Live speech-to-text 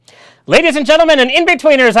Ladies and gentlemen and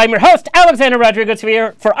in-betweeners, I'm your host, Alexander Rodriguez,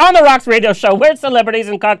 here for On the Rocks radio show, where celebrities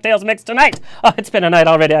and cocktails mix tonight. Oh, it's been a night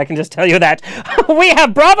already, I can just tell you that. We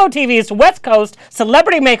have Bravo TV's West Coast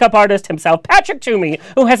celebrity makeup artist himself, Patrick Tumey,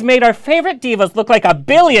 who has made our favorite divas look like $1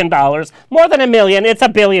 billion. More than $1 million, it's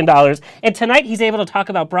 $1 billion. And tonight he's able to talk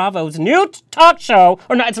about Bravo's new talk show.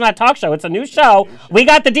 Or no, it's not a talk show, it's a new show. We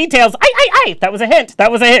got the details. Aye. That was a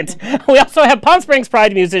hint. We also have Palm Springs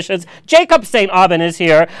Pride musicians. Jacob St. Aubin is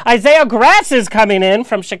here. Isaiah Grass is coming in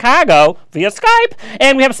from Chicago via Skype.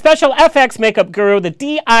 And we have special FX makeup guru, the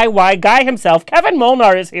DIY guy himself, Kevin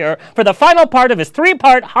Molnar, is here for the final part of his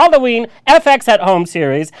 3-part Halloween FX at Home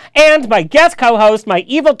series. And my guest co-host, my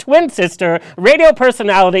evil twin sister, radio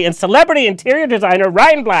personality, and celebrity interior designer,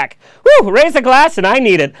 Ryan Black. Woo, raise a glass and I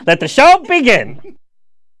need it. Let the show begin.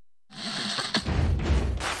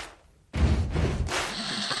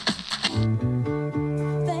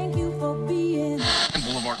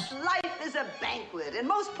 Banquet, and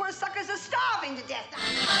most poor suckers are starving to death.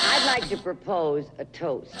 I'd like to propose a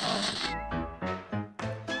toast.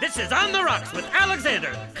 This is On the Rocks with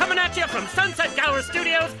Alexander, coming at you from Sunset Gower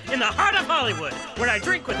Studios in the heart of Hollywood, where I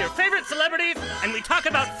drink with your favorite celebrities and we talk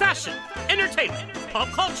about fashion, entertainment, pop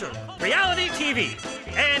culture, reality TV,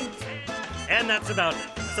 and that's about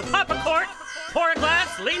it. So pop a cork, pour a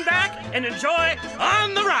glass, lean back, and enjoy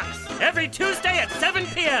On the Rocks every Tuesday at 7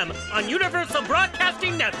 p.m. on Universal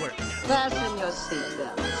Broadcasting Network. Fasten your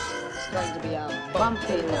seatbelts. It's going to be a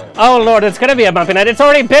bumpy night. Oh, Lord, it's going to be a bumpy night. It's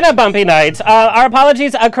already been a bumpy night. Our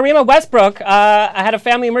apologies. Karima Westbrook had a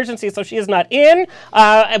family emergency, so she is not in.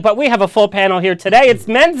 But we have a full panel here today. It's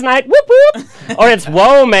men's night, whoop whoop, or it's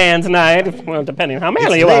woe man's night, well, depending on how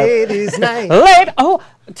manly you are. Ladies' night. Oh,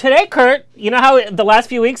 today, Kurt, you know how the last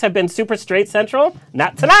few weeks have been super straight central?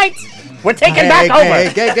 Not tonight. We're taking back over.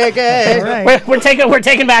 Right. We're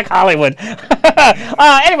taking back Hollywood.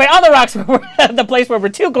 Anyway, On the Rocks, the place where we're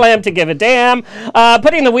too glam to give a damn.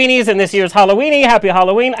 Putting the weenies in this year's Halloweenie. Happy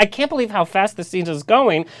Halloween. I can't believe how fast this season is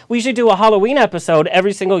going. We usually do a Halloween episode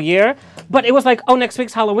every single year, but it was like, oh, next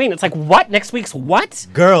week's Halloween. It's like, what? Next week's what?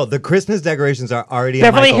 Girl, the Christmas decorations are already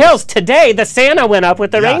Beverly in Hills. Today, the Santa went up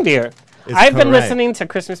with the reindeer. I've been correct. listening to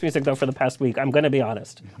Christmas music, though, for the past week. I'm going to be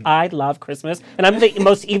honest. I love Christmas, and I'm the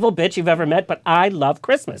most evil bitch you've ever met, but I love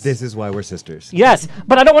Christmas. This is why we're sisters. Yes,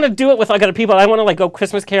 but I don't want to do it with like other people. I want to like go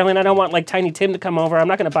Christmas caroling. I don't want like Tiny Tim to come over. I'm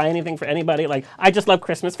not going to buy anything for anybody. Like, I just love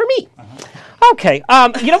Christmas for me. Okay,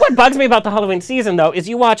 you know what bugs me about the Halloween season, though, is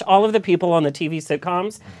you watch all of the people on the TV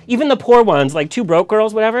sitcoms, even the poor ones, like Two Broke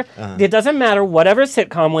Girls, whatever. It doesn't matter, whatever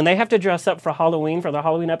sitcom, when they have to dress up for Halloween, for the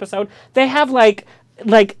Halloween episode, they have like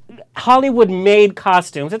Hollywood-made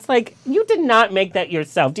costumes. It's like, you did not make that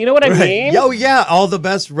yourself. Do you know what I mean? Oh, yeah, all the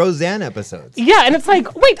best Roseanne episodes. Yeah, and it's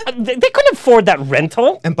like, wait, they couldn't afford that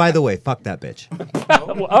rental. And by the way, fuck that bitch.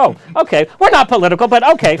 Oh, okay. We're not political, but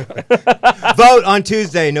okay. Vote on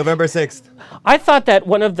Tuesday, November 6th. I thought that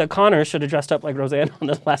one of the Connors should have dressed up like Roseanne on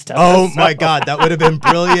this last episode. Oh, my God, that would have been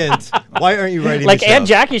brilliant. Why aren't you writing like the show? Aunt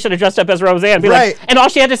Jackie should have dressed up as Roseanne. Be Right. like, and all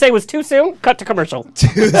she had to say was, too soon? Cut to commercial.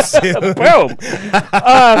 Too soon. Boom.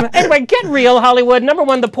 Anyway, get real, Hollywood. Number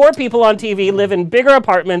one, the poor people on TV live in bigger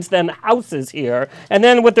apartments than houses here, and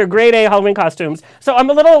then with their grade A Halloween costumes. So I'm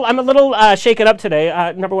a little shaken up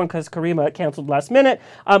today. Number one, because Karima canceled last minute,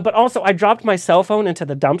 but also I dropped my cell phone into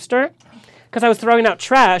the dumpster because I was throwing out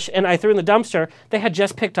trash, and I threw in the dumpster. They had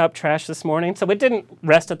just picked up trash this morning, so it didn't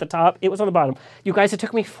rest at the top. It was on the bottom. You guys, it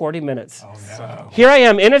took me 40 minutes. Oh, no. Here I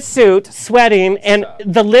am in a suit, sweating, and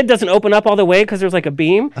the lid doesn't open up all the way because there's like a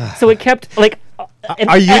beam, so it kept like...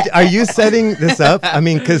 Are you setting this up? I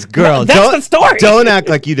mean, because girl, that's the story. Don't act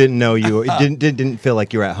like you didn't know you didn't feel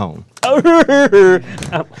like you were at home. Oh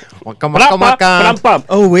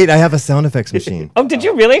wait, I have a sound effects machine. Oh, did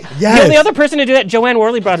you really? Yes. The only other person to do that, Joanne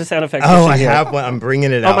Worley, brought a sound effects machine. Oh, I here. have one. I'm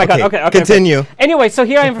bringing it out. Oh my God. Okay. Continue. Anyway, so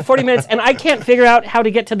here I am for 40 minutes, and I can't figure out how to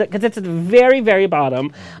get to because it's at the very, very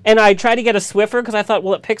bottom. And I tried to get a Swiffer because I thought,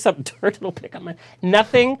 well, it picks up dirt. It'll pick up my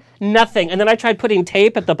nothing. And then I tried putting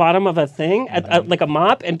tape at the bottom of a thing, like a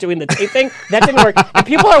mop, and doing the tape thing. That didn't work. And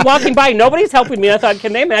people are walking by. Nobody's helping me. I thought,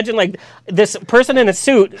 can they imagine like this person in a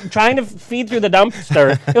suit trying to feed through the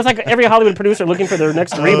dumpster? It was like every Hollywood producer looking for their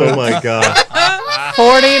next reboot. Oh my God.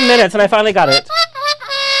 40 minutes, and I finally got it.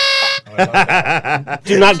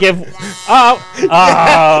 Do not give. Oh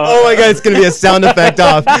my God! It's gonna be a sound effect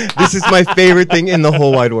off. This is my favorite thing in the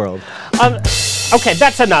whole wide world. Okay,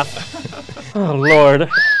 that's enough. Oh Lord.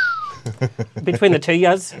 Between the two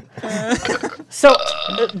yas. So,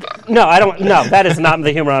 no, I don't. No, that is not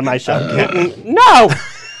the humor on my show. No.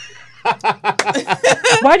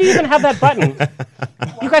 Why do you even have that button?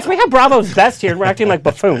 You guys, we have Bravo's best here, and we're acting like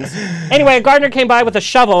buffoons. Anyway, a gardener came by with a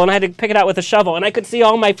shovel, and I had to pick it out with a shovel, and I could see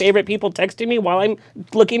all my favorite people texting me while I'm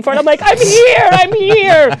looking for it. I'm like, I'm here, I'm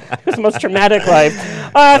here. It was the most traumatic life.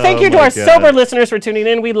 Thank you to our sober listeners for tuning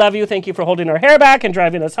in. We love you. Thank you for holding our hair back and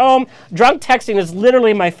driving us home. Drunk texting is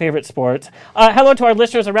literally my favorite sport. Hello to our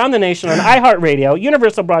listeners around the nation on iHeartRadio,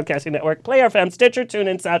 Universal Broadcasting Network, Play FM, Stitcher,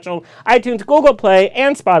 TuneIn, Satchel, iTunes, Google Play,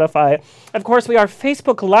 and Spotify. Of course, we are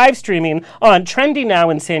Facebook live streaming on Trendy Now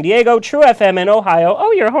in San Diego, True FM in Ohio.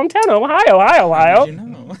 Oh, your hometown, Ohio. You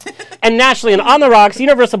know. And nationally on The Rocks,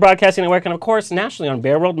 Universal Broadcasting Network, and of course, nationally on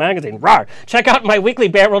Bear World Magazine. Rawr! Check out my weekly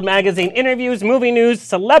Bear World Magazine interviews, movie news,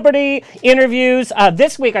 celebrity interviews.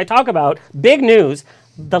 This week I talk about big news,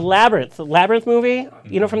 the Labyrinth movie,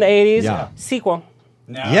 from the 80s. Yeah. Sequel.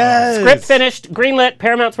 No. Yes. Script finished, greenlit,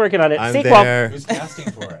 Paramount's working on it. I'm Sequel. there. Who's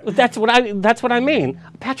casting for it? That's what I mean.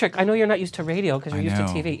 Patrick, I know you're not used to radio because you're I used to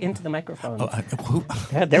know. TV. Into the microphone. Who,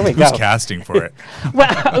 Yeah, there we who's go. casting for it?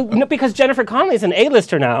 Well, no, because Jennifer Connelly's an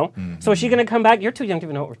A-lister now. So is she going to come back? You're too young to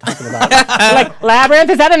even know what we're talking about. Like, Labyrinth,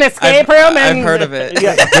 is that an escape room? I've heard of it.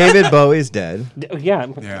 Yeah. David Bowie's dead. Yeah.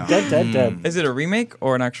 Yeah. Dead. Is it a remake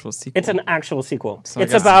or an actual sequel? It's an actual sequel. So I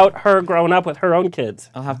It's guess- about her growing up with her own kids.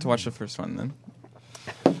 I'll have to watch the first one then.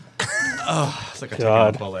 It's like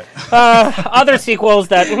God. a bullet. Other sequels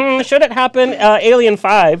that should it happen? Alien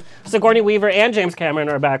 5. Sigourney Weaver and James Cameron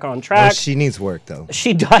are back on Oh, track. she needs work, though.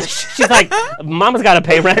 She does. She's like, Mama's got to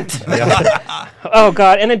pay rent. Oh,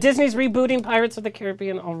 God. And then Disney's rebooting Pirates of the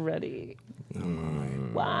Caribbean already.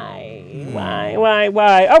 Why?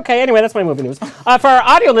 Okay, anyway, that's my movie news. For our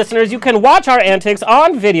audio listeners, you can watch our antics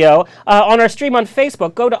on video on our stream on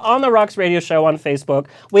Facebook. Go to On The Rocks Radio Show on Facebook.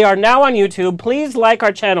 We are now on YouTube. Please like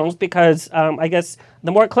our channels because I guess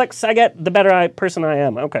the more clicks I get, the better person I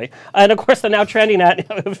am. Okay. And of course, the now trending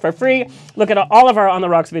at for free. Look at all of our On The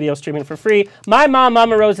Rocks video streaming for free. My mom,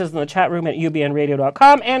 Mama Rose, is in the chat room at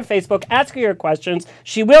ubnradio.com and Facebook. Ask her your questions.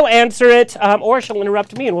 She will answer it, or she'll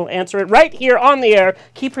interrupt me and we'll answer it right here on the air.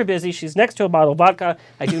 Keep her busy. She's next to a bottle of vodka.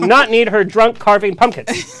 I do not need her drunk carving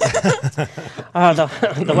pumpkins.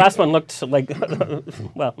 The last one looked like,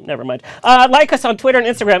 well, never mind. Like us on Twitter and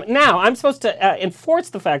Instagram. Now, I'm supposed to enforce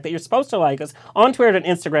the fact that you're supposed to like us on Twitter and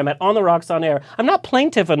Instagram at On The Rocks On Air. I'm not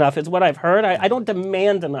plaintive enough, is what I've heard. I don't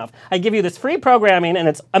demand enough. I give you this free programming, and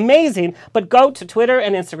it's amazing, but go to Twitter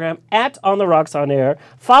and Instagram at On The Rocks On Air.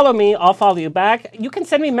 Follow me. I'll follow you back. You can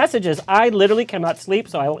send me messages. I literally cannot sleep,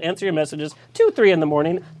 so I will answer your messages 2, 3 in the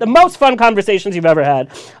morning. The most fun conversations you've ever had.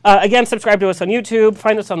 Again, subscribe to us on YouTube.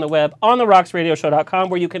 Find us on the web, ontherocksradioshow.com,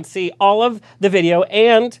 where you can see all of the video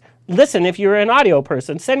and listen if you're an audio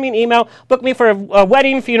person. Send me an email. Book me for a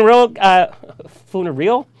wedding, funeral, a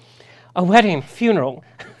wedding, funeral,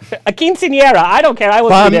 a quinceañera. I don't care. I will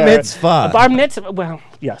Bar be there. mitzvah. A bar mitzvah. Well,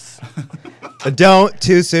 yes. Don't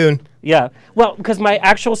too soon. Yeah. Well, because my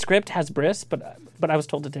actual script has bris, but I was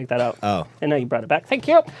told to take that out. Oh. And now you brought it back. Thank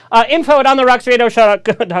you. Info at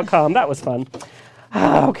ontherocksradioshow.com. That was fun.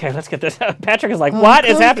 Okay, let's get this. Patrick is like, what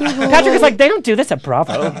is happening? Patrick is like, they don't do this at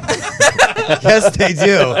Bravo. Yes, they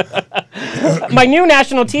do. My new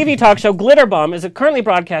national TV talk show, Glitter Bomb, is currently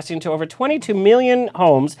broadcasting to over 22 million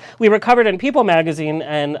homes. We were covered in People magazine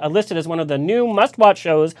and listed as one of the new must-watch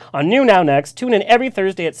shows on New Now Next. Tune in every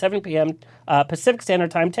Thursday at 7 p.m. Pacific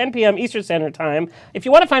Standard Time, 10 p.m. Eastern Standard Time. If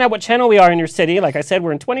you want to find out what channel we are in your city, like I said,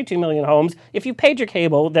 we're in 22 million homes. If you paid your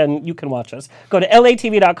cable, then you can watch us. Go to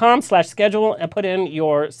latv.com/schedule and put in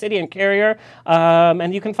your city and carrier,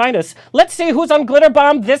 and you can find us. Let's see who's on Glitter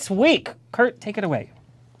Bomb this week. Kurt, take it away.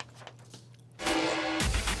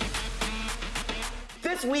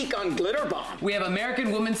 This week on Glitter Bomb, we have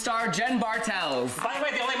American Woman star Jen Bartels. By the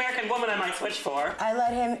way, the only American woman I might switch for. I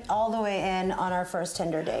let him all the way in on our first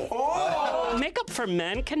Tinder date. Makeup for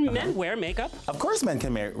men? Can men wear makeup? Of course men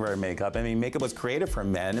can wear makeup. I mean, makeup was created for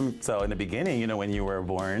men, so in the beginning, when you were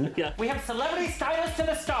born. Yeah. We have celebrity stylist to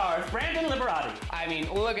the stars, Brandon Liberati. I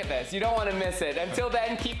mean, look at this. You don't want to miss it. Until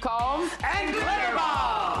then, keep calm and Glitter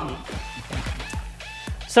Bomb!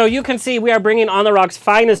 So you can see we are bringing On The Rocks'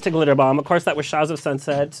 finest to Glitter Bomb. Of course, that was Shahs of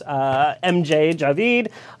Sunset, MJ Javid,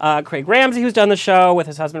 Craig Ramsey, who's done the show with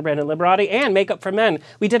his husband, Brandon Liberati, and Makeup for Men.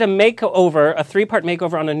 We did a makeover, a 3-part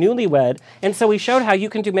makeover on a newlywed, and so we showed how you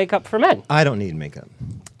can do makeup for men. I don't need makeup.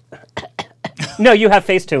 No, you have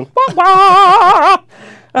Facetune. Wah, wah.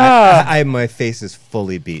 My face is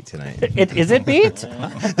fully beat tonight. Is it beat?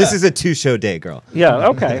 This is a 2-show day, girl. Yeah.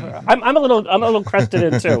 Okay. I'm a little crested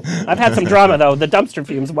in too. I've had some drama though. The dumpster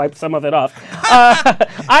fumes wiped some of it off.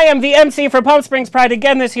 I am the MC for Palm Springs Pride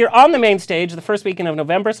again this year on the main stage, the first weekend of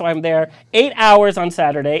November. So I'm there 8 hours on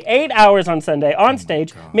Saturday, 8 hours on Sunday on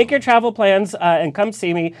stage. Make your travel plans and come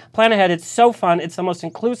see me. Plan ahead. It's so fun. It's the most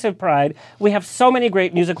inclusive Pride. We have so many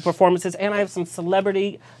great musical performances, and I have some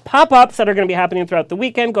celebrity pop-ups that are going to be happening throughout the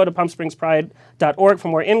weekend. Go to pumpspringspride.org for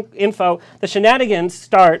more info. The shenanigans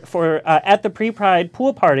start at the pre-Pride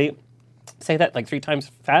pool party. Say that like 3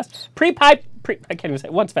 times fast. I can't even say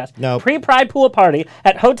it once fast. No. Pre-Pride pool party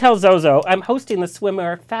at Hotel Zozo. I'm hosting the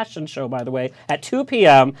swimwear fashion show, by the way, at 2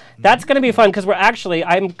 p.m. That's going to be fun because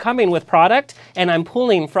I'm coming with product and I'm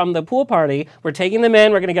pulling from the pool party. We're taking them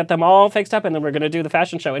in. We're going to get them all fixed up and then we're going to do the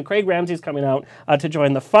fashion show. And Craig Ramsey's coming out to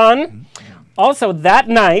join the fun. Also, that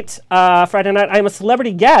night, Friday night, I'm a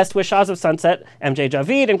celebrity guest with Shahs of Sunset, MJ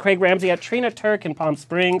Javid, and Craig Ramsey at Trina Turk in Palm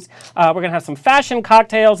Springs. We're going to have some fashion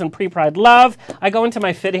cocktails and pre-Pride love. I go into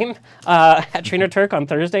my fitting at Trina Turk on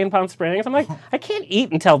Thursday in Palm Springs. I'm like, I can't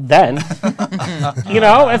eat until then.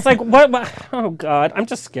 It's like, what? Oh, God, I'm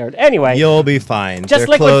just scared. Anyway. You'll be fine. Just Their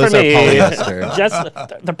liquid clothes for me. are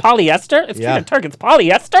polyester. The polyester? It's Yeah. Trina Turk. It's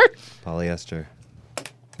polyester? Polyester.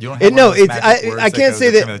 You don't have No, one of those it's- magic I- words I can't goes say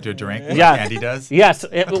with that- something to a drink, like Yeah. Andy does. Yes.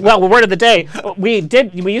 Well, word of the day. We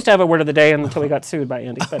used to have a word of the day until we got sued by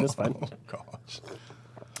Andy. That is fine. Oh, gosh.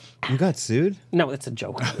 You got sued? No, it's a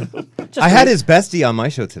joke. I had his bestie on my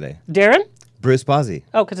show today. Darren? Bruce Bozzi.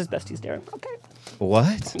 Oh, because his bestie's Darren. Okay.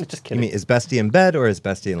 What? Just You kidding. mean is bestie in bed or is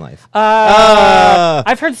bestie in life?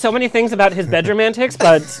 I've heard so many things about his bedroom antics,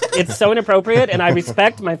 but it's so inappropriate, and I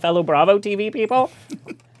respect my fellow Bravo TV people.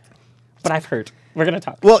 But I've heard. We're going to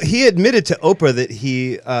talk. Well, he admitted to Oprah that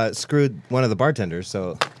he screwed one of the bartenders,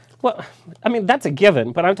 so... Well, I mean, that's a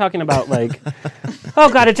given, but I'm talking about like,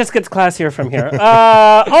 oh God, it just gets classier from here.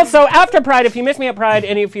 Also, after Pride, if you miss me at Pride,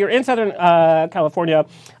 and if you're in Southern California,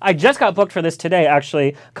 I just got booked for this today,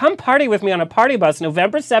 actually. Come party with me on a party bus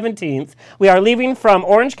November 17th. We are leaving from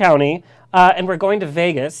Orange County, and we're going to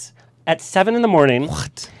Vegas at 7 in the morning.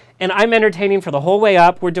 What? And I'm entertaining for the whole way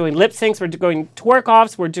up. We're doing lip syncs. We're doing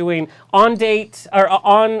twerk-offs. We're doing on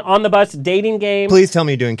the bus dating game. Please tell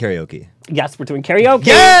me you're doing karaoke. Yes, we're doing karaoke.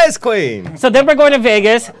 Yes, queen! So then we're going to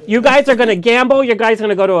Vegas. You guys are going to gamble. You guys are going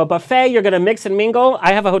to go to a buffet. You're going to mix and mingle.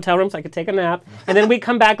 I have a hotel room so I could take a nap. And then we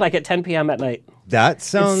come back like at 10 p.m. at night. That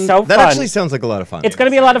sounds... so that fun. actually sounds like a lot of fun. It's going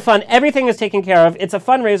to be a lot of fun. Everything is taken care of. It's a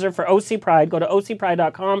fundraiser for OC Pride. Go to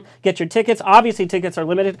ocpride.com. Get your tickets. Obviously, tickets are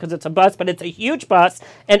limited because it's a bus, but it's a huge bus,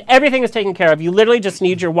 and everything is taken care of. You literally just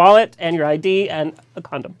need your wallet and your ID and a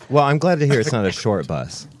condom. Well, I'm glad to hear it's not a short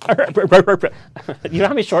bus. You know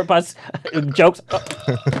how many short bus jokes?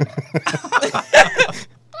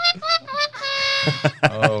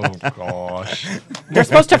 Oh, gosh. They're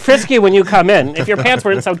supposed to frisk you when you come in. If your pants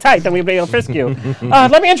weren't so tight, then we'd be able to frisk you.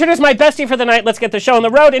 Let me introduce my bestie for the night. Let's get the show on the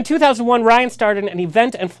road. In 2001, Ryan started an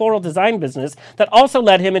event and floral design business that also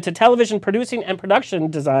led him into television producing and production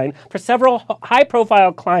design for several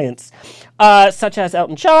high-profile clients, such as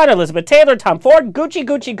Elton John, Elizabeth Taylor, Tom Ford,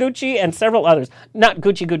 Gucci, and several others. Not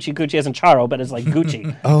Gucci as in Charo, but as like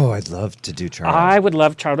Gucci. Oh, I'd love to do Charlie. I would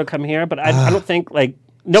love Charo to come here, but I don't think, like,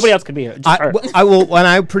 nobody else could be here. Just her. I will. When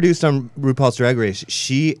I produced on RuPaul's Drag Race,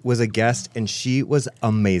 she was a guest and she was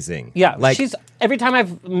amazing. Yeah, like she's every time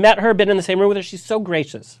I've met her, been in the same room with her, she's so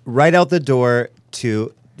gracious. right out the door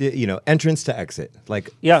to entrance to exit, like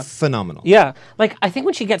phenomenal. Yeah, like I think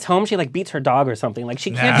when she gets home, she like beats her dog or something. Like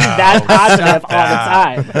she can't be that positive all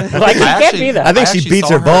the time. Like she can't be that. I think she beats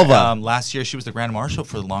her vulva. Last year, she was the Grand Marshal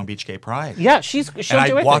for the Long Beach Gay Pride. Yeah, she'll and do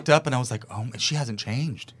I it. walked up and I was like, oh, she hasn't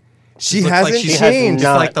changed. She Looks hasn't like she's changed.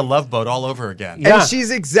 Just like the Love Boat all over again. Yeah. And she's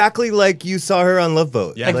exactly like you saw her on Love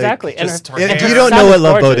Boat. Yeah, Like, exactly. And just her her if hair. you don't son know what is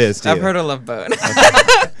Love Boat gorgeous. is, do I've you? heard of Love Boat.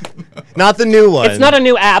 Not the new one. It's not a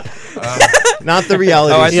new app. Not the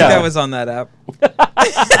reality. Oh, I think Yeah. I was on that app.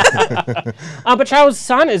 But Charo's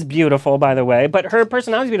son is beautiful, by the way. But her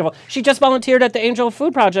personality is beautiful. She just volunteered at the Angel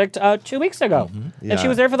Food Project 2 weeks ago, and she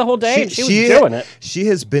was there for the whole day. And she was doing it. She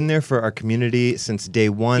has been there for our community since day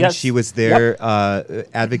one. Yes. She was there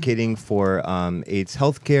advocating for AIDS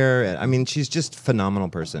healthcare. I mean, she's just a phenomenal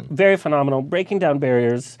person. Very phenomenal, breaking down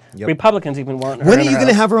barriers. Yep. Republicans even want her. When are in you her going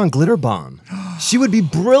to house. have her on Glitter Bomb? She would be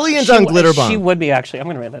brilliant on Glitter Bomb. She would be actually. I'm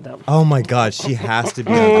going to write that down. Oh my God, she has to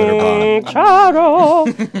be on Glitter Bomb.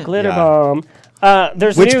 Charo, Glitter Yeah. Bomb.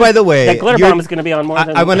 There's Which, news by the way, that Glitter you're- Bomb is going to be on more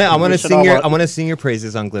than. I want to we should sing all your want. I want to sing your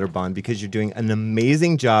praises on Glitter Bomb because you're doing an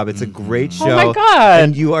amazing job. It's a great show. Oh my God.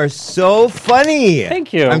 And you are so funny.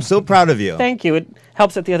 Thank you. I'm so proud of you. Thank you. It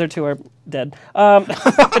helps that the other two are dead.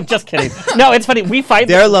 Just kidding. No, it's funny. We fight.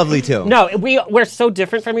 They're lovely too. No, we're so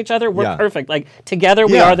different from each other. We're Yeah. perfect. Like together,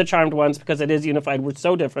 we Yeah. are the charmed ones because it is unified. We're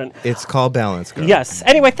so different. It's called balance, girl. Yes.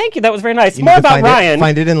 Anyway, thank you. That was very nice. You More need to about Ryan.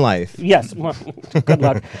 Find it in life. Yes. Well, good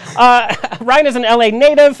luck. Ryan is an LA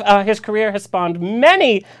native. His career has spanned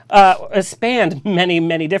many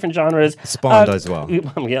different genres. Spawned as well.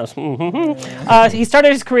 Yes. He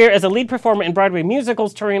started his career as a lead performer in Broadway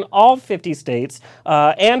musicals, touring all 50 states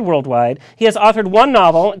and worldwide. He has authored one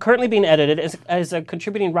novel, currently being edited as a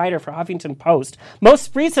contributing writer for Huffington Post.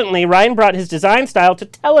 Most recently, Ryan brought his design style to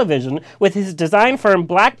television with his design firm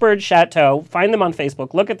Blackbird Chateau. Find them on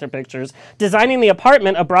Facebook. Look at their pictures. Designing the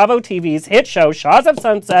apartment of Bravo TV's hit show Shaws of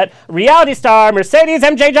Sunset, reality star Mercedes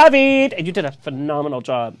MJ Javid. And you did a phenomenal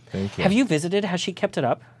job. Thank you. Have you visited? Has she kept it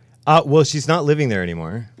up? Well, she's not living there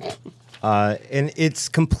anymore. And it's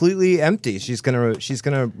completely empty. She's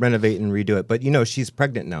gonna renovate and redo it. But she's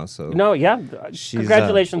pregnant now, so No, yeah.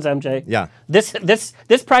 Congratulations, MJ. yeah. This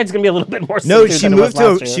pride's gonna be a little bit more. No, subdued she than it was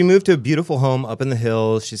last year. she moved to a beautiful home up in the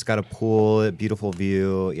hills. She's got a pool, a beautiful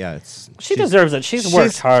view. Yeah, She deserves it. She's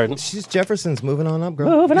worked hard. She's Jefferson's moving on up, girl.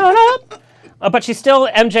 Moving on up. But she's still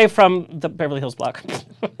MJ from the Beverly Hills block.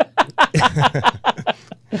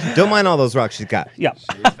 Don't mind all those rocks she's got. Yeah.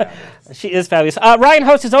 She is fabulous. Ryan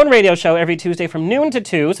hosts his own radio show every Tuesday from noon to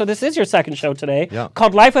 2, so this is your second show today,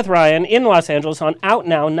 called Life with Ryan in Los Angeles on Out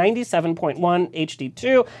Now 97.1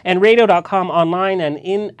 HD2 and radio.com online and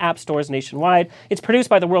in app stores nationwide. It's produced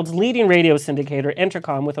by the world's leading radio syndicator,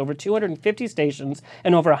 Entercom, with over 250 stations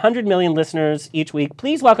and over 100 million listeners each week.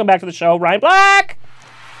 Please welcome back to the show, Ryan Black!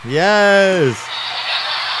 Yes.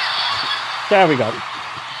 There we go.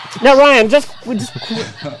 Now, Ryan, we just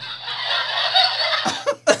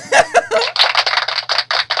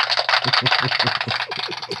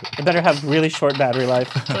it better have really short battery life.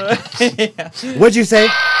 What'd you say?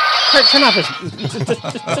 Turn off this.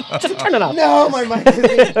 Just turn it off. No, my mic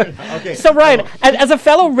isn't. Okay. So, Ryan, as a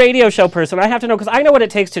fellow radio show person, I have to know, because I know what it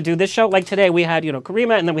takes to do this show. Like today, we had,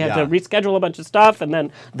 Karima, and then we had to reschedule a bunch of stuff, and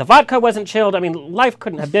then the vodka wasn't chilled. I mean, life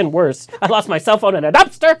couldn't have been worse. I lost my cell phone in a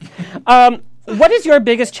dumpster. What is your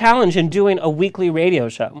biggest challenge in doing a weekly radio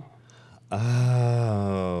show?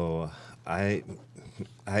 Oh,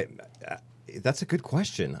 that's a good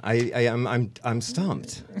question. I'm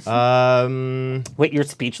stumped. Wait, you're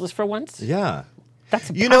speechless for once? Yeah.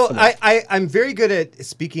 That's impossible. I'm very good at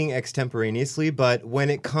speaking extemporaneously, but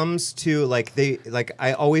when it comes to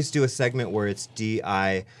I always do a segment where it's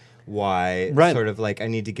DIY, right. Sort of like I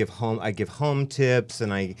give home tips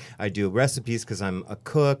and I do recipes because I'm a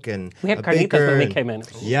cook and we had a carnitas baker when we came in.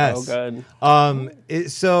 Yes. So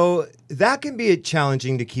good. So that can be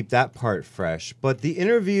challenging to keep that part fresh, but the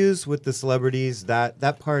interviews with the celebrities,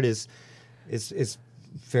 that part is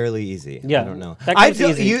fairly easy. Yeah, I don't know. that comes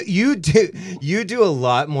easy. You do a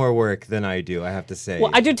lot more work than I do, I have to say.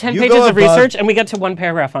 Well, I do 10 You pages go of research, and we get to one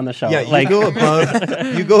paragraph on the show. Yeah,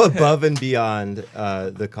 you go above and beyond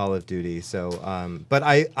the Call of Duty. So, but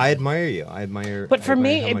I admire you. But for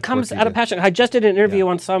me, it comes out of passion. I just did an interview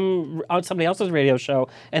on somebody else's radio show,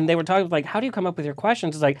 and they were talking like, "How do you come up with your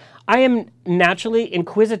questions?" It's like I am naturally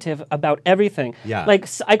inquisitive about everything. Yeah. Like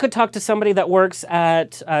I could talk to somebody that works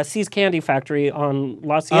at C's Candy Factory on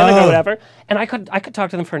La Cienega or whatever, and I could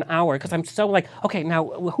talk to them for an hour because I'm so like, okay, now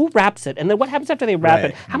who wraps it, and then what happens after they wrap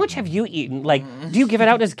it? How much have you eaten? Like, do you give it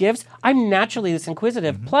out as gifts? I'm naturally this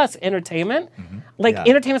inquisitive. Plus, entertainment,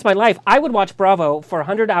 entertainment's my life. I would watch Bravo for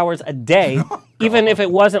 100 hours a day, even if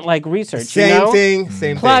it wasn't like research. Same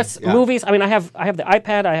thing. Plus, movies. I mean, I have the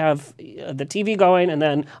iPad, I have the TV going, and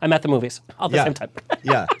then I'm at the movies all at the same time.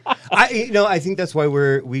 Yeah, I think that's why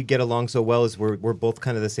we get along so well. Is we're both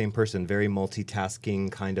kind of the same person, very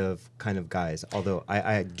multitasking kind of guys. Although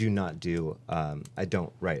I do not do I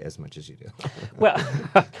don't write as much as you do. Well,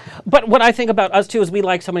 but what I think about us too is we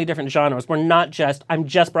like so many different genres. We're not just I'm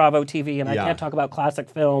just Bravo TV and I can't talk about classic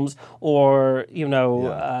films or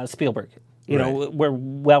Spielberg. You know, we're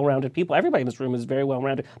well-rounded people. Everybody in this room is very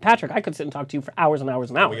well-rounded. Patrick, I could sit and talk to you for hours and hours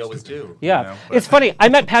and hours. We always do. Yeah. It's funny. I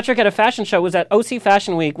met Patrick at a fashion show. It was at OC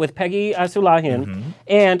Fashion Week with Peggy Sulahian.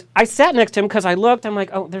 And I sat next to him because I looked. I'm like,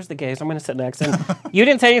 oh, there's the gays. I'm going to sit next. And you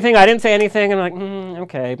didn't say anything. I didn't say anything. And I'm like,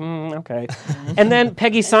 okay. And then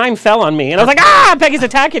Peggy's sign fell on me. And I was like, Peggy's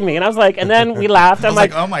attacking me. And I was like, and then we laughed. I'm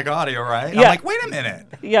like, oh my God, are you all right? Yeah. I'm like, wait a minute.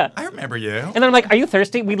 Yeah. I remember you. And then I'm like, are you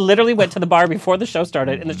thirsty? We literally went to the bar before the show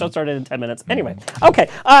started, and the show started in 10 minutes. Anyway, okay.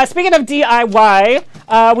 Speaking of DIY,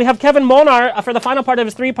 We have Kevin Molnar for the final part of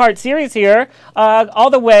his 3-part series here, all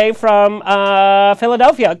the way from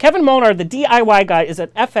Philadelphia. Kevin Molnar, the DIY guy, is an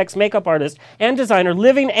FX makeup artist and designer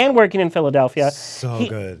living and working in Philadelphia. So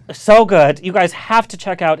good. So good. You guys have to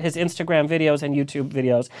check out his Instagram videos and YouTube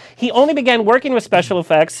videos. He only began working with special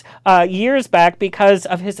effects years back because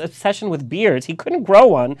of his obsession with beards. He couldn't grow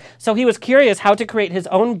one, so he was curious how to create his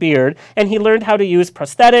own beard, and he learned how to use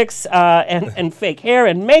prosthetics and fake hair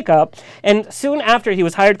and makeup. And soon after, he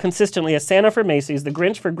was hired consistently as Santa for Macy's, the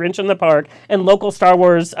Grinch for Grinch in the Park, and local Star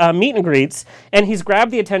Wars meet and greets. And he's grabbed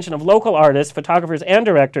the attention of local artists, photographers, and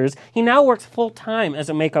directors. He now works full-time as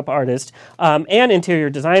a makeup artist and interior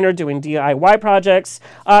designer doing DIY projects.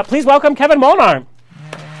 Please welcome Kevin Molnar.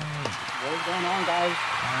 What's going on, guys?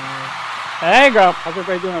 Hey, girl. How's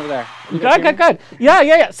everybody doing over there? Good.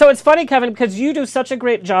 Yeah. So it's funny, Kevin, because you do such a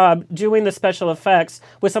great job doing the special effects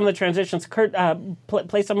with some of the transitions. Kurt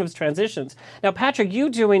play some of his transitions. Now, Patrick, you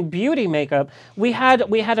doing beauty makeup. We had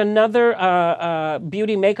another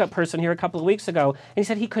beauty makeup person here a couple of weeks ago, and he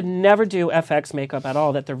said he could never do FX makeup at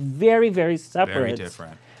all, that they're very, very separate. Very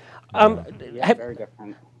different. Very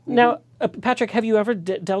different. Now, Patrick, have you ever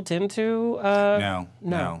dealt into...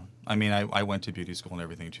 No. I mean, I went to beauty school and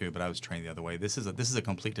everything too, but I was trained the other way. This is a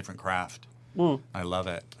complete different craft. I love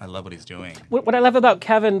it. I love what he's doing. What I love about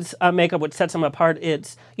Kevin's makeup, what sets him apart,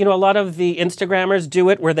 it's, a lot of the Instagrammers do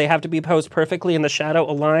it where they have to be posed perfectly and the shadow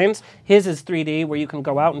aligns. His is 3D where you can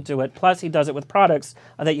go out and do it. Plus, he does it with products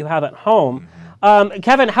that you have at home.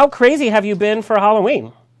 Kevin, how crazy have you been for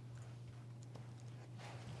Halloween?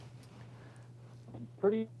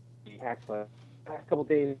 Pretty actually. Last couple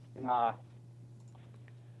days.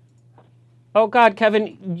 Oh God,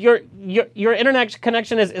 Kevin, your internet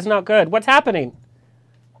connection is not good. What's happening?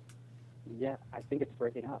 Yeah, I think it's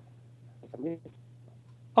breaking up.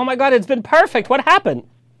 Oh my God, it's been perfect. What happened?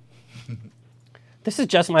 This is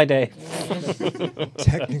just my day.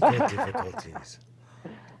 Technical difficulties.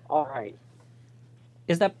 All right.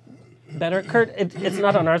 Is that better? Kurt, it's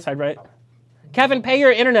not on our side, right? Kevin, pay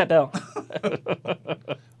your internet bill.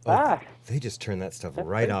 They just turn that stuff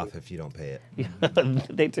right off if you don't pay it.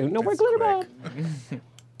 They do. No more Glitterball.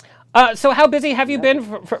 So how busy have you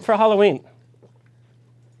been for Halloween?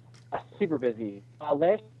 Super busy.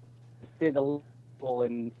 Last did a little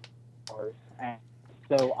in hours, and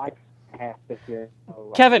so I have this year.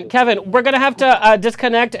 Kevin, we're going to have to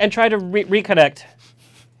disconnect and try to reconnect.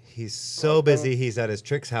 He's so busy. He's at his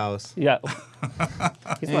Trick's house. Yeah.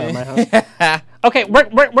 He's not at my house. Okay, we're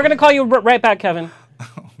going to call you right back, Kevin.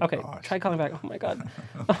 Okay, try calling back. Oh my God.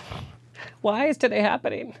 Why is today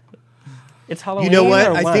happening? It's Halloween. You know what?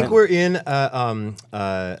 Or I what? think we're in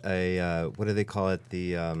what do they call it?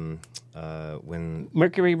 When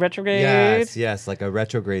Mercury retrograde. Yes, like a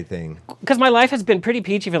retrograde thing. Because my life has been pretty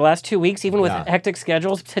peachy for the last 2 weeks, even with hectic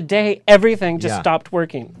schedules. Today, everything just stopped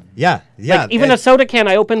working. Yeah. Like even a soda can,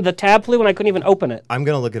 I opened the tab flew and I couldn't even open it. I'm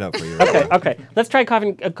gonna look it up for you. Okay. Let's try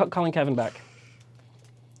calling Kevin back.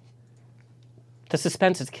 The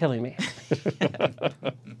suspense is killing me.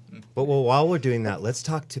 But while we're doing that, let's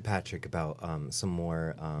talk to Patrick about some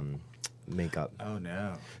more makeup. Oh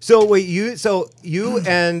no. So wait, you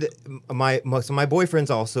and my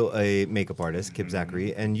boyfriend's also a makeup artist, Kip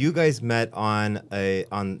Zachary, and you guys met on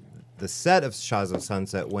the set of Shaws of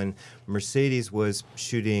Sunset when Mercedes was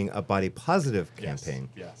shooting a body positive campaign.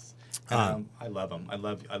 Yes. I love him. I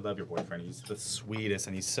love your boyfriend. He's the sweetest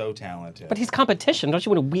and he's so talented. But he's competition. Don't you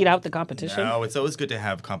want to weed out the competition? No, it's always good to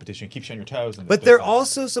have competition. Keep showing your toes. But they're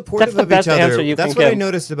also supportive of each other. That's what give. I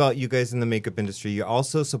noticed about you guys in the makeup industry. You're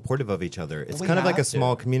also supportive of each other. It's kind of like a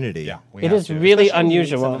small community. Yeah, it is really Especially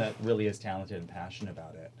unusual. Someone that really is talented and passionate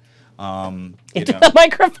about it. Into the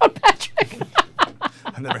microphone, Patrick.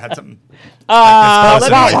 I've never had something. I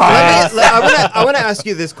want to ask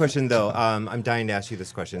you this question though. I'm dying to ask you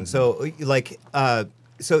this question. So,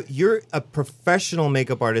 so you're a professional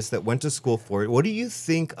makeup artist that went to school for it. What do you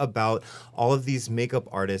think about all of these makeup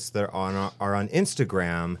artists that are on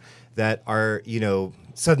Instagram that are,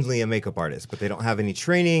 suddenly a makeup artist, but they don't have any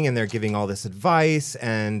training and they're giving all this advice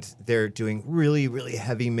and they're doing really, really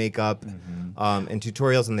heavy makeup and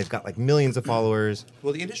tutorials and they've got like millions of followers?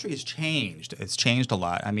 Well, the industry has changed. It's changed a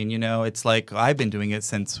lot. I mean, it's like I've been doing it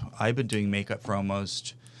since I've been doing makeup for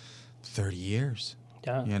almost 30 years.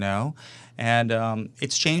 Yeah. And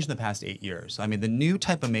it's changed in the past 8 years. I mean, the new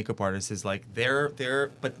type of makeup artist is like but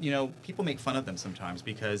people make fun of them sometimes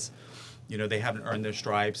because they haven't earned their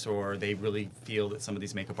stripes, or they really feel that some of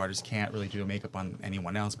these makeup artists can't really do makeup on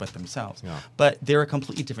anyone else but themselves. Yeah. But they're a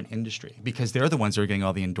completely different industry because they're the ones that are getting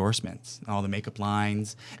all the endorsements, all the makeup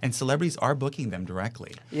lines, and celebrities are booking them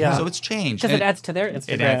directly. Yeah. So it's changed. Because it And adds to their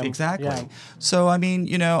Instagram. It adds, exactly. Yeah. So, I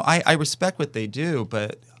mean, I respect what they do,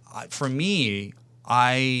 but for me,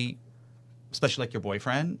 especially like your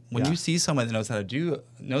boyfriend, when you see someone that knows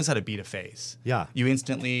how to beat a face, you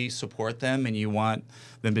instantly support them and you want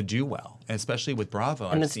them to do well, and especially with Bravo.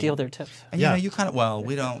 And then steal their tips. And you kind of,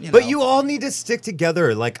 we don't, But you all need to stick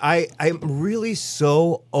together. Like, I'm really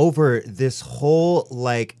so over this whole,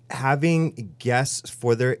 like, having guests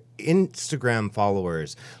for their Instagram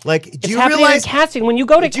followers. Like, do It's you happening realize in casting. When you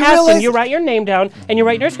go to casting, you write your name down and you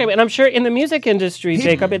write your Instagram. And I'm sure in the music industry,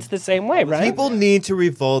 Jacob, it's the same way, right? People need to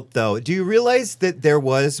revolt, though. Do you realize that there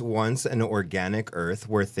was once an organic earth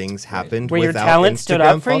where things happened Where your without talent Instagram stood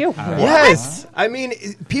up for you? Yes. I mean,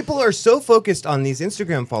 people are so focused on these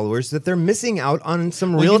Instagram followers that they're missing out on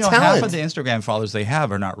some real talent. Half of the Instagram followers they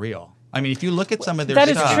have are not real. I mean, if you look at some of their That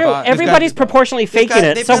stuff, is true. Everybody's proportionally faking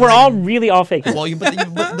it, so we're all really all faking it.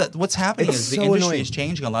 Well, but what's happening It's is the so industry annoying. is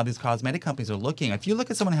changing. A lot of these cosmetic companies are looking. If you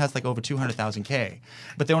look at someone who has like over 200,000 K,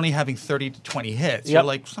 but they're only having 30 to 20 hits, you're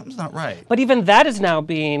like, something's not right. But even that is now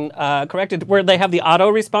being corrected, where they have the auto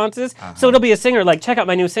responses. So it'll be a singer like, check out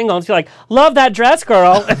my new single, and it's like, love that dress,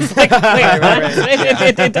 girl. It's like, wait, what?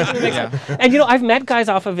 It doesn't make sense. And I've met guys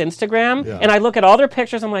off of Instagram, and I look at all their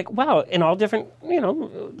pictures. I'm like, wow, in all different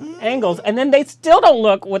angles, and then they still don't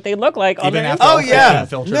look what they look like on their Instagram. Oh yeah,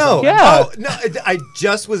 no, yeah. Oh, no. I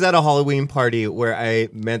just was at a Halloween party where I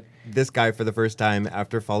met this guy for the first time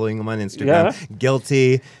after following him on Instagram. Yeah.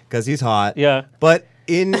 Guilty because he's hot. Yeah, but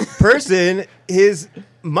in person, his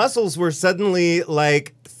muscles were suddenly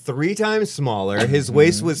like 3 times smaller. His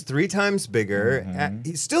waist was 3 times bigger.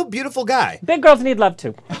 He's still a beautiful guy. Big girls need love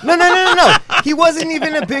too. No. He wasn't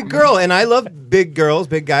even a big girl, and I love big girls,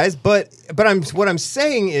 big guys. But what I'm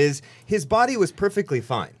saying is his body was perfectly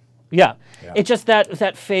fine. Yeah. It's just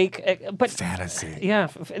that fake, but fantasy. Yeah,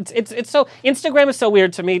 it's so Instagram is so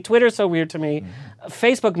weird to me. Twitter is so weird to me.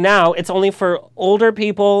 Facebook now it's only for older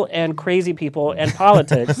people and crazy people and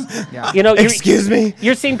politics. Excuse me.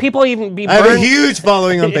 You're seeing people even be. I have a huge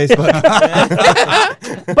following on Facebook.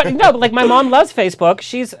 but like my mom loves Facebook.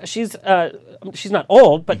 She's not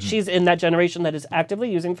old, but she's in that generation that is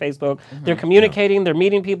actively using Facebook. They're communicating, they're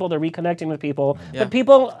meeting people, they're reconnecting with people. But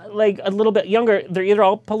people like a little bit younger, they're either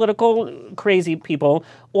all political crazy people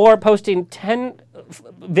or posting 10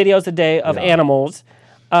 videos a day of animals,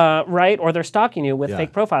 right? Or they're stalking you with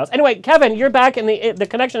fake profiles. Anyway, Kevin, you're back and the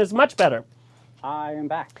connection is much better. I am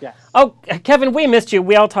back, yes. Oh, Kevin, we missed you.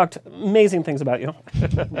 We all talked amazing things about you.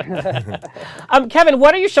 Kevin,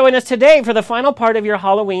 what are you showing us today for the final part of your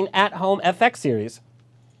Halloween at-home FX series?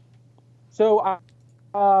 So,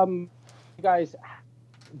 you guys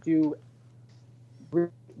do really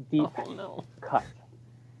deep cut.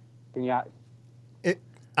 Can you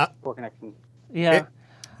poor connection? Yeah.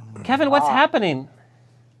 Kevin, what's happening?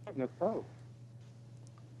 No pro.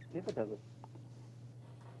 See if it does it.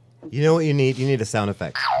 You know what you need? You need a sound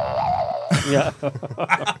effect. Yeah.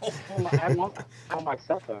 I'm on my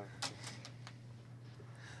cell phone.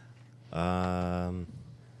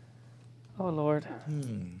 Oh, Lord.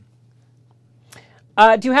 Do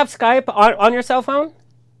you have Skype on your cell phone?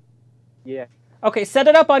 Yeah. Okay, set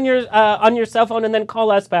it up on your cell phone and then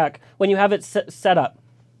call us back when you have it set up.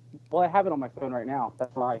 Well, I have it on my phone right now.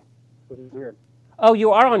 That's why. Which is weird. Oh,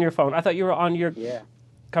 you are on your phone. I thought you were on your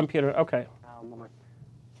computer. Okay.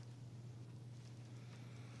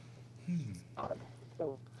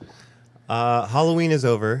 Halloween is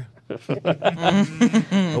over.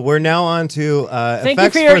 We're now on to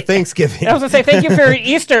effects for Thanksgiving. I was going to say, thank you for your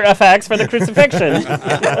Easter effects for the crucifixion.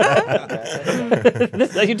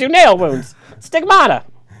 You do nail wounds. Stigmata.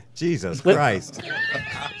 Jesus Christ.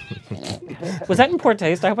 Was that in poor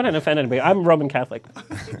taste? I wouldn't offend anybody. I'm Roman Catholic.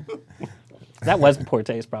 That was in poor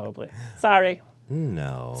taste, probably. Sorry.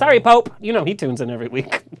 No. Sorry, Pope. You know he tunes in every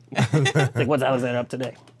week. It's like, what's Alexander up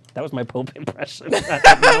today? That was my Pope impression.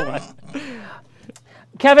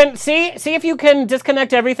 Kevin, see if you can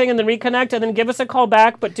disconnect everything and then reconnect and then give us a call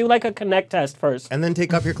back, but do like a connect test first. And then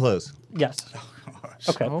take off your clothes. Yes.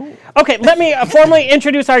 Okay. Okay, let me formally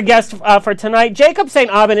introduce our guest for tonight. Jacob St.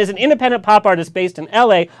 Aubin is an independent pop artist based in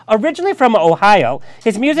L.A., originally from Ohio.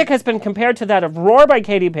 His music has been compared to that of Roar by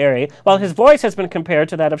Katy Perry, while his voice has been compared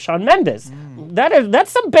to that of Shawn Mendes.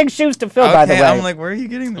 That's some big shoes to fill, by the way. I'm like, where are you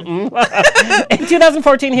getting this? In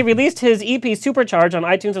 2014, he released his EP Supercharge on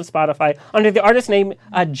iTunes and Spotify under the artist name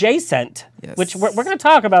Jacent. Yes. which we're going to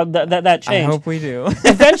talk about that change. I hope we do.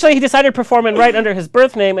 Eventually, he decided to perform and write under his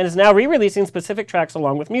birth name and is now re-releasing specific tracks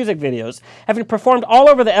along with music videos. Having performed all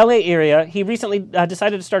over the LA area, he recently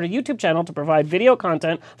decided to start a YouTube channel to provide video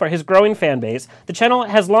content for his growing fan base. The channel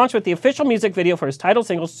has launched with the official music video for his title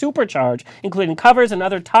single, Supercharge, including covers and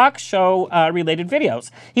other talk show-related videos.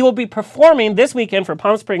 He will be performing this weekend for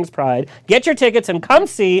Palm Springs Pride. Get your tickets and come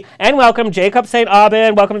see and welcome Jacob St.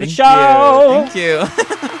 Aubin. Welcome to the show. Thank you.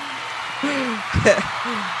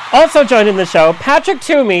 Also joining the show, Patrick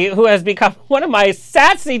Tumey, who has become one of my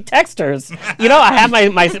sassy texters. You know, I have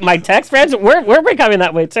my text friends. We're becoming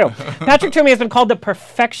that way too. Patrick Tumey has been called the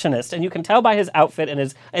perfectionist, and you can tell by his outfit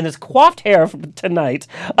and his coiffed hair tonight.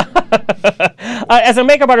 As a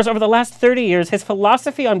makeup artist over the last 30 years, his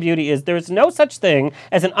philosophy on beauty is there is no such thing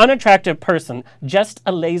as an unattractive person, just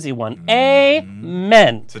a lazy one.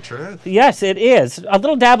 Amen. It's the truth. Yes, it is. A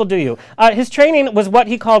little dab will do you. His training was what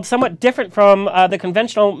he called somewhat different from the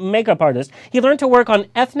conventional makeup artist. He learned to work on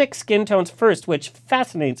ethnic skin tones first, which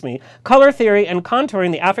fascinates me. Color theory and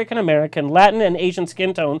contouring the African American, Latin, and Asian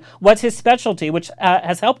skin tone was his specialty, which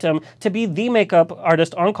has helped him to be the makeup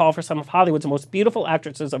artist on call for some of Hollywood's most beautiful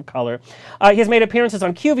actresses of color. He has made appearances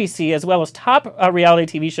on QVC as well as top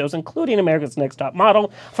reality TV shows, including America's Next Top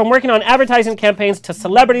Model. From working on advertising campaigns to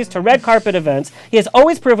celebrities to red carpet events, he has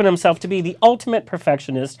always proven himself to be the ultimate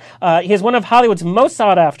perfectionist. He is one of Hollywood's most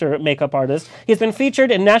sought-after makeup artists. He has been featured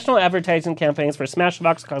in national advertising campaigns for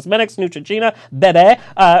Smashbox Cosmetics, Neutrogena, Bebe,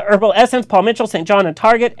 Herbal Essence, Paul Mitchell, St. John, and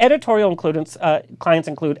Target. Editorial clients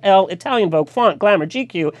include Elle, Italian Vogue, Flaunt, Glamour,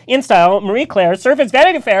 GQ, InStyle, Marie Claire, Surface,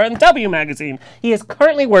 Vanity Fair, and W Magazine. He is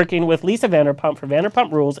currently working with Lisa Vanderpump for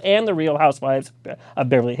Vanderpump Rules and The Real Housewives of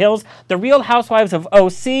Beverly Hills. The Real Housewives of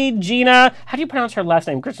OC, Gina, how do you pronounce her last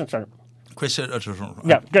name? Christensen.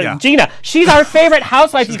 Yeah, Gina. She's our favorite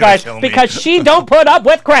housewife, you guys, because she don't put up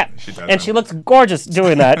with crap. She looks gorgeous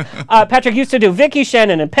doing that. Patrick used to do Vicky,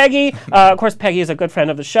 Shannon, and Peggy. Of course, Peggy is a good friend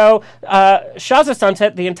of the show. Shaw's of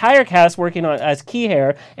Sunset, the entire cast working on as Key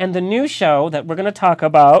Hair, and the new show that we're going to talk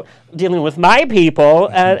about, dealing with my people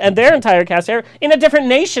and their entire cast here, in a different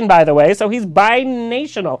nation, by the way, so he's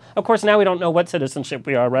bi-national. Of course, now we don't know what citizenship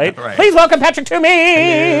we are, right? Please welcome Patrick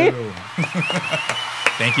Tumey!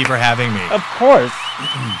 Thank you for having me. Of course.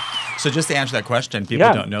 So just to answer that question,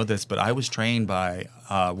 people don't know this, but I was trained by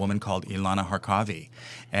a woman called Ilana Harkavi,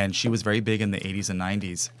 and she was very big in the 80s and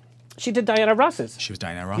 90s. She did Diana Ross's. She was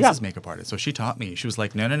Diana Ross's makeup artist. So she taught me. She was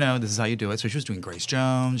like, no, this is how you do it. So she was doing Grace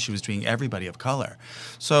Jones. She was doing everybody of color.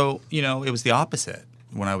 So, you know, it was the opposite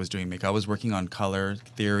when I was doing makeup. I was working on color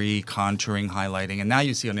theory, contouring, highlighting. And now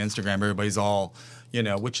you see on Instagram, everybody's all, you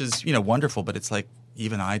know, which is, you know, wonderful, but it's like,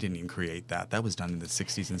 even I didn't even create that. That was done in the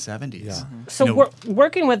 60s and 70s. Yeah. So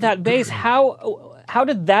working with that base, how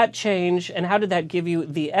did that change and how did that give you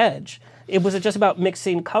the edge? Was it just about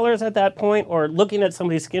mixing colors at that point or looking at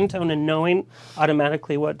somebody's skin tone and knowing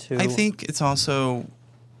automatically what to... I think it's also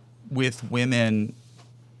with women,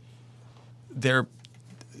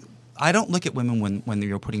 I don't look at women when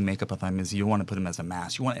you're putting makeup on them as you want to put them as a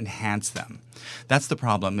mask. You want to enhance them. That's the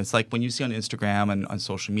problem. It's like when you see on Instagram and on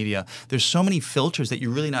social media, there's so many filters that you're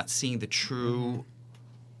really not seeing the true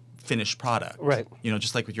finished product. Right. You know,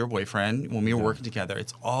 just like with your boyfriend, when we were working together,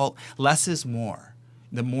 it's all less is more.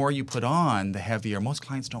 The more you put on, the heavier. Most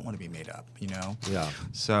clients don't want to be made up, you know? Yeah.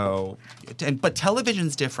 So, but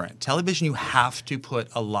television's different. Television, you have to put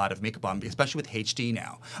a lot of makeup on, especially with HD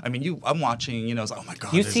now. I mean, I'm watching, you know, it's like, oh my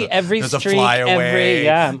God. You see every there's streak, a flyaway.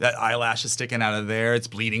 yeah. That eyelash is sticking out of there. It's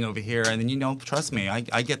bleeding over here. And then, you know, trust me, I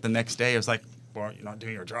get the next day, it's like, well, you're not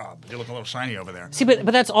doing your job. You look a little shiny over there. See, but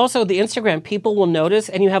that's also the Instagram. People will notice,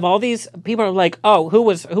 and you have all these people are like, oh, who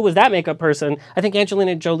was that makeup person? I think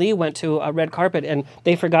Angelina Jolie went to a red carpet, and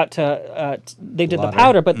they forgot to, they did the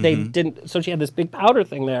powder, but they didn't, so she had this big powder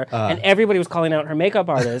thing there, and everybody was calling out her makeup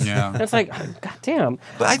artist. Yeah. And it's like, God damn.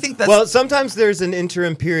 But I think that's... Well, sometimes there's an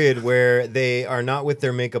interim period where they are not with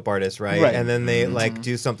their makeup artist, right? And then they, like,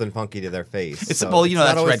 do something funky to their face. It's, well, you know,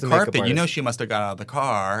 that's red carpet. You know she must have got out of the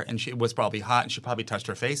car, and she was probably hot, and she probably touched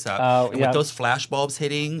her face up. And with those flash bulbs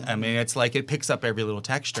hitting, I mean, it's like it picks up every little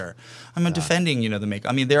texture. I'm defending, you know, the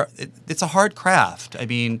makeup. I mean, it's a hard craft. I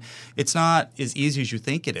mean, it's not as easy as you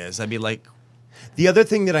think it is. I mean, like... The other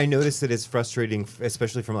thing that I noticed that is frustrating,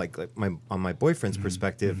 especially from my boyfriend's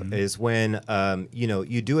perspective, is when you know,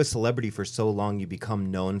 you do a celebrity for so long, you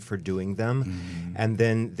become known for doing them, and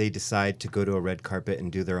then they decide to go to a red carpet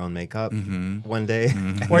and do their own makeup one day,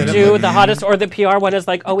 or do the hottest, or the PR one is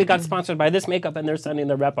like, oh, we got sponsored by this makeup, and they're sending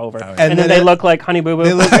the rep over, and then they look like Honey Boo Boo.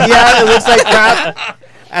 Yeah, it looks like crap.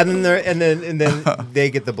 and then they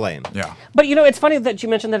get the blame. Yeah. But it's funny that you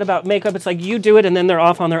mentioned that about makeup. It's like you do it and then they're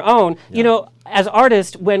off on their own. As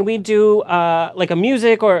artists, when we do like a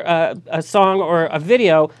music or a song or a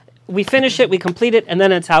video, we finish it, we complete it, and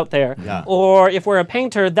then it's out there. Yeah. Or if we're a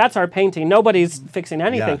painter, that's our painting. Nobody's fixing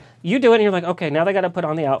anything. Yeah. You do it, and you're like, okay, now they got to put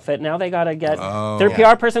on the outfit. Now they got to get their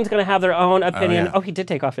PR person's going to have their own opinion. yeah. Oh, he did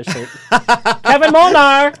take off his shirt. Kevin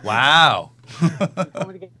Molnar. Wow. I'm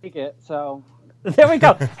going to take it, so... There we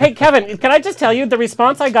go. Hey, Kevin, can I just tell you the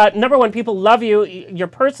response I got? Number one, people love you. Your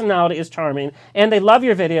personality is charming, and they love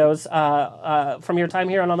your videos from your time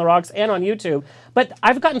here on the Rocks and on YouTube. But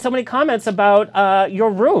I've gotten so many comments about your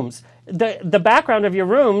rooms, the background of your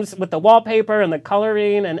rooms with the wallpaper and the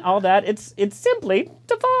coloring and all that. It's simply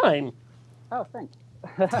divine. Oh, thanks.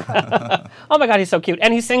 Oh my God, he's so cute,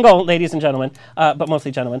 and he's single, ladies and gentlemen, but mostly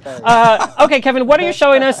gentlemen. Okay, Kevin, what are you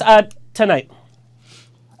showing us tonight?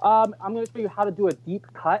 I'm going to show you how to do a deep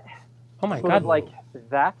cut. Oh my sort God. of like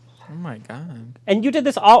that. Oh my God. And you did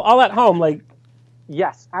this all at home, like...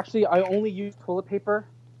 Yes. Actually, I only use toilet paper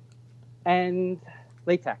and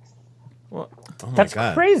latex. Well, Oh my That's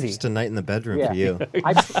God. crazy. Just a night in the bedroom Yeah. for you.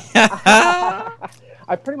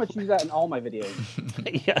 I pretty much use that in all my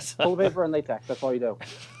videos. Yes. Toilet paper and latex. That's all you do.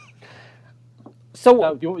 So,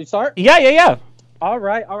 So, do you want me to start? yeah. All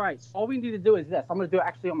right. So all we need to do is this. I'm going to do it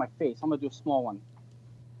actually on my face. I'm going to do a small one.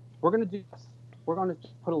 We're going to do this. We're going to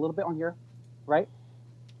put a little bit on here, right?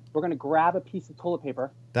 We're going to grab a piece of toilet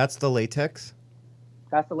paper. That's the latex?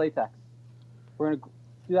 That's the latex. We're going to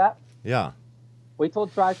do that. Yeah. Wait till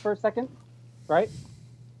it dries for a second, right?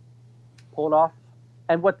 Pull it off.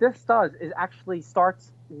 And what this does is actually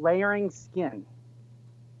starts layering skin.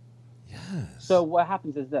 Yes. So what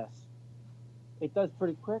happens is this. It does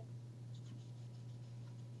pretty quick.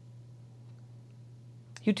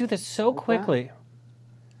 You do this so quickly.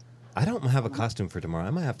 I don't have a costume for tomorrow.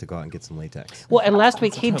 I might have to go out and get some latex. Well, and last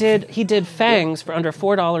week he did fangs for under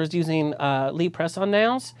 $4 using Lee press-on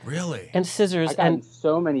nails Really? and scissors, I got and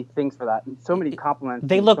so many things for that, and so many compliments.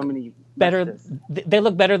 they and look so many better. messages. They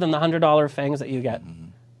look better than the $100 fangs that you get.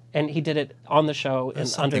 And he did it on the show. There's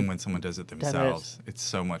in something under when someone does it 10 minutes. themselves. It's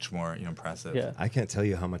so much more impressive. Yeah. I can't tell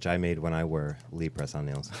you how much I made when I wore Lee press-on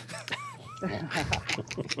nails.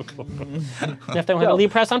 If they want a Lee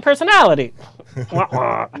press-on personality.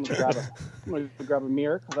 I'm gonna grab a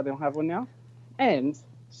mirror because I don't have one now. And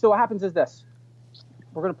so what happens is this.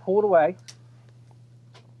 We're gonna pull it away.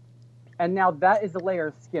 And now that is the layer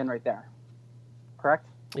of skin right there. Correct?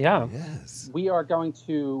 Yeah. Yes. We are going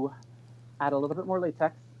to add a little bit more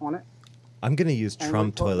latex on it. I'm going to use And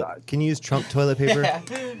Trump we'll close toilet. eyes. Can you use Trump toilet paper?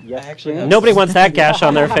 Yes, actually Jane. Nobody wants that gash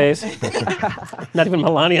on their face. Not even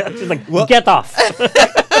Melania. She's like, Well- get off.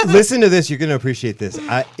 Listen to this. You're going to appreciate this.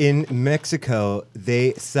 In Mexico,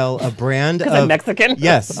 they sell a brand 'Cause of... I'm Mexican?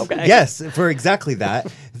 Yes. Okay. Yes, for exactly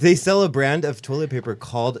that. They sell a brand of toilet paper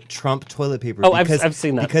called Trump toilet paper. Oh, I've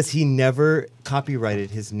seen that. Because he never copyrighted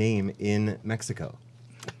his name in Mexico.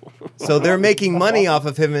 So they're making money off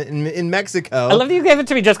of him in Mexico. I love that you gave it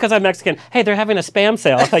to me just because I'm Mexican. Hey, they're having a spam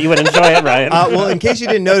sale. I thought you would enjoy it, Ryan. Well, in case you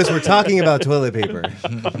didn't notice, we're talking about toilet paper.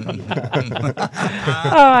 Oh,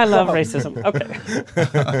 I love racism. Okay.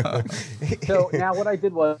 So now what I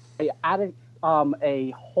did was I added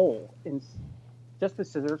a hole in just the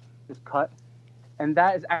scissors, just cut, and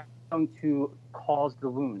that is actually going to cause the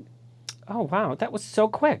wound. Oh, wow. That was so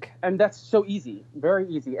quick. And that's so easy, very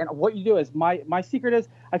easy. And what you do is, my secret is,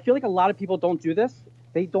 I feel like a lot of people don't do this.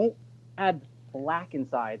 They don't add black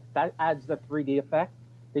inside. That adds the 3D effect.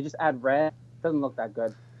 They just add red. Doesn't look that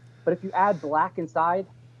good. But if you add black inside,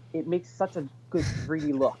 it makes such a good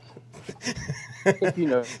 3D look. If you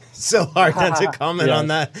know. So hard not to comment on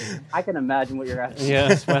that. I can imagine what you're asking.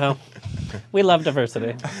 Yes, well, we love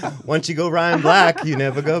diversity. Once you go Ryan Black, you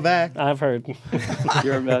never go back. I've heard.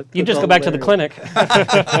 You're a mess. You just go back to the clinic.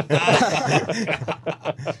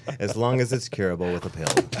 As long as it's curable with a pill.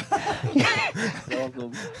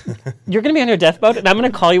 You're going to be on your deathboat, and I'm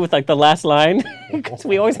going to call you with like the last line, because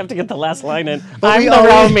we always have to get the last line in. But I'm we the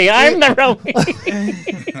already- Romy. I'm the Romy.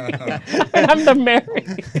 And I'm the Mary.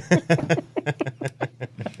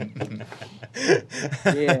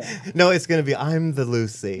 Yeah. No, it's going to be I'm the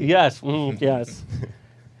Lucy. Yes, yes.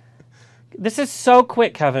 This is so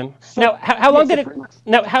quick, Kevin. Now, how long did it?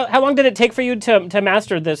 Now, how long did it take for you to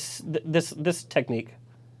master this technique?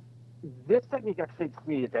 This technique actually took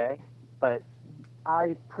me a day, but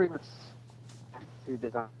I pretty much do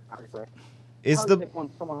design pretty quick. Is Probably take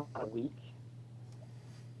someone a week.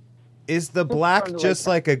 the black just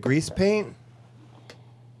like a grease paint?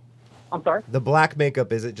 I'm sorry. The black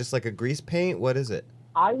makeup, is it just like a grease paint? What is it?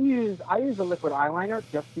 I use a liquid eyeliner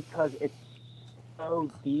just because it's so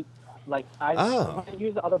deep. Like when I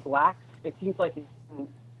use other blacks, it seems like it's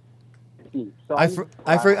deep. So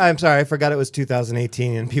I'm sorry, I forgot it was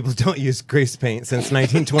 2018 and people don't use grease paint since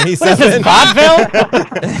 1927. What is this, vaudeville?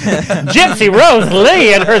 Gypsy Rose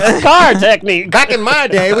Lee and her scar technique. Back in my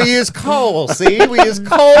day, we used coal. See, we used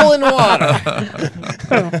coal and water.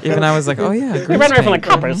 Even I was like, oh yeah, You ran away from the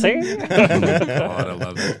copper, see? God, I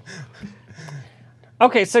love it.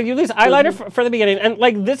 Okay, so you use eyeliner for the beginning, and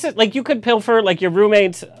like this is like you could pilfer like your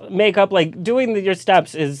roommate's makeup. Like doing your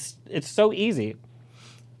steps it's so easy.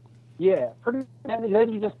 Yeah, pretty. And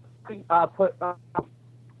then you just put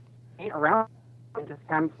paint around and just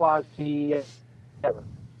camouflage the.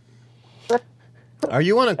 Are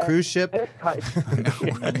you on a cruise ship?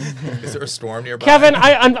 Is there a storm nearby? Kevin,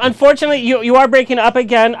 unfortunately you are breaking up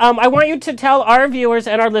again. I want you to tell our viewers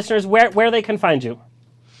and our listeners where they can find you.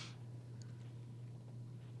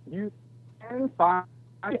 You can find.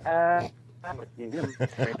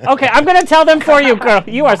 Okay, I'm gonna tell them for you, girl.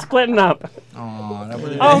 You are splitting up.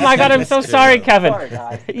 Oh my God, I'm so sorry, Kevin. Sorry,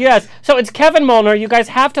 guys. Yes, so it's Kevin Molnar. You guys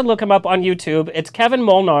have to look him up on YouTube. It's Kevin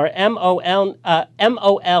Molnar, Molnar,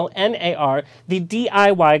 the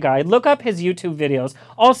DIY guy. Look up his YouTube videos.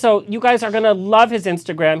 Also, you guys are gonna love his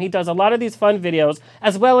Instagram. He does a lot of these fun videos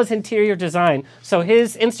as well as interior design. So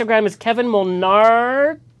his Instagram is Kevin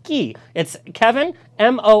Molnar. It's Kevin,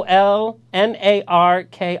 Molnarki.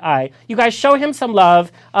 You guys show him some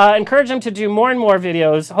love. Encourage him to do more and more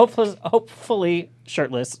videos. Hopefully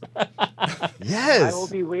shirtless. Yes. I will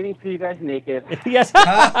be waiting for you guys naked. Yes. All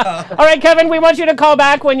right, Kevin. We want you to call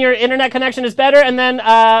back when your internet connection is better, and then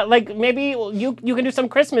like maybe you can do some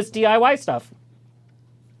Christmas DIY stuff.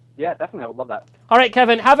 Yeah, definitely. I would love that. All right,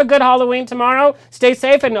 Kevin. Have a good Halloween tomorrow. Stay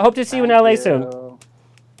safe, and hope to see you in LA soon.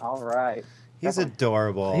 All right. He's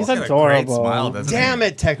adorable. He's Got a great adorable. smile, doesn't Damn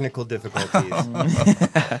it, technical difficulties.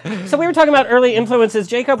 So we were talking about early influences.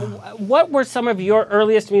 Jacob, what were some of your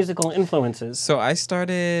earliest musical influences? So I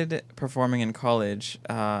started performing in college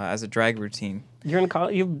as a drag routine. You're in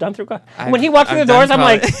college? You've done through college? When he walked through the doors, I'm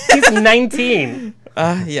like, he's 19.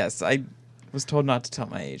 Yes, I was told not to tell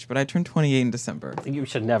my age, but I turned 28 in December. You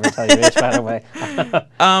should never tell your age, by the way.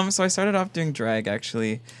 So I started off doing drag,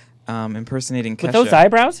 actually, impersonating Kesha. With those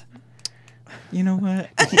eyebrows? You know what?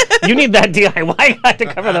 You need that DIY guy to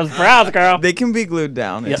cover those brows, girl. They can be glued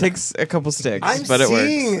down. It takes a couple sticks, but it works. I'm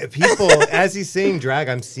seeing people, as he's saying drag,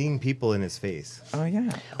 I'm seeing people in his face. Oh,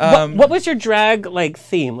 yeah. What was your drag, like,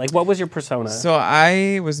 theme? Like, what was your persona? So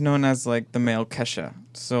I was known as, like, the male Kesha.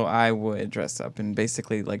 So I would dress up in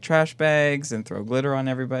basically, like, trash bags and throw glitter on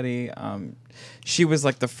everybody. She was,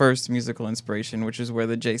 like, the first musical inspiration, which is where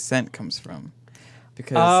the J cent comes from.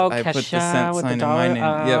 Because I put the cent sign in my name.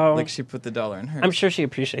 Yep, like she put the dollar in hers. I'm sure she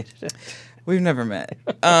appreciated it. We've never met.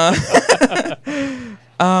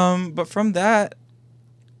 But from that,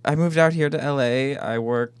 I moved out here to LA. I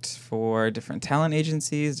worked for different talent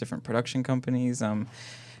agencies, different production companies, and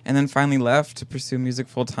then finally left to pursue music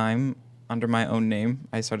full time under my own name.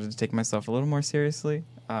 I started to take myself a little more seriously.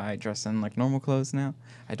 I dress in like normal clothes now.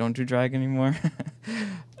 I don't do drag anymore.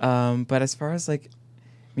 But as far as like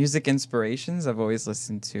music inspirations, I've always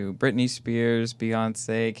listened to Britney Spears,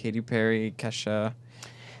 Beyonce, Katy Perry, Kesha.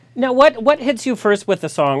 Now, what hits you first with the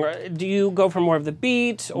song? Do you go for more of the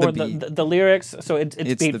beat or the lyrics? So it's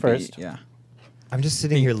beat first. Beat, yeah. I'm just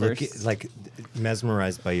sitting here looking, like,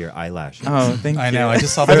 mesmerized by your eyelashes. Oh, thank you. I know. I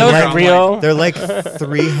just saw Are those real? They're like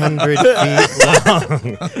 300 feet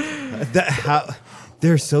long.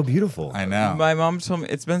 They're so beautiful. I know. My mom told me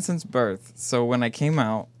it's been since birth. So when I came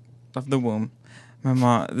out of the womb, my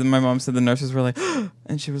mom said the nurses were like,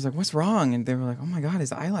 and she was like, "What's wrong?" And they were like, "Oh my God,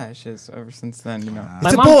 his eyelashes." Ever since then, you know.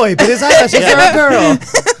 It's a boy, but his eyelashes are a girl.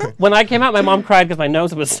 When I came out, my mom cried because my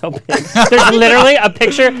nose was so big. There's literally a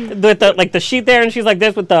picture with the sheet there, and she's like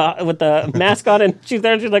this with the mask on, and she's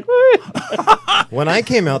there, and she's like. When I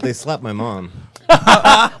came out, they slapped my mom.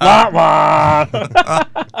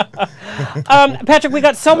 Patrick, we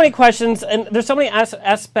got so many questions, and there's so many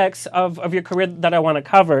aspects of your career that I want to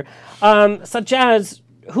cover, such as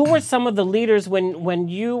who were some of the leaders when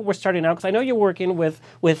you were starting out? Because I know you're working with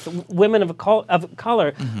women of color,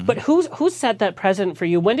 mm-hmm. But who set that precedent for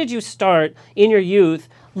you? When did you start in your youth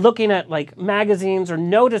looking at like magazines or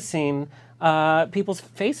noticing people's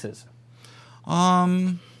faces?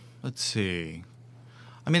 Let's see.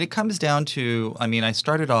 I mean, it comes down to, I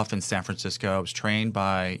started off in San Francisco. I was trained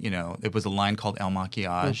by, it was a line called El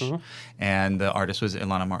Maquillage, mm-hmm. and the artist was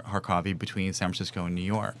Ilana Harkavi between San Francisco and New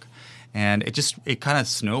York. And it kind of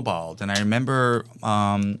snowballed. And I remember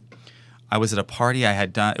I was at a party I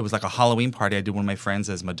had done. It was like a Halloween party. I did one of my friends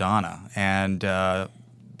as Madonna. And the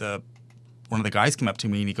one of the guys came up to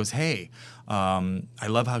me and he goes, "Hey, I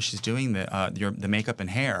love how she's doing the makeup and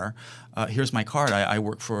hair. Here's my card. I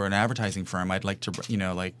work for an advertising firm. I'd like to,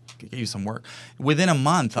 like get you some work." Within a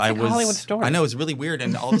month, I was. Hollywood story. I know, it was really weird,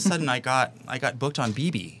 and all of a sudden, I got booked on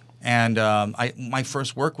BB. And my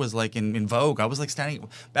first work was like in Vogue. I was like standing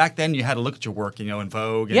back then. You had to look at your work, in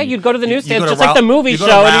Vogue. And You'd go to the newsstand, go to just like the movie show,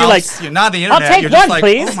 and you're like, you're not the internet. I'll take you're one, just like,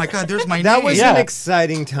 please. oh my God, there's my name. That was an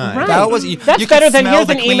exciting time. Right. That was That's you better could than smell here's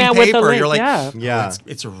the an clean email paper. with a link. You're like, Yeah.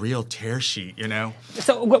 It's a real tear sheet,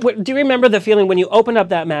 So, do you remember the feeling when you opened up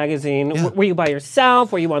that magazine? Yeah. Were you by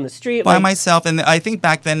yourself? Were you on the street? By myself, and I think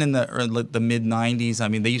back then in the mid '90s, I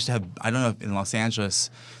mean, they used to have. I don't know if in Los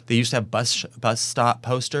Angeles, they used to have bus stop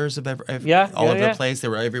posters of all over the place. They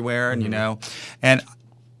were everywhere, and and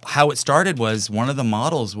how it started was one of the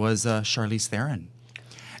models was Charlize Theron,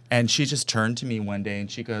 and she just turned to me one day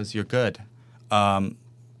and she goes, "You're good.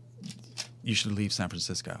 You should leave San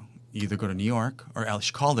Francisco. You either go to New York or else."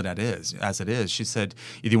 She called it as it is. She said,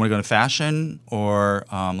 "Either you want to go to fashion or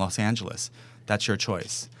Los Angeles. That's your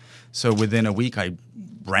choice." So within a week, I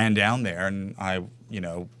ran down there and I,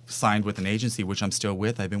 signed with an agency, which I'm still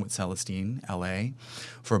with. I've been with Celestine, LA,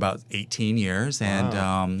 for about 18 years.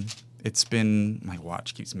 And it's been, my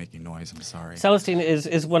watch keeps making noise. I'm sorry. Celestine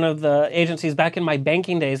is one of the agencies. Back in my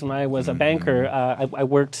banking days when I was a banker, I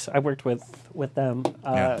worked with them.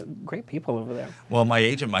 Great people over there. Well, my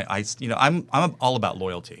agent, I'm all about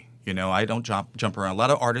loyalty. I don't jump around. A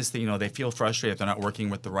lot of artists, they feel frustrated if they're not working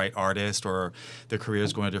with the right artist or their career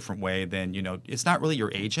is going a different way. Then, it's not really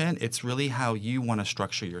your agent. It's really how you want to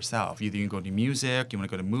structure yourself. Either you can go to music, you want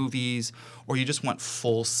to go to movies, or you just want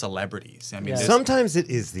full celebrities. I mean, sometimes it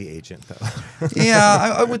is the agent, though.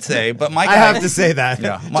 Yeah, I would say. But my guy, I have to say that,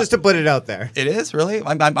 just to put it out there. It is, really?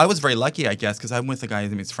 I was very lucky, I guess, because I'm with a guy,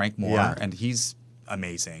 his name is Frank Moore, and he's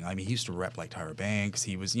amazing. I mean, he used to rep like Tyra Banks.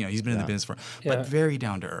 He was, he's been in the business but very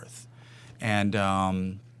down to earth, and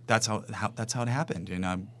that's how it happened. And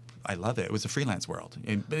I love it. It was a freelance world.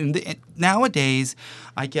 And nowadays,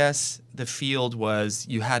 I guess the field was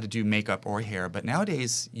you had to do makeup or hair, but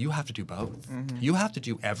nowadays you have to do both. Mm-hmm. You have to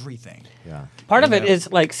do everything. Yeah. Part of it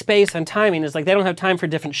is like space and timing. Is like they don't have time for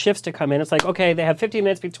different shifts to come in. It's like, okay, they have 15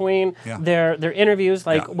 minutes between their interviews.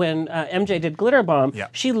 Like when MJ did Glitter Bomb,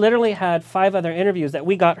 she literally had 5 other interviews that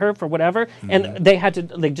we got her for whatever, and they had to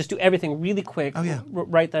just do everything really quick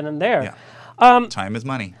right then and there. Yeah. Time is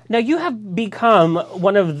money. Now, you have become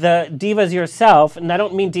one of the divas yourself, and I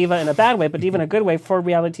don't mean diva in a bad way, but diva in a good way for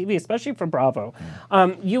reality TV, especially for Bravo.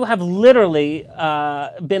 You have literally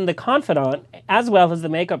been the confidant as well as the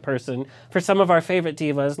makeup person for some of our favorite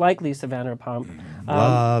divas, like Lisa Vanderpump,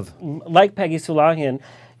 like Peggy Sulahian.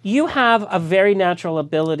 You have a very natural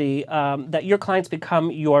ability that your clients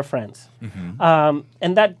become your friends. Mm-hmm.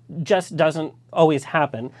 And that just doesn't always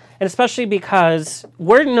happen. And especially because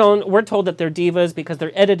we're told that they're divas because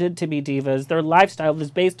they're edited to be divas. Their lifestyle is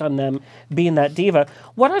based on them being that diva.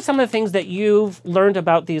 What are some of the things that you've learned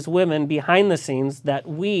about these women behind the scenes that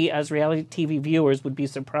we as reality TV viewers would be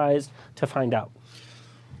surprised to find out?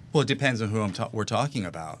 Well, it depends on who we're talking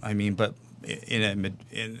about. I mean, but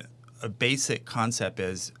in a basic concept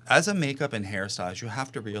is, as a makeup and hairstylist, you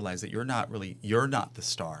have to realize that you're not the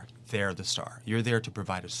star. They're the star. You're there to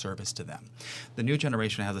provide a service to them. The new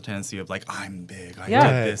generation has a tendency of like, I'm big, I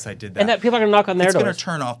did this, I did that. And that people are going to knock on their doors. It's going to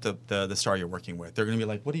turn off the star you're working with. They're going to be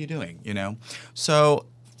like, what are you doing? So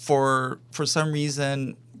for some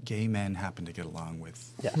reason, gay men happen to get along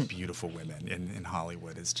with beautiful women in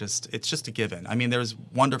Hollywood. It's just a given. I mean, there's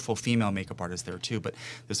wonderful female makeup artists there too, but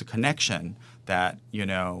there's a connection that,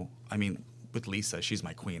 I mean, with Lisa, she's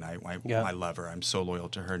my queen. I love her. I'm so loyal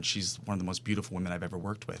to her, and she's one of the most beautiful women I've ever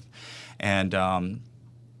worked with. And the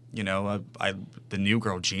new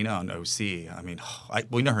girl Gina on OC. I mean,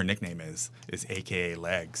 her nickname is AKA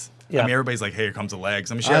Legs. Yeah. I mean, everybody's like, "Hey, here comes the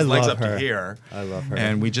legs." I mean, she has legs up to here. I love her.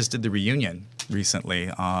 And we just did the reunion recently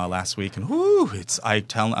last week, and whoo!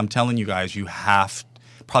 I'm telling you guys, you have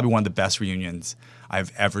probably one of the best reunions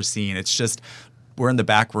I've ever seen. It's just we're in the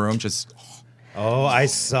back room just. Oh, I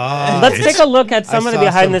saw. Let's take a look at some of the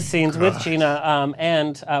behind the scenes with Gina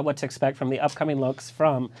and what to expect from the upcoming looks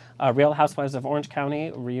from Real Housewives of Orange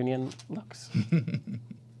County reunion looks.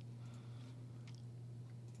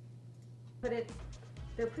 But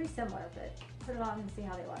they're pretty similar, but put it on and see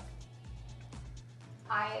how they look.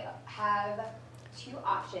 I have 2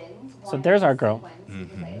 options. So there's our girl.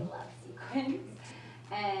 Because I love sequins.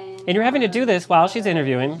 And you're having to do this while she's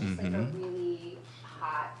interviewing. Like a really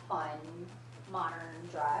hot, fun, modern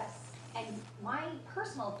dress. And my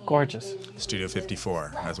personal theme Gorgeous. is Studio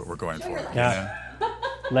 54. That's what we're going for. Yeah.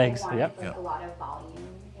 Legs. I wanted, Yep. a lot of volume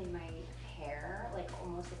in my hair, like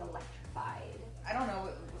almost like electrified.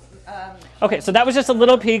 Okay, so that was just a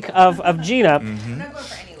little peek of Gina.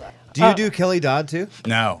 Do you do Kelly Dodd too?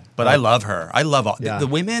 No, but I love her. I love all Yeah. the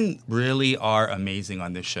women. Really are amazing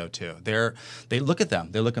on this show too. They look at them.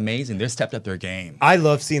 They look amazing. They're stepped up their game. I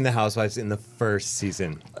love seeing the Housewives in the first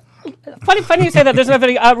season. Funny you say that. There's another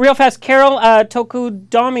video. Real fast, Carol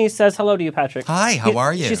Tokudami says hello to you, Patrick. Hi, how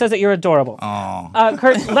are you? She says that you're adorable. Oh.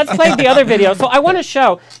 Kurt, let's play the other video. So I want to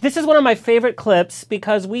show, this is one of my favorite clips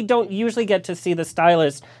because we don't usually get to see the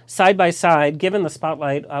stylists side by side, given the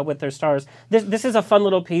spotlight with their stars. This is a fun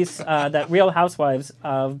little piece that Real Housewives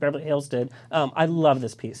of Beverly Hills did. I love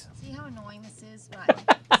this piece. See how annoying this is? Right.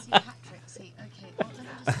 See, Patrick, see, okay. Well,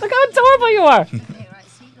 Look how adorable you are. Okay, right,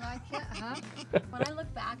 see, like it, huh? When I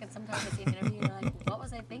look back and sometimes I see an interview and I'm like, what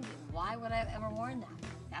was I thinking? Why would I have ever worn that?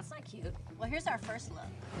 That's not cute. Well, here's our first look.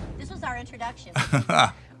 This was our introduction.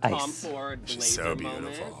 Tom Ford, She's blazer so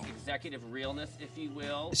moment, beautiful. executive realness, if you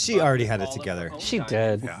will. She but already had it all of together. the home She time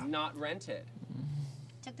did. is Yeah. Not rented.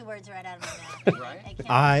 Took the words right out of my mouth. Right?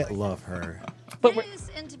 I love her. But This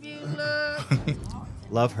interview look.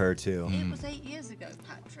 Love her too. It was 8 years ago,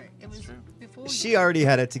 Patrick. It was before She already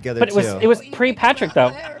had it together But too. it was pre-Patrick though.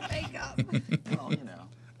 hair and makeup. Well, you know.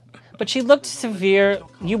 But she looked severe.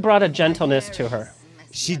 You brought a gentleness to her.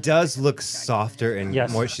 She does look softer and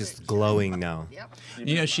Yes. more. She's glowing now.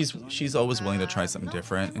 You know, she's always willing to try something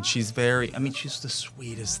different, and she's very. I mean, she's the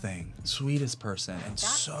sweetest thing, sweetest person, and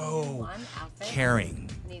so caring.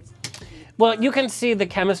 Well, you can see the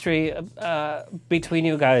chemistry between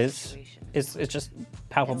you guys is just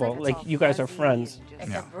palpable. Like, you guys are friends.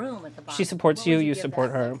 Yeah. She supports you, you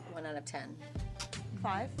support her. 1 out of 10.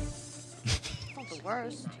 5. Not the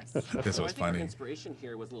worst. This So was I think our funny. inspiration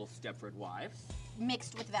here was little Stepford Wives,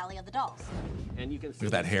 Mixed with Valley of the Dolls. and you can see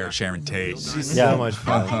Look at that hair, Sharon Tate. She's Yeah. so much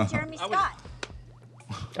fun. And Jeremy Scott.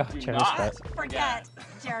 Oh, Do Jeremy not Scott. Forget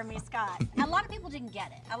Jeremy Scott. A lot of people didn't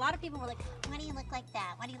get it. A lot of people were like, why do you look like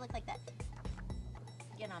that? Why do you look like that?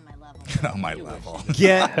 Get on my level. On my level.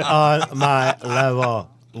 Get on my level.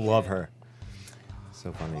 Love her.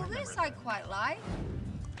 So funny. Well, this I quite like.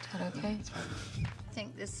 Okay. I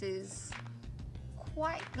think this is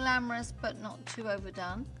quite glamorous, but not too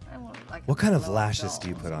overdone. I want like. What kind of low lashes doll. do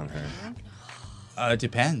you put on her? It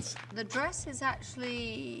depends. The dress is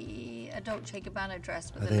actually a Dolce Gabbana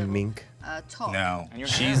dress with Are a they little mink? top. No,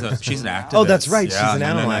 she's an activist. Oh, that's right, Yeah, she's an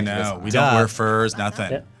animal no, activist. We Duh. don't wear furs,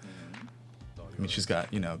 nothing. Yeah. I mean, she's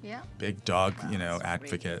got Yeah. big dog,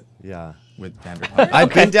 advocate Yeah. with Vanderpump.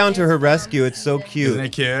 I've been down to her rescue. It's so cute. Isn't it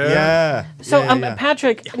cute? Yeah. So, yeah.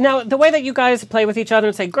 Patrick, now the way that you guys play with each other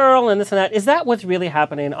and say "girl" and this and that, is that what's really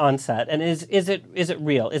happening on set? And is it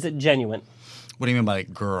real? Is it genuine? What do you mean by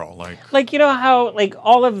girl? Like, you know how like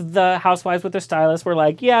all of the housewives with their stylists were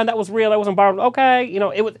like, yeah, that was real, that wasn't borrowed. Okay,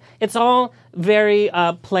 it's all very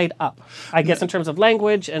played up, I guess, in terms of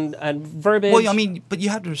language and verbiage. Well, I mean, but you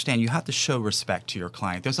have to understand, you have to show respect to your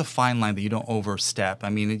client. There's a fine line that you don't overstep. I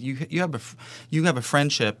mean, you have a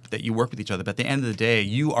friendship that you work with each other, but at the end of the day,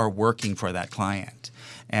 you are working for that client.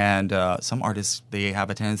 And some artists, they have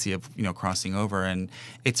a tendency of crossing over, and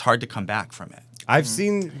it's hard to come back from it. I've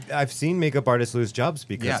seen makeup artists lose jobs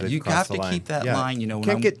because Yeah, they've you crossed have the to line. keep that Yeah. line. When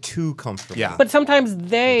Can't get too comfortable. Yeah. But sometimes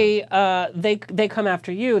they come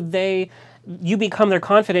after you. You become their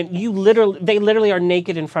confidant. They literally are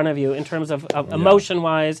naked in front of you in terms of emotion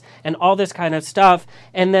wise and all this kind of stuff.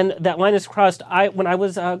 And then that line is crossed. When I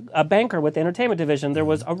was a banker with the entertainment division, there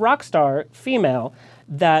was a rock star female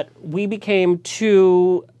that we became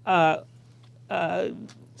too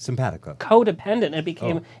Simpatico. codependent, and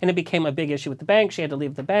it became a big issue with the bank. She had to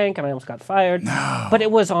leave the bank, and I almost got fired. No. But it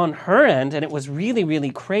was on her end, and it was really, really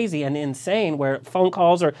crazy and insane. Where phone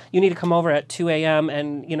calls or you need to come over at 2 a.m.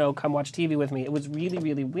 and come watch TV with me. It was really,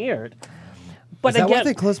 really weird. But Is that why again,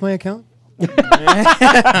 they closed my account?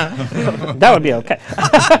 that would be okay.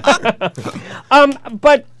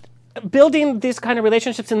 But building these kind of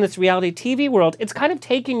relationships in this reality TV world, it's kind of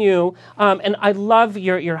taking you, and I love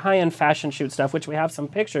your high-end fashion shoot stuff, which we have some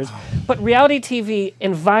pictures, but reality TV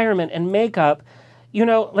environment and makeup,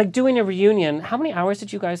 like doing a reunion, how many hours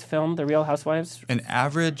did you guys film The Real Housewives? An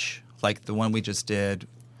average, like the one we just did,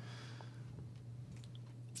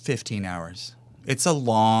 15 hours. It's a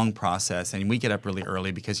long process, and we get up really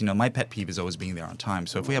early because my pet peeve is always being there on time.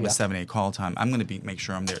 So if we have a 7-8 call time, I'm going to make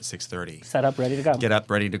sure I'm there at 6:30. Set up, ready to go. Get up,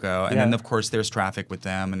 ready to go, and then of course there's traffic with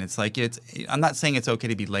them, and it's like I'm not saying it's okay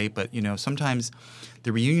to be late, but sometimes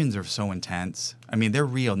the reunions are so intense. I mean, they're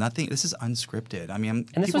real. This is unscripted. I mean,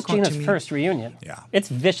 and this was Gina's first reunion. Yeah, it's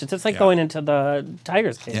vicious. It's like going into the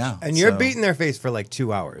tiger's cage. Yeah, and you're beating their face for like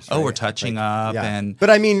 2 hours. Oh, right? we're touching up, and but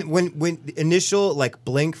I mean, when initial like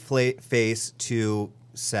blank face to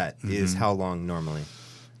set is how long normally?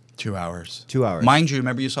 2 hours. 2 hours. Mind you,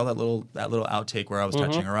 remember you saw that little outtake where I was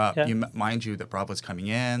touching her up. Yeah. Mind you, that Bravo's coming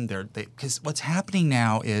in. Because what's happening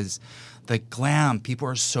now is the glam. People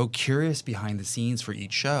are so curious behind the scenes for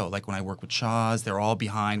each show. Like when I work with Shaw's, they're all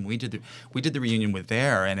behind. We did the reunion with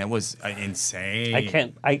there, and it was insane.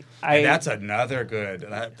 And that's another good.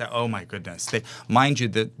 Oh my goodness! Mind you,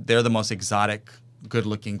 that they're the most exotic,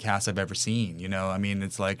 good-looking cast I've ever seen. You know, I mean,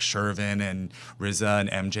 it's like Shervin and RZA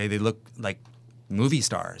and MJ. They look like movie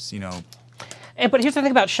stars. You know. But here's the thing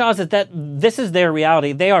about Shaw's is that this is their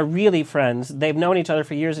reality. They are really friends. They've known each other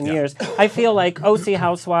for years and years. I feel like OC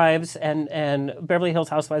Housewives and Beverly Hills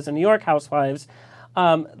Housewives and New York Housewives,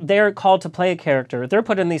 they're called to play a character. They're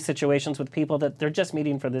put in these situations with people that they're just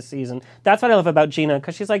meeting for this season. That's what I love about Gina,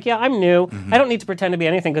 because she's like, yeah, I'm new. I don't need to pretend to be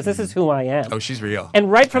anything because this is who I am. Oh, she's real. And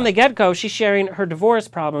right from the get-go, she's sharing her divorce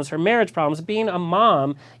problems, her marriage problems, being a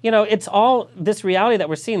mom. You know, it's all this reality that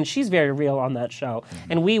we're seeing. She's very real on that show.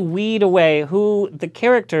 And we weed away who the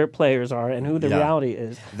character players are and who the reality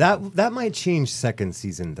is. That might change second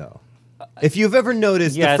season, though. If you've ever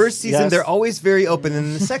noticed, the first season, they're always very open. And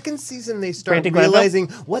in the second season, they start realizing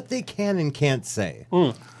what they can and can't say.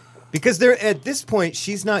 Because they're at this point,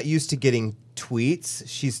 she's not used to getting tweets.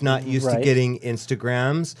 She's not used to getting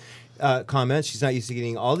Instagrams. Comments. She's not used to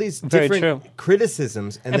getting all these different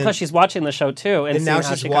criticisms. And then, plus, she's watching the show, too. And now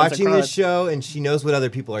she's watching the show, and she knows what other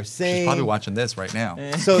people are saying. She's probably watching this right now.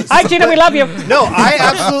 Hi, Gina, we love you. No, I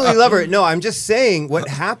absolutely love her. No, I'm just saying what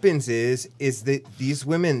happens is that these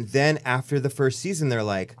women then, after the first season, they're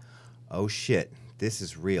like, oh, shit, this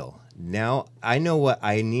is real. Now I know what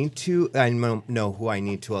I need to, I know who I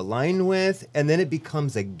need to align with, and then it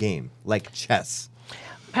becomes a game, like chess.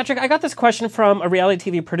 Patrick, I got this question from a reality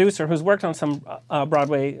TV producer who's worked on some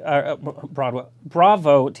Bravo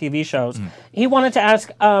TV shows. He wanted to ask,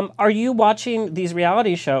 are you watching these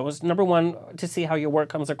reality shows, number one, to see how your work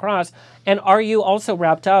comes across, and are you also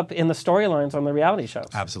wrapped up in the storylines on the reality shows?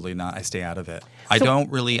 Absolutely not. I stay out of it.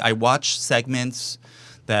 I watch segments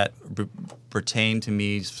that pertain to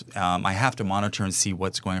me. I have to monitor and see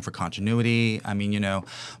what's going on for continuity. I mean, you know,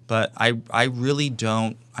 but I really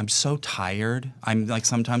don't. I'm so tired. I'm like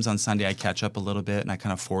sometimes on Sunday I catch up a little bit and I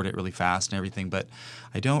kind of forward it really fast and everything. But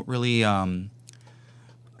I don't really. I'm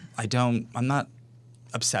not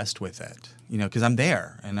obsessed with it, you know, because I'm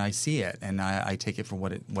there and I see it and I take it for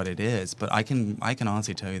what it is. But I can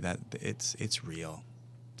honestly tell you that it's real.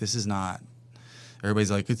 This is not.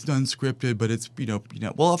 Everybody's like, it's unscripted, but it's, you know.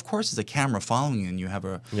 Well, of course, there's a camera following you, and you have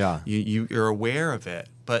you're aware of it.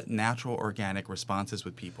 But natural, organic responses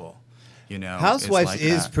with people, you know. Housewives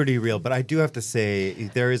is pretty real, but I do have to say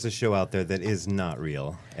there is a show out there that is not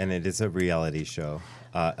real, and it is a reality show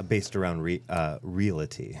based around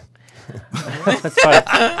reality. That's fun.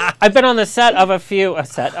 I've been on the set of a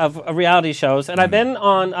set of reality shows, and I've been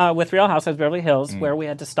on with Real Housewives of Beverly Hills, where we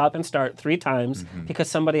had to stop and start 3 times because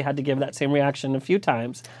somebody had to give that same reaction a few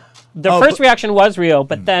times. The first reaction was real,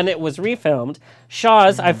 but then it was refilmed.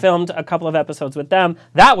 Shaw's, I filmed a couple of episodes with them.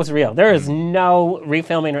 That was real. There is no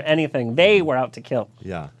refilming or anything. They were out to kill.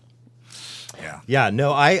 Yeah,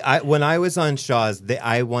 no, I when I was on Shaw's,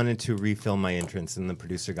 I wanted to refilm my entrance, and the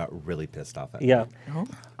producer got really pissed off at me. Yeah.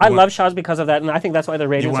 I love Shaw's because of that, and I think that's why the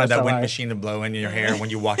ratings are so high. You wanted that wind machine to blow in your hair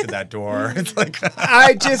when you walked to that door. It's like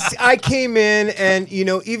I came in, and, you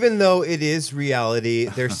know, even though it is reality,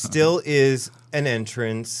 there still is an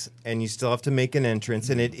entrance, and you still have to make an entrance,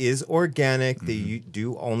 and it is organic. That you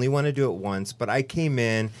do only want to do it once. But I came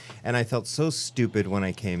in, and I felt so stupid when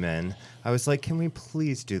I came in. I was like, can we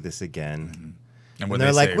please do this again? And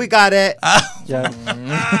they're like, we got it.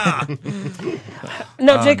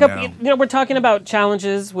 No, Jacob, you know, we're talking about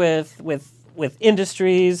challenges with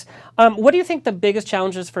industries. What do you think the biggest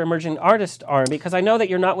challenges for emerging artists are? Because I know that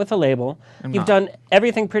you're not with a label. You've done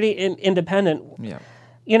everything pretty independent. Yeah.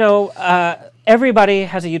 You know, everybody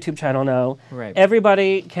has a YouTube channel now. Right.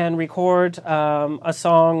 Everybody can record a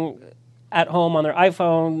song at home on their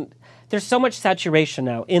iPhone. There's so much saturation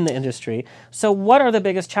now in the industry. So what are the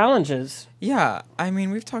biggest challenges? Yeah, I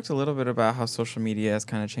mean, we've talked a little bit about how social media has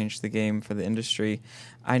kind of changed the game for the industry.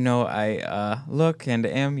 I know I look and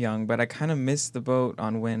am young, but I kind of missed the boat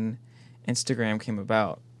on when Instagram came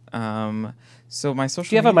about. So my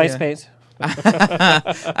social media... Do you have a MySpace?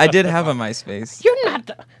 I did have a MySpace. You're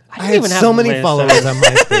not... I had so many followers on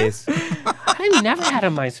MySpace. I never had a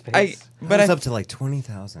MySpace. I was up to like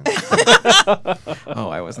 20,000. Oh,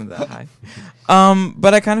 I wasn't that high.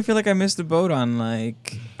 But I kind of feel like I missed the boat on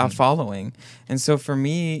like a following. And so for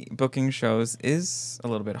me, booking shows is a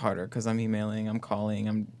little bit harder because I'm emailing, I'm calling,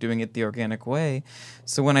 I'm doing it the organic way.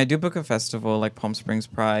 So when I do book a festival like Palm Springs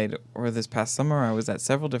Pride, or this past summer, I was at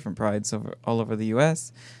several different prides all over the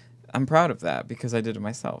U.S., I'm proud of that because I did it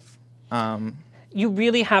myself. You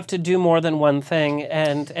really have to do more than one thing.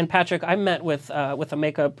 And Patrick, I met with a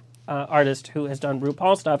makeup artist who has done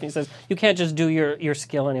RuPaul stuff. And he says, you can't just do your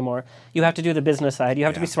skill anymore. You have to do the business side. You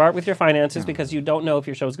have to be smart with your finances because you don't know if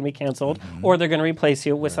your show is going to be canceled or they're going to replace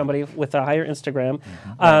you with somebody with a higher Instagram.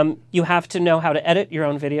 You have to know how to edit your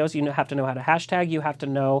own videos. You have to know how to hashtag. You have to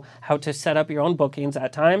know how to set up your own bookings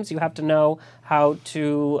at times. You have to know how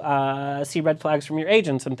to see red flags from your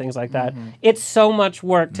agents and things like that. It's so much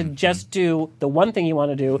work to just do the one thing you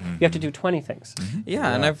want to do. You have to do 20 things.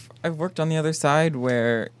 Yeah, and I've worked on the other side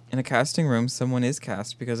where in a casting room, someone is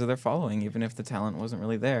cast because of their following, even if the talent wasn't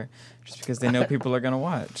really there, just because they know people are going to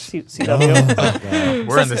watch. CW.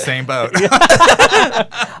 We're in the same boat.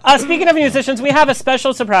 Speaking of musicians, we have a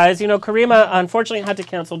special surprise. You know, Karima unfortunately had to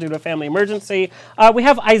cancel due to a family emergency. We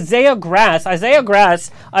have Isaiah Grass. Isaiah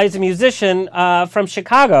Grass is a musician from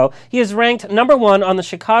Chicago. He is ranked #1 on the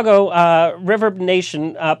Chicago River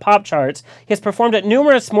Nation pop charts. He has performed at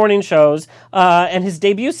numerous morning shows, and his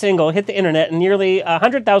debut single hit the internet and nearly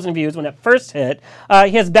 100,000 views when it first hit.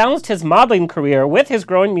 He has balanced his modeling career with his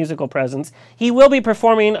growing musical presence. He will be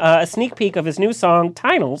performing a sneak peek of his new song,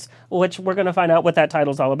 Tinals, which we're going to find out what that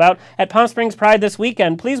title's all about, at Palm Springs Pride this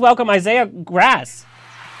weekend. Please welcome Isaiah Grass.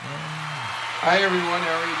 Hi, everyone.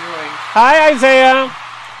 How are you doing? Hi, Isaiah.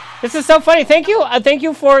 This is so funny. Thank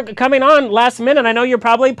you for coming on last minute. I know you're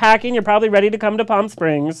probably packing. You're probably ready to come to Palm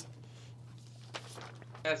Springs.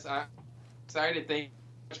 Yes, I'm excited. Thank you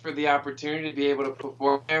so much for the opportunity to be able to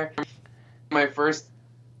perform there. My first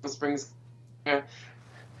Palm Springs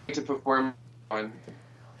to perform on.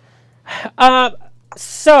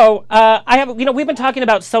 So I have, we've been talking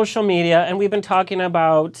about social media and we've been talking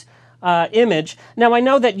about image. Now, I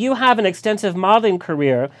know that you have an extensive modeling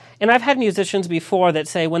career, and I've had musicians before that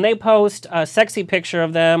say when they post a sexy picture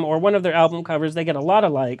of them or one of their album covers, they get a lot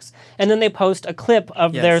of likes, and then they post a clip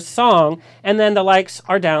of their song, and then the likes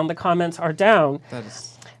are down, the comments are down.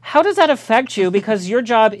 How does that affect you? Because your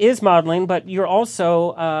job is modeling, but you're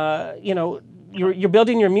also, you're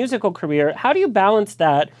building your musical career. How do you balance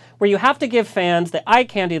that where you have to give fans the eye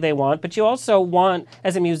candy they want, but you also want,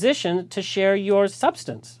 as a musician, to share your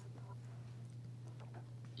substance?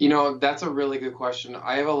 That's a really good question.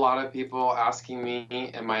 I have a lot of people asking me,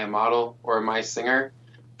 am I a model or am I a singer?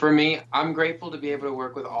 For me, I'm grateful to be able to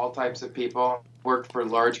work with all types of people. I've worked for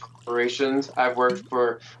large corporations. I've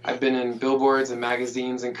been in billboards and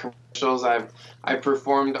magazines and commercials. I've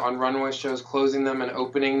performed on runway shows, closing them and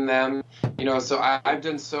opening them. So I've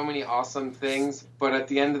done so many awesome things. But at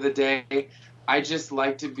the end of the day, I just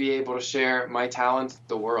like to be able to share my talents with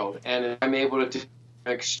the world. And if I'm able to do it,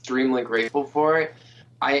 I'm extremely grateful for it.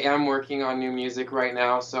 I am working on new music right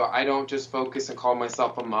now, so I don't just focus and call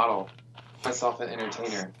myself a model. Myself an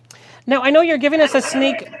entertainer. Now, I know you're giving us a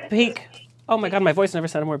sneak peek. Oh my God, my voice never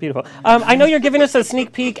sounded more beautiful. I know you're giving us a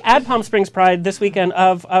sneak peek at Palm Springs Pride this weekend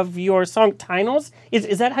of your song Tinals.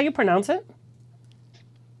 Is that how you pronounce it?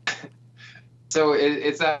 So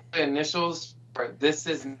it's actually initials for This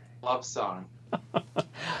Is Love Song.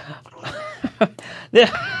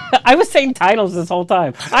 I was saying Tinals this whole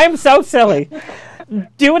time. I am so silly.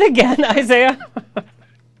 Do it again, Isaiah.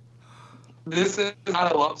 This is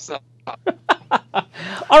not a love song.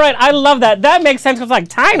 All right, I love that. That makes sense. It's like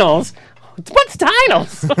Tinals. What's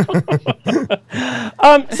Tinals?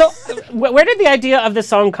 So, where did the idea of this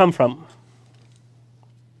song come from?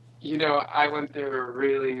 I went through a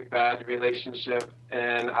really bad relationship,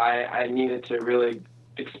 and I needed to really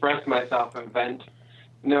express myself and vent.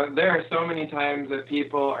 There are so many times that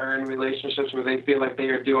people are in relationships where they feel like they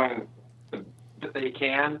are doing that they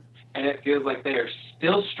can, and it feels like they are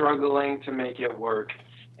still struggling to make it work.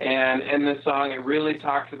 And in this song, it really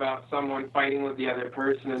talks about someone fighting with the other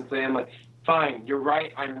person and saying, like, fine, you're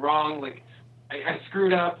right, I'm wrong, like, I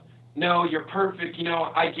screwed up, no, you're perfect,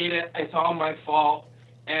 I get it, it's all my fault.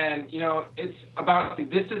 And, it's about,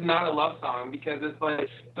 this is not a love song, because it's like,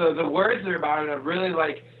 the words are about it of really,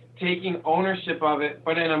 like, taking ownership of it,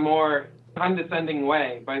 but in a more condescending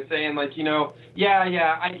way, by saying, like,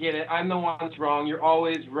 yeah, I get it, I'm the one that's wrong, you're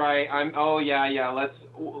always right,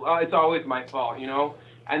 it's always my fault,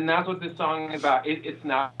 And that's what this song is about. It's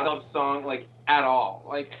not a love song, like, at all.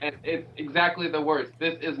 Like, it's exactly the words.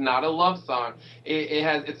 This is not a love song.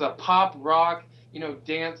 It's a pop rock,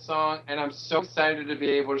 dance song, and I'm so excited to be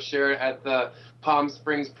able to share it at the Palm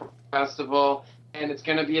Springs Festival. And it's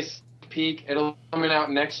going to be a sneak peek. It'll be coming out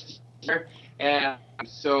next year, and I'm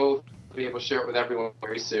so to be able to share it with everyone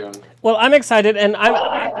very soon. Well, I'm excited, and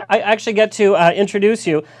I actually get to introduce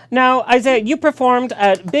you. Now, Isaiah, you performed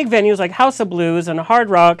at big venues like House of Blues and Hard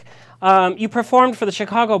Rock. You performed for the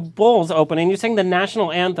Chicago Bulls opening. You sang the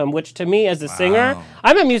national anthem, which to me as a singer,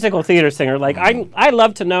 I'm a musical theater singer. Like I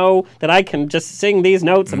love to know that I can just sing these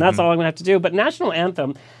notes and that's all I'm gonna have to do. But national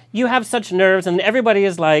anthem, you have such nerves, and everybody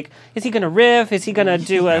is like, is he gonna riff? Is he gonna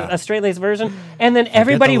do a straight-laced version? And then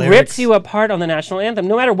everybody rips you apart on the national anthem.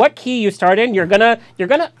 No matter what key you start in, you're gonna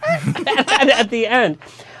at the end.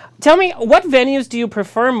 Tell me, what venues do you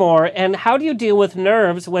prefer more, and how do you deal with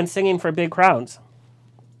nerves when singing for big crowds?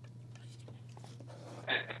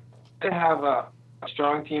 To have a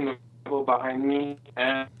strong team of people behind me,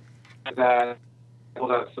 and that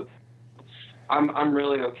I'm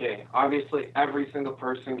really okay. Obviously, every single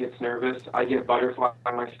person gets nervous. I get butterflies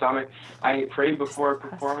on my stomach. I pray before a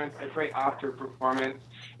performance. I pray after performance.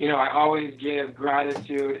 You know, I always give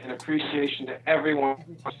gratitude and appreciation to everyone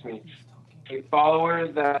who supports me.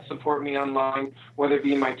 Followers that support me online, whether it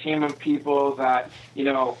be my team of people that, you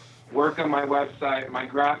know, work on my website, my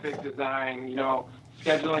graphic design, you know,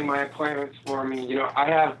 scheduling my appointments for me. You know, I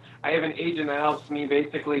have an agent that helps me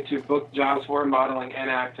basically to book jobs for modeling and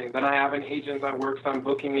acting. Then I have an agent that works on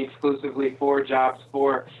booking me exclusively for jobs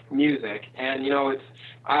for music. And, you know,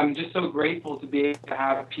 I'm just so grateful to be able to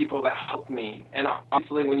have people that help me. And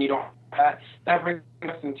obviously when you don't have that brings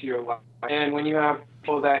us into your life. And when you have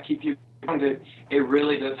people that keep you grounded, it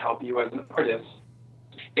really does help you as an artist.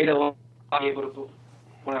 It allows me to be able to perform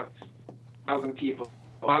in front of 1,000 people.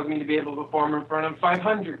 It allows me to be able to perform in front of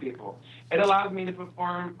 500 people. It allows me to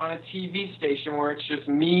perform on a TV station where it's just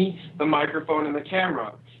me, the microphone, and the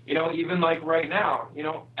camera. You know, even like right now, you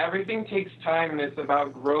know, everything takes time, and it's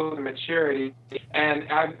about growth and maturity. And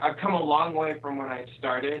I've come a long way from when I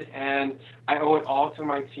started, and I owe it all to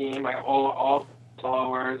my team. I owe it all to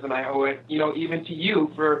followers, and I owe it, you know, even to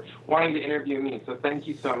you for wanting to interview me. So thank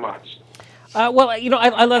you so much. Well, you know,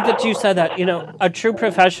 I love that you said that. You know, a true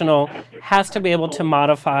professional has to be able to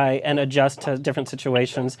modify and adjust to different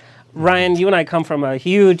situations. Ryan, you and I come from a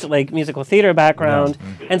huge, like, musical theater background,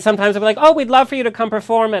 and sometimes I'll be like, oh, we'd love for you to come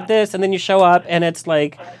perform at this, and then you show up, and it's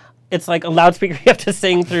like a loudspeaker you have to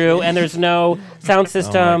sing through, and there's no sound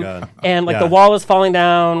system, and, like, the wall is falling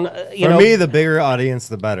down. For me, the bigger audience,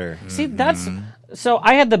 the better. See, that's... So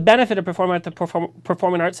I had the benefit of performing at the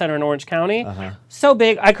Performing Arts Center in Orange County. So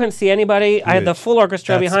big, I couldn't see anybody. Huge. I had the full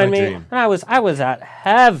orchestra behind me, and I was at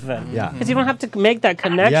heaven. Because you don't have to make that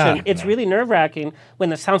connection. It's really nerve-wracking when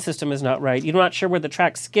the sound system is not right. You're not sure where the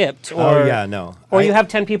track skipped, or or you have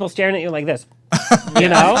 10 people staring at you like this. You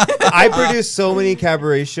know, I produced so many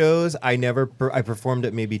cabaret shows. I performed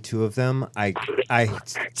at maybe 2 of them. I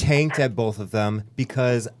tanked at both of them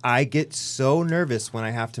because I get so nervous when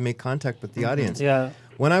I have to make contact with the audience. Yeah.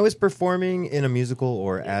 When I was performing in a musical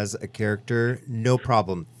or as a character, no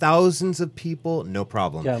problem. Thousands of people, no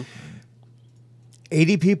problem. Yeah.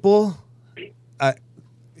 80 people,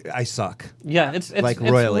 I suck. Yeah, it's like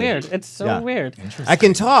royally. Weird. It's so weird. I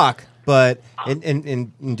can talk, but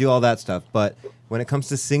and do all that stuff, but when it comes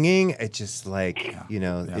to singing, it's just like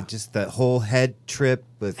it just the whole head trip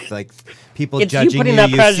with like people judging you putting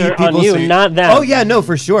that pressure on you, not them. Oh yeah, no,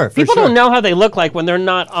 for sure. People don't know how they look like when they're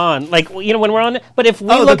not on. Like, you know, when we're on, but if we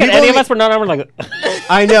look at any of us, we're not on. We're like,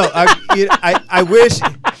 I know. I wish.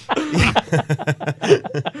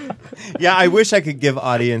 Yeah, I wish I could give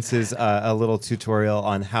audiences a little tutorial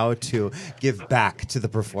on how to give back to the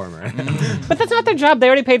performer. But that's not their job. They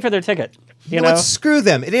already paid for their ticket. You know? Screw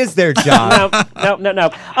them. It is their job. No.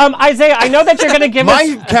 Isaiah, I know that you're going to give us...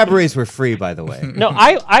 My cabarets were free, by the way. No,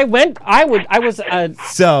 I was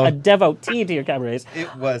a devotee to your cabarets.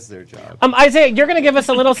 It was their job. Isaiah, you're going to give us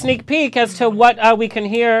a little sneak peek as to what we can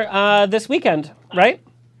hear this weekend, right?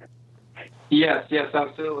 Yes,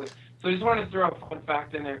 absolutely. So I just wanted to throw a fun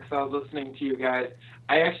fact in there because I was listening to you guys.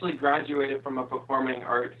 I actually graduated from a performing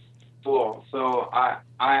arts school, so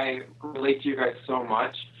I relate to you guys so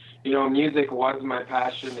much. You know, music was my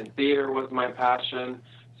passion and theater was my passion.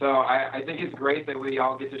 So I think it's great that we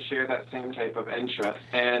all get to share that same type of interest.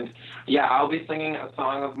 And yeah, I'll be singing a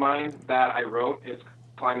song of mine that I wrote. It's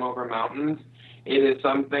Climb Over Mountains. It is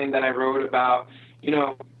something that I wrote about, you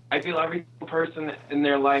know, I feel every person in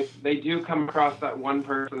their life, they do come across that one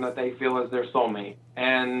person that they feel is their soulmate.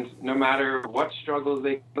 And no matter what struggles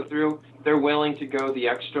they go through, they're willing to go the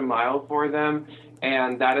extra mile for them.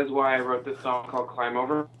 And that is why I wrote this song called Climb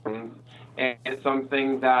Over Mountains. And it's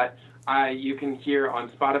something that you can hear on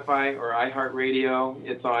Spotify or iHeartRadio.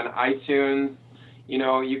 It's on iTunes. You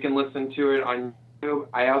know, you can listen to it on YouTube.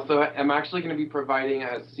 I also am actually going to be providing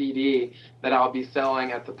a CD that I'll be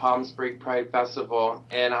selling at the Palm Springs Pride Festival.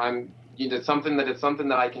 And it's something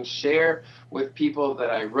that I can share with people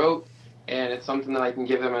that I wrote. And it's something that I can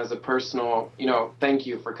give them as a personal, thank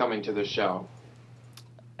you for coming to the show.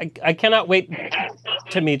 I cannot wait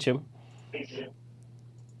to meet you.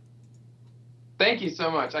 Thank you so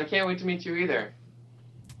much. I can't wait to meet you either.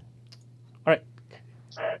 All right.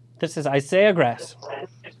 This is Isaiah Grass.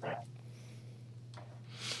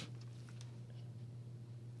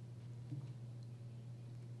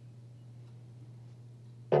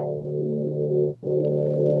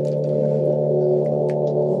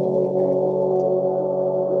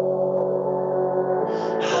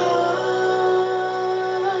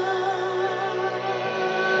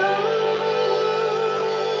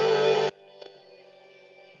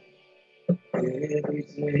 Every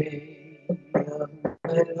day of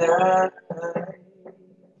my life,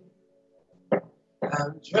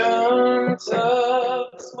 I'm drawn to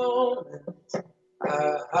this moment.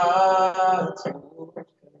 Our hearts will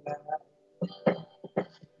collide.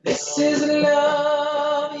 This is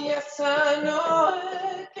love, yes I know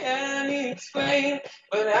I can't explain,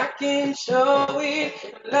 but I can show it.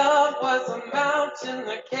 Love was a mountain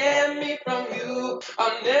that kept me from you.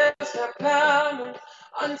 I'll never stop climbing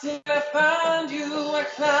until I find you. I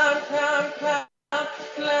climb, climb, climb,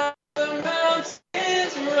 climb the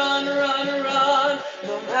mountains, run, run, run.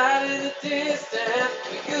 No matter the distance,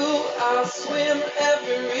 for you I'll swim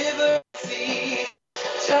every river and sea,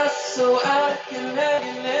 just so I can have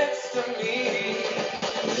you next to me.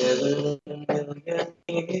 Never in a million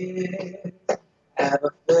years have I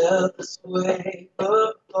felt this way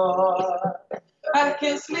before. I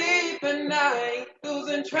can't sleep at night,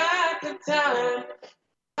 losing track of time.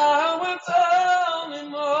 I want only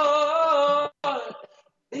more.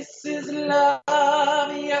 This is love,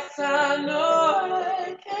 yes I know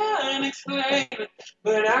I can't explain it,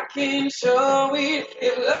 but I can show it.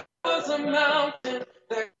 If love was a mountain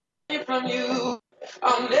that came from you,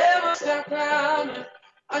 I'll never stop climbing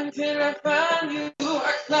until I find you.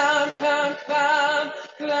 I climb, climb, climb,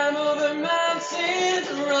 climb over mountains,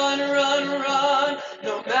 run, run, run.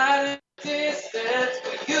 No matter the distance,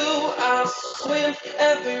 for you I'll swim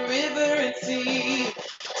every river and sea,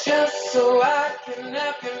 just so I can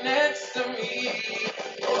have you next to me.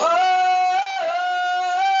 Oh,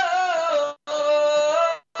 oh, oh,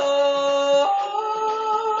 oh,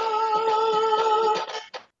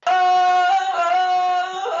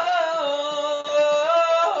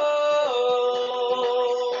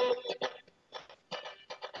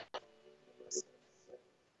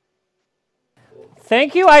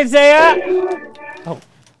 Thank you, Isaiah. Oh.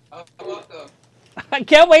 I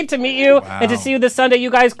can't wait to meet you and to see you this Sunday. You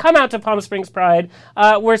guys come out to Palm Springs Pride.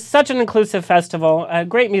 We're such an inclusive festival.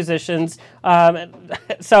 Great musicians.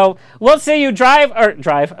 So we'll see you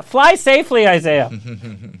fly safely, Isaiah.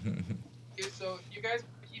 So you guys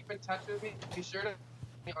keep in touch with me. Be sure to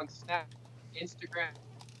me on Snap, Instagram,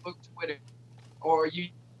 Facebook, Twitter, or you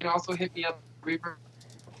can also hit me up. Reaper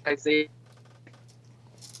Isaiah.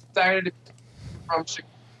 Excited from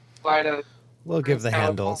Chicago. We'll give the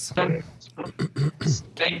handles. Thank you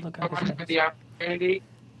so much for the opportunity.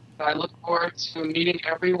 I look forward to meeting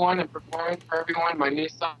everyone and performing for everyone. My new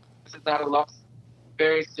song, This Is Not a Love,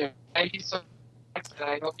 very soon. Thank you so much, and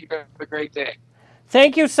I hope you guys have a great day.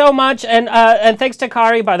 Thank you so much, and thanks to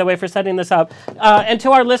Kari, by the way, for setting this up. And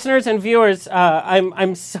to our listeners and viewers,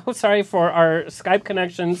 I'm so sorry for our Skype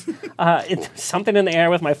connections. It's something in the air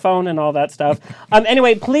with my phone and all that stuff.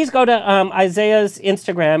 Anyway, please go to Isaiah's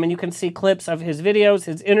Instagram, and you can see clips of his videos,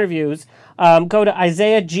 his interviews. Go to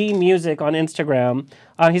Isaiah G Music on Instagram.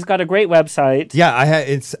 He's got a great website. Yeah,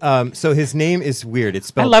 it's so his name is weird. It's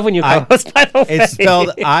spelled. I love when you co-host, by the way. It's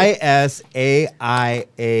spelled ISAIAH.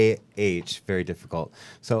 Very difficult.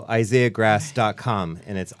 So IsaiahGrass.com,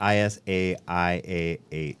 and it's ISAIAH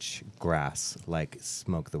grass, like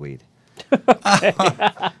smoke the weed.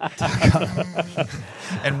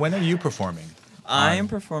 And when are you performing? I am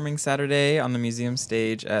performing Saturday on the museum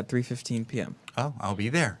stage at 3:15 p.m. Oh, I'll be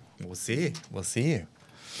there. We'll see. We'll see you.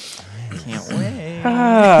 Can't wait.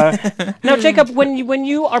 Now, Jacob, when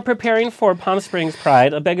you are preparing for Palm Springs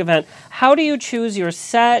Pride, a big event, how do you choose your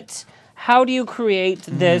set? How do you create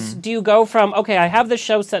this? Do you go from, okay, I have the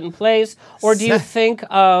show set in place, or do you think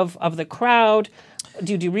of the crowd?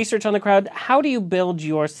 Do you do research on the crowd? How do you build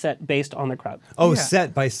your set based on the crowd? Oh,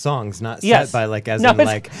 set by songs, not Yes. set by like as No, in it's-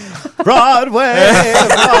 like Broadway.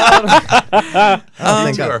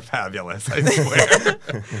 You are fabulous, I swear.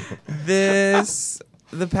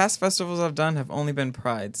 The past festivals I've done have only been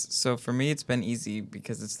prides, so for me it's been easy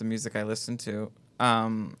because it's the music I listen to.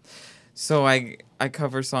 So I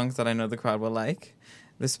cover songs that I know the crowd will like.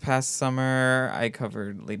 This past summer I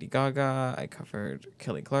covered Lady Gaga, I covered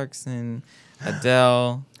Kelly Clarkson,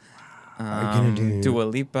 Adele, Are you gonna do Dua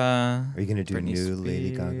Lipa. Are you gonna do Britney new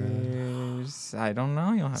Lady Gaga? I don't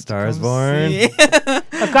know. You'll have Star to is come Born. see.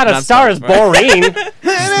 I've got a Not Star is Boring.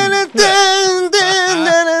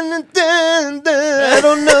 I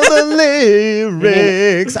don't know the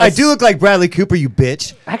lyrics. I do look like Bradley Cooper, you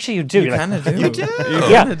bitch. Actually, you do. You kind of do. You do.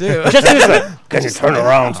 Yeah. Kinda do. Just use it. Can you turn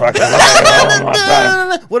around so I can look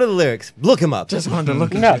at What are the lyrics? Look him up. Just wanted to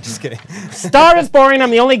look. No. Just kidding. Star is Boring.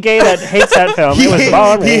 I'm the only gay that hates that film. It was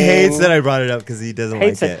boring. He hates that I brought it up because he doesn't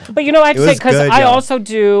Hates like it. it. But you know, I have It to say, was because good, I y'all. also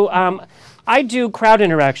do, I do crowd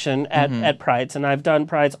interaction at Prides, and I've done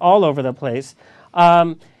Prides all over the place.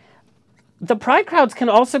 The Pride crowds can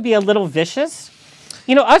also be a little vicious.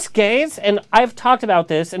 You know, us gays, and I've talked about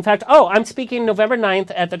this. In fact, I'm speaking November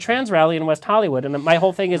 9th at the trans rally in West Hollywood, and my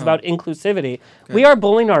whole thing is about inclusivity. We are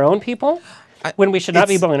bullying our own people when we should not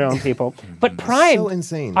be bullying our own people. But Pride so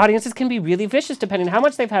insane. audiences can be really vicious depending on how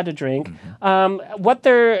much they've had to drink, what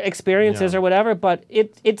their experience is or whatever. But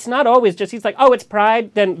it's not always just, he's like, oh, it's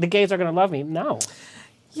Pride, then the gays are going to love me. No.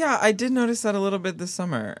 Yeah, I did notice that a little bit this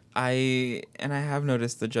summer. I have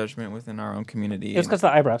noticed the judgment within our own community. It's because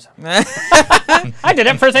of the eyebrows. I did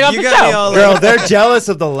it first thing off You the got me show. all Girl, they're jealous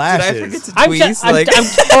of the Did I lashes. forget to I'm, tweeze?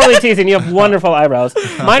 I'm totally teasing. You have wonderful eyebrows.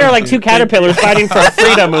 Mine are like two caterpillars fighting for a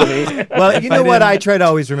freedom movie. Well, you know what I try to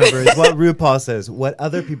always remember is what RuPaul says. What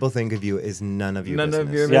other people think of you is none of your business. None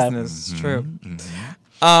of your Yeah. business. It's true.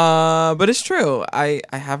 But it's true. I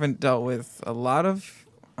haven't dealt with a lot of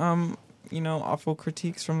awful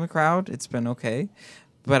critiques from the crowd. It's been okay,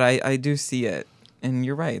 but I do see it, and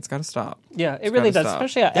you're right. It's got to stop. Yeah, it It's really gotta does, stop.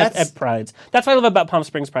 especially at Prides. That's what I love about Palm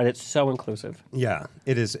Springs Pride. It's so inclusive. Yeah,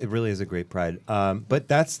 it is. It really is a great pride. But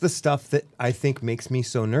that's the stuff that I think makes me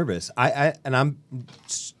so nervous. I'm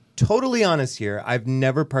totally honest here. I've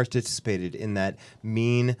never participated in that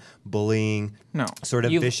mean, bullying, sort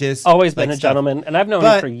of You've vicious. always been like, a stuff. gentleman, and I've known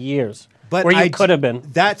you for years. But where you could have been.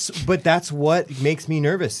 That's what makes me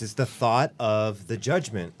nervous is the thought of the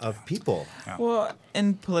judgment of people. Well,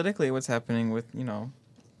 and politically, what's happening with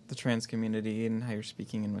the trans community and how you're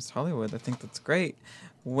speaking in West Hollywood, I think that's great.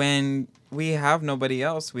 When we have nobody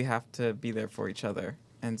else, we have to be there for each other.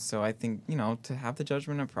 And so I think, to have the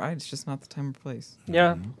judgment of Pride, it's just not the time or place.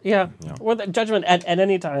 Yeah. Or the judgment at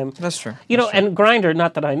any time. That's true. And Grindr,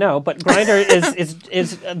 not that I know, but Grindr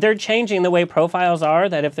is they're changing the way profiles are,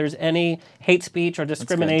 that if there's any hate speech or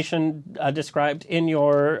discrimination described in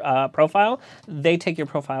your profile, they take your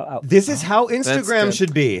profile out. This is how Instagram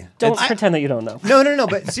should be. Don't pretend that you don't know. No.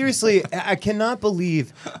 But seriously, I cannot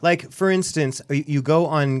believe, like, for instance, you go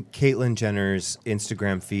on Caitlyn Jenner's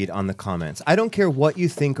Instagram feed on the comments. I don't care what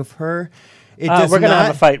you think of her. It does we're gonna not,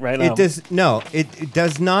 have a fight right now. It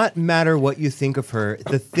does not matter what you think of her.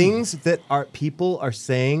 The things that people are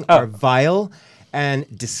saying are vile and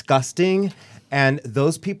disgusting, and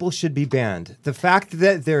those people should be banned. The fact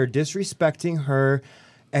that they're disrespecting her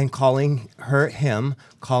and calling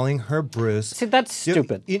her Bruce. See, that's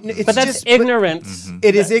stupid. It's but that's ignorance.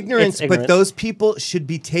 It is ignorance, It's but those people should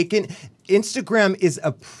be taken. Instagram is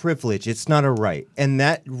a privilege. It's not a right. And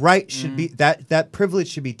that right should be, that privilege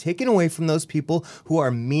should be taken away from those people who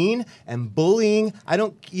are mean and bullying. I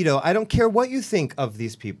don't care what you think of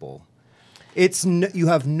these people. You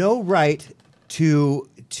have no right to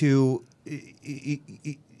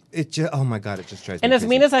it just, oh my God, it just drives me And as crazy.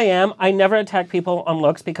 mean as I am, I never attack people on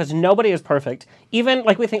looks because nobody is perfect. Even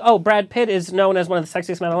like we think, Brad Pitt is known as one of the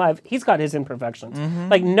sexiest men alive. He's got his imperfections.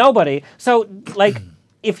 Like nobody. So like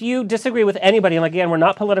if you disagree with anybody, and like, again, we're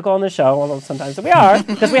not political on the show, although sometimes we are,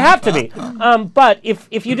 because we have to be. But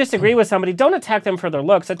if you disagree with somebody, don't attack them for their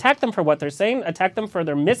looks. Attack them for what they're saying. Attack them for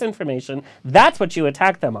their misinformation. That's what you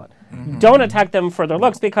attack them on. Don't attack them for their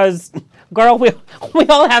looks because, girl, we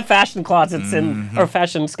all have fashion closets or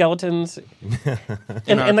fashion skeletons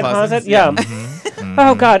in the closet. Yeah.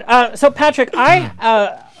 Oh, God. So, Patrick,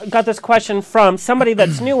 I got this question from somebody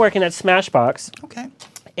that's new working at Smashbox. Okay.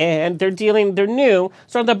 And they're new,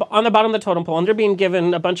 so on the bottom of the totem pole, and they're being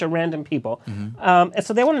given a bunch of random people. And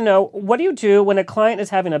so they want to know, what do you do when a client is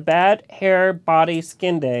having a bad hair, body,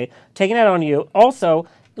 skin day, taking it on you? Also,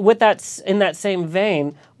 with that, in that same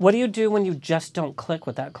vein, what do you do when you just don't click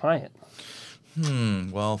with that client?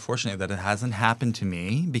 Well, fortunately, that it hasn't happened to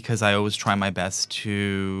me because I always try my best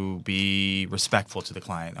to be respectful to the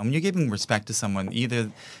client. And when you're giving respect to someone,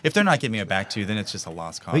 either if they're not giving it back to you, then it's just a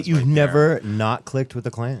lost cause. But you've never not clicked with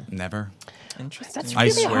the client? Never. Interesting. That's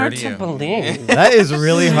really hard to believe. That is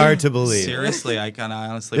really hard to believe. Seriously, I kind of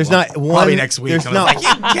honestly. There's not one. Probably next week. There's I was not. like,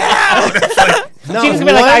 you get out. It's like, Not She's gonna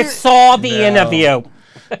be like, I saw the interview.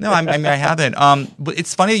 No, I mean I haven't. But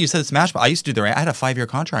it's funny that you said Smash. But I used to do I had a 5-year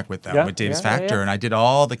contract with them with Davis Factor, and I did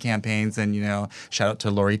all the campaigns. And shout out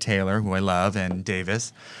to Lori Taylor, who I love, and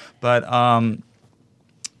Davis. But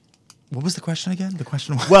What was the question again? The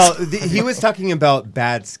question was Well, he was talking about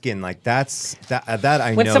bad skin. Like that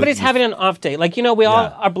I when know. somebody's having an off day, like we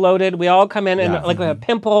all are bloated, we all come in and like we have a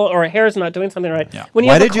pimple or our hair's not doing something right. Yeah. When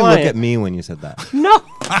Why have a did you look client- at me when you said that? No,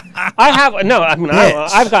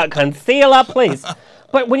 I've got concealer, please.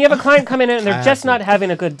 But when you have a client come in and they're just not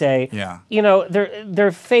having a good day,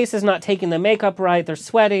 their face is not taking the makeup right, they're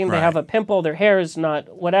sweating, they have a pimple, their hair is not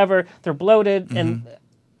whatever, they're bloated, and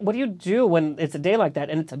what do you do when it's a day like that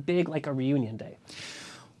and it's a big, like a reunion day?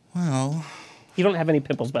 Well, you don't have any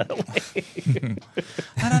pimples, by the way.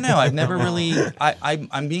 I don't know. I've never really.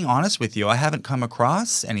 I'm being honest with you. I haven't come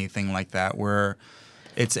across anything like that where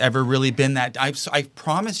it's ever really been that. I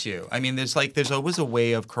promise you. I mean, there's always a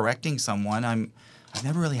way of correcting someone. I've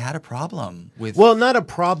never really had a problem with. Well, not a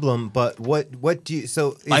problem, but what do you?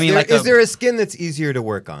 So is there a skin that's easier to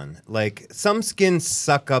work on? Like some skins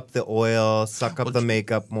suck up the oil, suck up the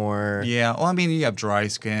makeup more. Yeah, well, I mean, you have dry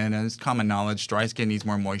skin, and it's common knowledge. Dry skin needs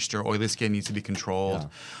more moisture. Oily skin needs to be controlled. Yeah.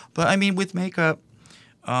 But I mean, with makeup,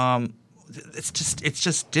 it's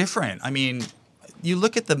just different. I mean, you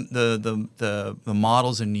look at the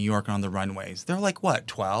models in New York on the runways. They're like what,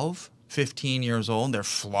 12? 15 years old. They're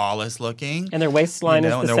flawless looking. And their waistline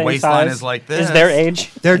is the their same waistline size is like this. Is their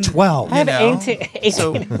age. They're 12. I have 18.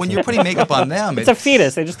 So when you're putting makeup on them, it's a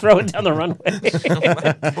fetus. They just throw it down the runway.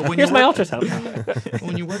 Here's my ultrasound.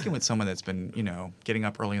 When you're working with someone that's been, getting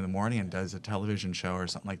up early in the morning and does a television show or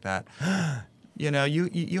something like that,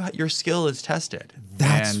 your skill is tested.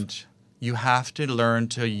 And you have to learn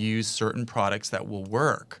to use certain products that will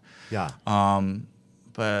work. Yeah.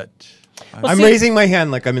 But I'm raising my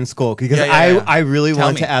hand like I'm in school because I really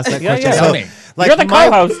want to ask that question. Tell me. Like you're the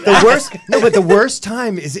co-host. The worst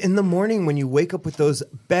time is in the morning when you wake up with those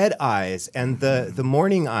bed eyes and the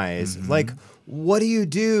morning eyes. Mm-hmm. Like, what do you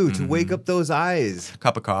do to wake up those eyes?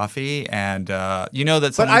 Cup of coffee, and that.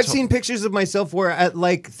 But I've seen pictures of myself where at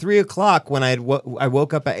like 3 o'clock when I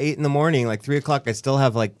woke up at 8 in the morning, like 3 o'clock, I still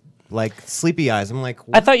have like sleepy eyes. I'm like,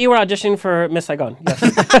 what? I thought you were auditioning for Miss Saigon.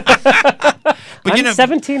 Yes. But I'm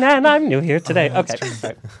 17 and I'm new here today. Okay.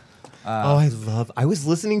 I was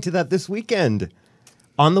listening to that this weekend.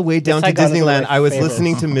 On the way down to Disneyland, I was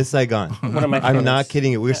listening to Miss Saigon. One of my I'm not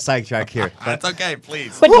kidding you. We're sidetracked here. That's okay,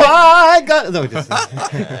 please. What's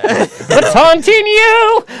haunting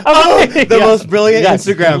you? The most brilliant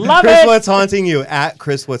Instagram. Love Chris, it. what's haunting you? At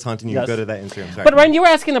Chris, what's haunting you? Yes. Go to that Instagram. Sorry. But Ryan, you were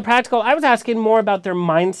asking the practical. I was asking more about their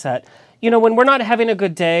mindset. When we're not having a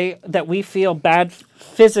good day, that we feel bad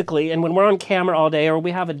physically, and when we're on camera all day or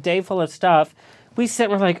we have a day full of stuff, we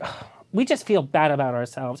sit and we're like, we just feel bad about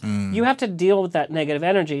ourselves. You have to deal with that negative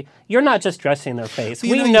energy. You're not just dressing their face.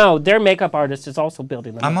 We know their makeup artist is also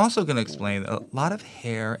building them I'm up. also going to explain a lot of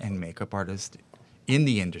hair and makeup artists in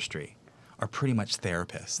the industry are pretty much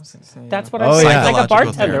therapists. That's what I'm saying. Like a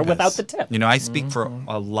bartender therapists. without the tip. I speak for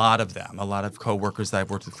a lot of them, a lot of coworkers that I've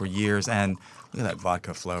worked with for years, and look at that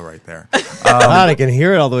vodka flow right there. I can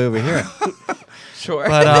hear it all the way over here. Sure.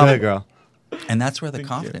 But, good girl. And that's where the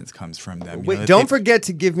confidence comes from them. Wait, don't forget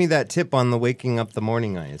to give me that tip on the waking up the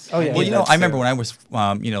morning eyes. Oh yeah. Well, I remember when I was,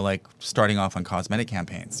 like starting off on cosmetic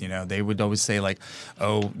campaigns. They would always say like,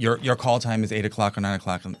 "Oh, your call time is 8 o'clock or 9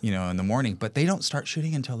 o'clock, in the morning." But they don't start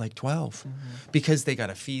shooting until like 12, because they got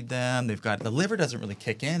to feed them. The liver doesn't really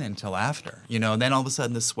kick in until after. And then all of a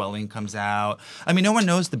sudden the swelling comes out. I mean, no one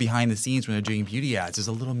knows the behind the scenes when they're doing beauty ads. There's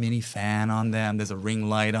a little mini fan on them. There's a ring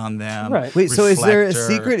light on them. Right. Wait, so is there a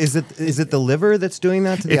secret? Is it the liver that's doing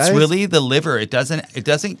that to the eyes? It's really the liver. It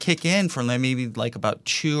doesn't kick in for maybe like about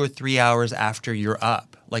 2 or 3 hours after you're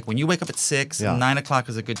up. Like when you wake up at 6, 9 o'clock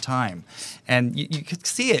is a good time, and you could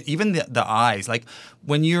see it. Even the eyes. Like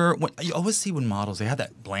when you always see when models, they have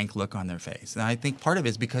that blank look on their face, and I think part of it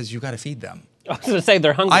is because you got to feed them. I was going to say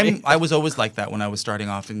they're hungry. I was always like that when I was starting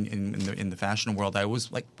off in the fashion world. I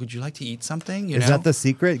was like, would you like to eat something? Is that the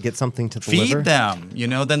secret? Get something to the liver? Feed them.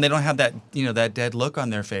 Then they don't have that that dead look on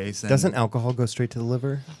their face. And doesn't alcohol go straight to the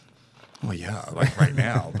liver? Well, yeah, like right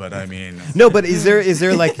now, but I mean... No, but is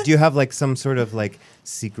there like, do you have like some sort of like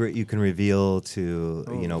secret you can reveal to,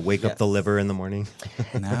 wake up the liver in the morning?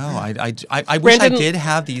 No, I wish I did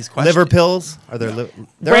have these questions. Liver pills? Are there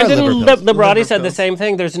Brandon Liberati liver said the same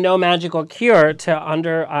thing. There's no magical cure to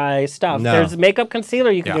under eye stuff. No. There's makeup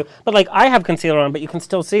concealer you can do. But like I have concealer on, but you can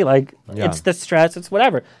still see it's the stress, it's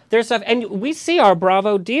whatever. There's stuff, and we see our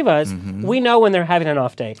Bravo divas. We know when they're having an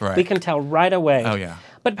off day. Right. We can tell right away. Oh, yeah.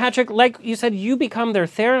 But Patrick, like you said, you become their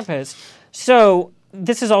therapist. So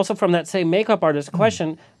this is also from that same makeup artist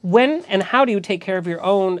question. When and how do you take care of your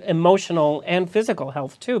own emotional and physical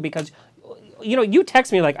health too? Because, you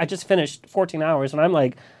text me like, I just finished 14 hours, and I'm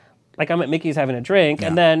like like I'm at Mickey's having a drink,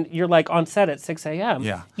 and then you're like on set at 6 a.m.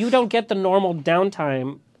 Yeah. You don't get the normal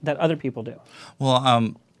downtime that other people do.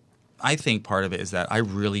 Well, I think part of it is that I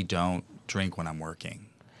really don't drink when I'm working.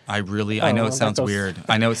 I know it sounds weird.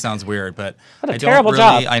 I know it sounds weird, but What a I terrible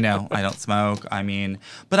don't really, job. I know, I don't smoke. I mean,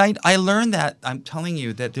 but I learned that, I'm telling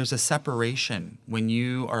you, that there's a separation when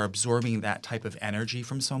you are absorbing that type of energy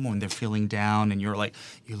from someone. They're feeling down and you're like,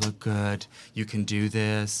 you look good, you can do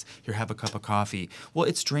this, here, have a cup of coffee. Well,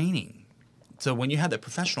 it's draining. So when you have that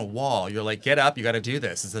professional wall, you're like, get up, you got to do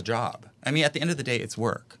this. It's a job. I mean, at the end of the day, it's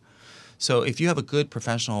work. So if you have a good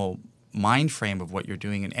professional mind frame of what you're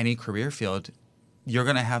doing in any career field, you're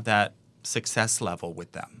going to have that success level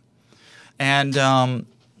with them. And I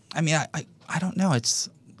mean, I don't know.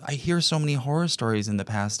 I hear so many horror stories in the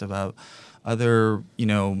past about other,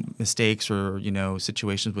 mistakes or,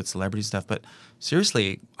 situations with celebrity stuff. But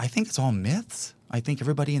seriously, I think it's all myths. I think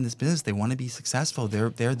everybody in this business, they want to be successful.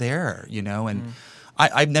 They're there, and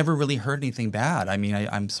I've never really heard anything bad. I mean,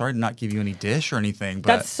 I'm sorry to not give you any dish or anything,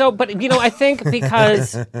 but But I think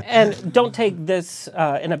because, and don't take this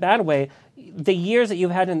in a bad way, the years that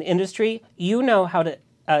you've had in the industry, you know how to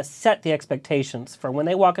set the expectations for when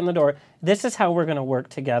they walk in the door. This is how we're going to work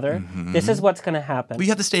together. This is what's going to happen. But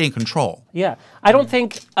you have to stay in control. Yeah, I don't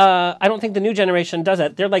think the new generation does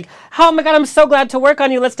it. They're like, oh my God, I'm so glad to work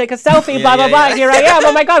on you. Let's take a selfie. Blah blah blah. Here I am.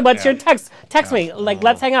 Oh my God, what's your text? Text me. Like,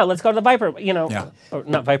 let's hang out. Let's go to the Viper. Or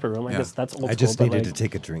not Viper Room. I guess that's old school. I just needed to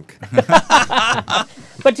take a drink.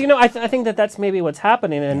 But I think that's maybe what's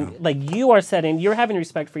happening, and like you're having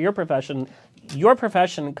respect for your profession. Your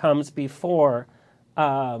profession comes before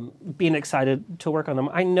being excited to work on them.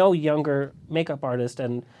 I know younger makeup artists,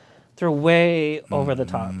 and they're way over the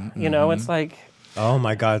top. It's like, oh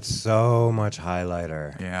my God, so much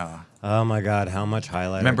highlighter. Yeah. Oh my God, how much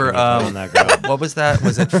highlighter? Remember, can you put on that girl? what was that?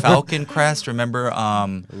 Was it Falcon Crest? Remember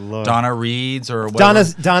Donna Reed's or whatever?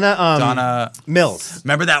 Donna Mills.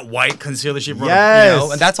 Remember that white concealer she brought?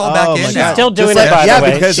 Yes. And that's all back in now. Still doing it, by the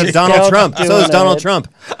way. because She's of Donald still Trump. So doing is Donald it. Trump.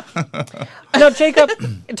 No, Jacob,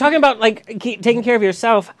 talking about taking care of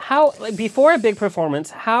yourself, how before a big performance,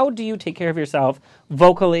 how do you take care of yourself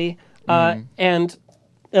vocally and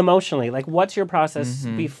emotionally? Like, what's your process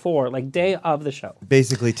before, day of the show?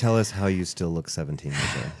 Basically, tell us how you still look 17 years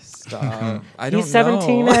old. Stop. I don't He's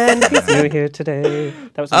 17 know. and he's new here today.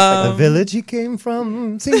 That was The village he came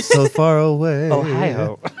from seems so far away.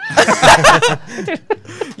 Ohio.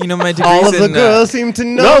 My degree's All of the in, girls seem to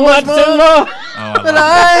know much more. But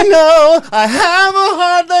I know I have a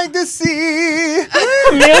heart like the sea.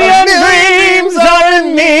 A million dreams are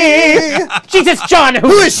in me. Jesus, John,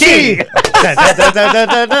 who is she? The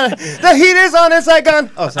heat is on in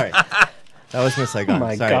Saigon. Oh, sorry. That was Miss Saigon. Oh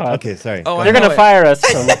my sorry. God. Okay, sorry. Oh, They're I know gonna it. fire us.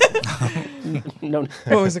 No.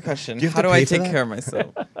 What was the question? Do you have How to do I pay for take that? care of myself?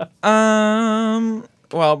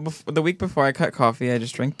 Well, the week before I cut coffee, I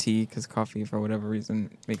just drank tea because coffee, for whatever reason,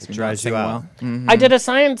 makes me not dries sing you out. well. Mhm. I did a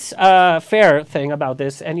science fair thing about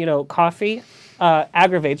this, and coffee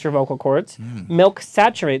aggravates your vocal cords. Milk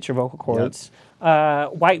saturates your vocal cords.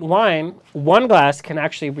 White wine, one glass can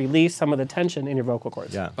actually release some of the tension in your vocal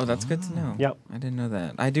cords. Yeah. Oh, that's good to know. Yep. I didn't know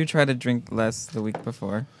that. I do try to drink less the week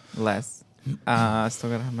before. Less. Still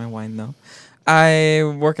gotta have my wine though. I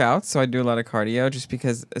work out, so I do a lot of cardio just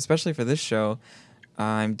because, especially for this show,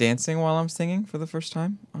 I'm dancing while I'm singing for the first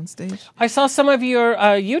time on stage. I saw some of your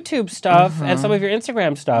YouTube stuff and some of your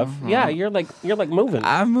Instagram stuff. Yeah, you're like moving.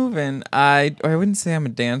 I'm moving. I wouldn't say I'm a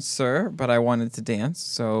dancer, but I wanted to dance,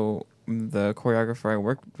 so the choreographer I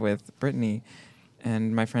worked with, Brittany,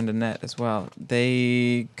 and my friend Annette as well,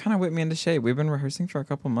 they kind of whipped me into shape. We've been rehearsing for a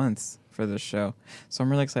couple months for this show, so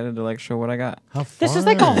I'm really excited to show what I got. How fun. This is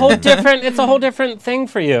like a whole different. It's a whole different thing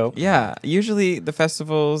for you. Yeah, usually the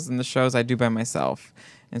festivals and the shows I do by myself,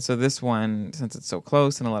 and so this one, since it's so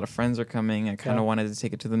close and a lot of friends are coming, I kind of wanted to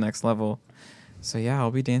take it to the next level. So yeah, I'll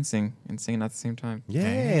be dancing and singing at the same time.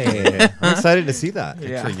 Yay! I'm excited to see that.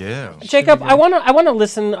 Good for you. Jacob, I wanna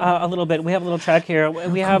listen a little bit. We have a little track here.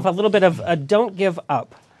 We have a little bit of "Don't Give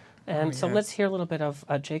Up," and so let's hear a little bit of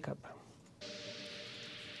Jacob.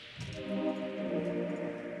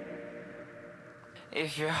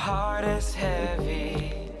 If your heart is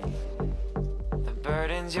heavy, the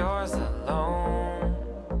burden's yours alone.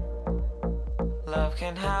 Love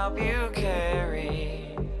can help you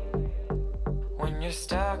carry when you're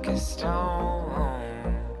stuck as stone.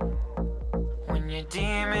 When your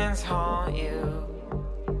demons haunt you,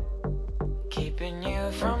 keeping you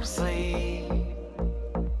from sleep.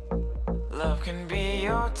 Love can be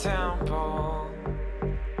your temple,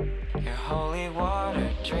 your holy water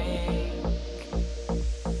drink.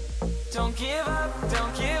 Don't give up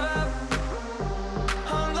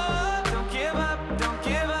on love.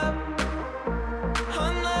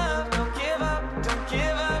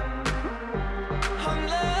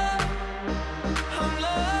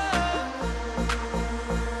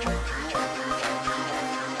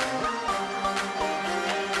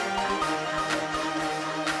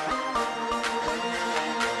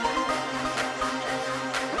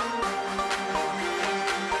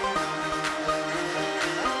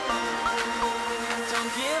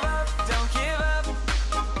 don't give up.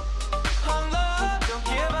 On love, don't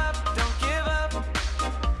give up, don't give up.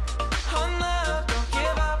 On love, don't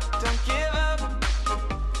give up, don't give up.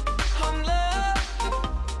 On love,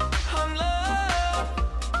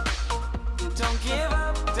 don't give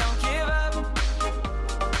up, don't give up.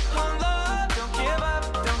 On love, don't give up,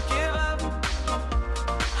 don't give up.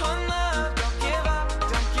 On love, don't give up,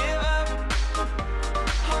 don't give up.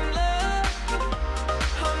 On love,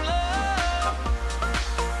 don't give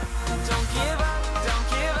up, don't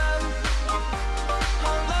give up.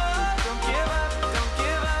 On love, don't give up, don't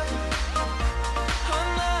give up. On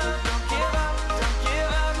love, don't give up, don't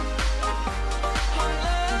give up. On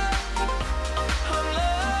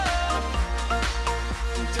love,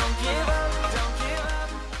 don't give up, don't give up.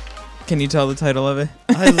 Can you tell the title of it?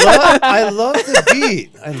 I love the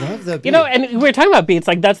beat. I love the beat. You know, and we were talking about beats.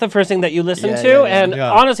 Like, that's the first thing that you listen Yeah, to. yeah, yeah. And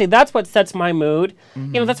Yeah. honestly, that's what sets my mood. You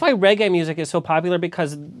know, that's why reggae music is so popular,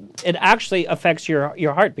 because it actually affects your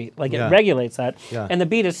heartbeat. Like, Yeah. it regulates that. Yeah. And the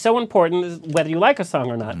beat is so important whether you like a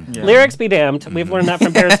song or not. Yeah. Lyrics be damned. We've learned that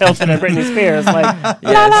from Paris Hilton and Britney Spears. Like, la,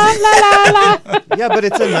 la, la, la, la. Yeah, but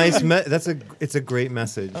it's a nice. It's a great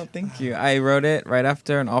message. Oh, thank you. I wrote it right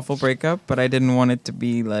after an awful breakup, but I didn't want it to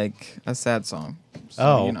be like a sad song. So,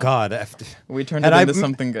 Oh you know, God! we turned Had it I into m-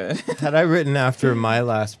 something good. Had I written after my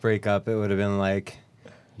last breakup, it would have been like,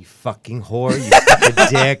 "You fucking whore, you fucking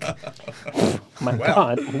dick." My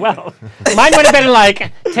God. Well, mine would have been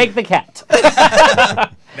like, take the cat.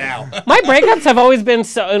 Now. My breakups have always been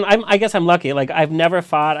so, and I guess I'm lucky. Like, I've never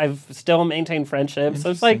fought. I've still maintained friendships. So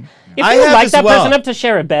it's like, if I you have like as that well. person enough to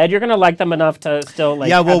share a bed, you're going to like them enough to still, like,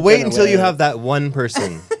 Yeah, well, have wait dinner until you with. have that one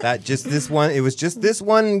person. That just this one. It was just this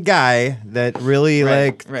one guy that really Right,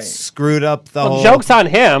 like right. screwed up the Well, whole. joke's on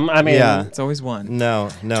him. I mean, Yeah. It's always one. No,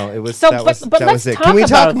 it was So, that but was let's it. talk Can we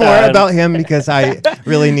talk about more that. about him, because I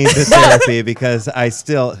really need this therapy, because I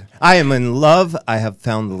am in love. I have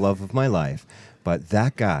found the love of my life, but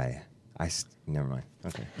that guy, never mind.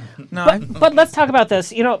 Okay. No, but let's talk about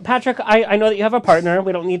this. You know, Patrick, I know that you have a partner.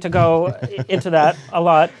 We don't need to go into that a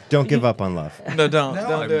lot. Don't give up on love. no, don't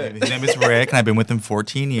do it. His name is Rick, and I've been with him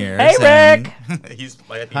 14 years. Hey, and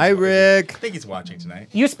Rick! Hi, Rick. I think he's watching tonight.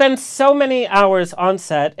 You spend so many hours on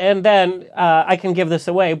set, and then I can give this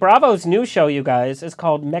away. Bravo's new show, you guys, is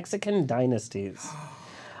called Mexican Dynasties.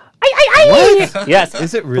 What? Yes.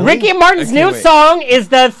 Is it really? Ricky Martin's I new can't wait. song is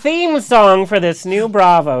the theme song for this new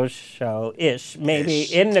Bravo show-ish, maybe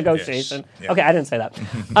in negotiation. Ish, yeah. Okay, I didn't say that.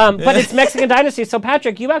 But it's Mexican Dynasty. So,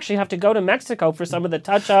 Patrick, you actually have to go to Mexico for some of the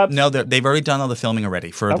touch-ups. No, they've already done all the filming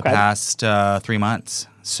already for the Okay. past 3 months.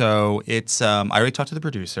 So it's I already talked to the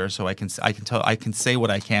producer, so I can say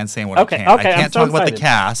what I can say and what Okay, I can't. okay, I I'm can't so talk about the excited.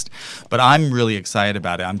 cast, but I'm really excited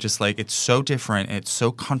about it. I'm just like, it's so different, it's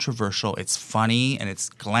so controversial, it's funny, and it's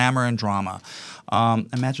glamour and drama.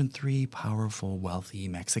 Imagine 3 powerful, wealthy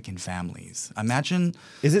Mexican families. Imagine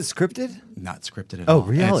Is it scripted? not scripted at Oh, all. And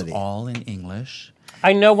reality. it's all in English.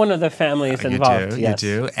 I know one of the families involved. You Yes.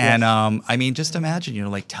 do. Yes. And I mean, just imagine,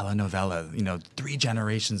 like telenovela, 3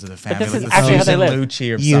 generations of the family. this like is the actually how they Susan live.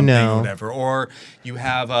 Lucci or You something, know. whatever. Or you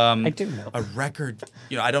have I do know. a record,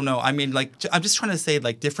 I don't know. I mean, like, I'm just trying to say,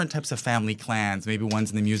 like, different types of family clans. Maybe one's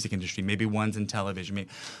in the music industry, maybe one's in television.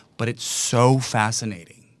 But it's so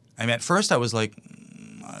fascinating. I mean, at first I was like,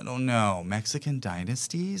 I don't know. Mexican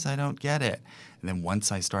dynasties? I don't get it. And then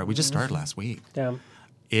once I started, we just started last week. Damn.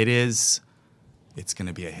 It's going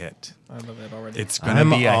to be a hit. I love it already. It's going to I'm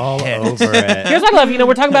be a all hit. over it. Here's what I love.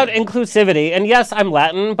 We're talking about inclusivity, and yes, I'm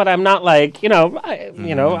Latin, but I'm not like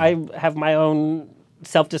I have my own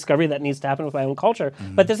self-discovery that needs to happen with my own culture.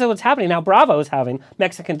 But this is what's happening now. Bravo is having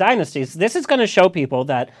Mexican Dynasties. This is going to show people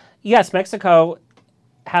that yes, Mexico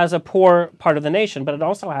has a poor part of the nation, but it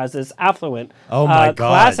also has this affluent, Oh my God,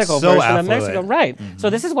 classical so version of affluent. Mexico. Right.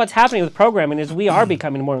 So this is what's happening with programming: is we are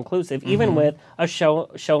becoming more inclusive, even with a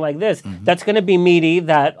show like this. That's going to be meaty,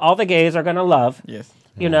 that all the gays are going to love. Yes.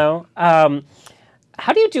 You know, how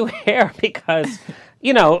do you do hair? Because we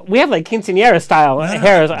have like quinceañera style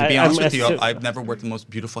hair. To be honest with you, I've never worked with the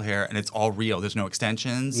most beautiful hair, and it's all real. There's no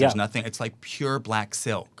extensions. There's Yeah. nothing. It's like pure black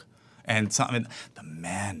silk. And something, the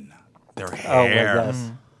men, their Oh my hair. gosh.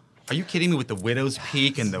 Are you kidding me with the widow's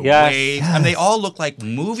peak and the Yes. waves? And they all look like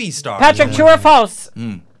movie stars. Patrick, true or false?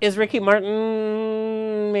 Is Ricky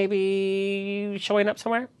Martin maybe showing up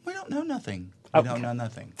somewhere? We don't know nothing. We don't know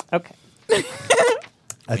nothing. Okay.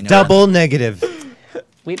 A double negative.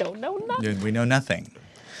 We don't know nothing. We know nothing.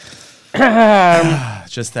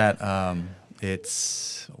 Just that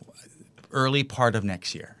it's early part of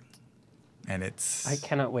next year. And it's... I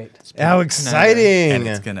cannot wait. How exciting. And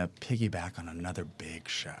it's going to piggyback on another big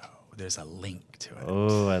show. there's a link to it.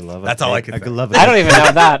 Oh, I love it. That's all I can say. love I don't even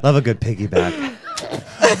know that. Love a good piggyback.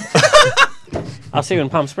 I'll see you in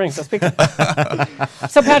Palm Springs. So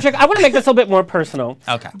Patrick, I want to make this a little bit more personal.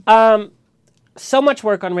 Okay. So much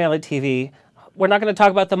work on reality TV. We're not going to talk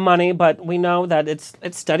about the money, but we know that it's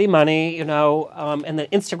steady money, and the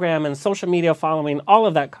Instagram and social media following, all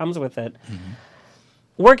of that comes with it. Mm-hmm.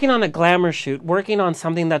 Working on a glamour shoot, working on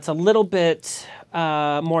something that's a little bit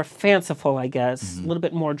more fanciful, I guess, a little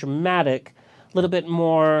bit more dramatic, a little bit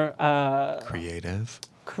more creative.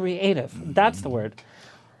 That's the word.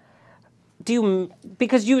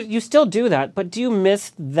 Because you still do that, but do you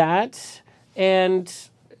miss that? And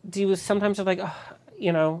do you sometimes are like,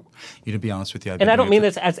 to be honest with you, and I don't mean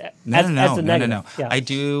this as a negative. No. Yeah. I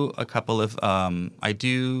do a couple of I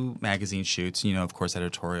do magazine shoots. Of course,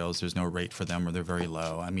 editorials. There's no rate for them, or they're very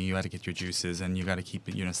low. I mean, you got to get your juices, and you got to keep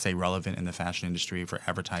it, stay relevant in the fashion industry for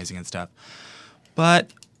advertising and stuff.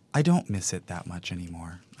 But I don't miss it that much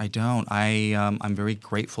anymore. I don't. I'm very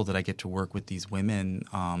grateful that I get to work with these women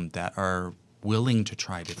that are willing to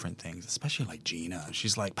try different things, especially like Gina.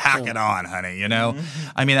 She's like, pack it on, honey. Mm-hmm.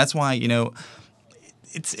 I mean, that's why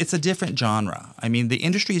it's a different genre. I mean, the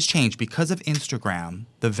industry has changed because of Instagram.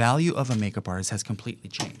 The value of a makeup artist has completely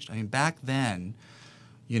changed. I mean, back then,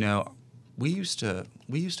 we used to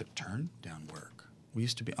turn down work. We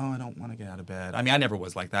used to be, I don't want to get out of bed. I mean, I never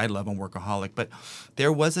was like that. I love a workaholic. But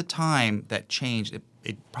there was a time that changed.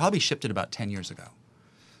 It probably shifted about 10 years ago.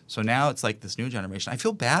 So now it's like this new generation. I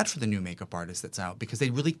feel bad for the new makeup artist that's out because they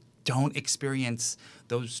really don't experience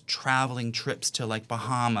those traveling trips to like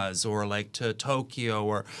Bahamas or like to Tokyo,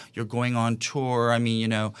 or you're going on tour. I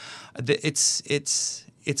mean, it's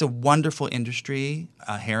a wonderful industry,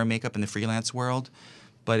 hair and makeup in the freelance world,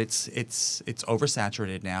 but it's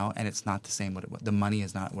oversaturated now, and it's not the same. The money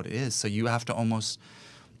is not what it is. So you have to almost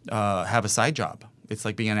have a side job. It's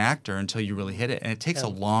like being an actor until you really hit it. And it takes a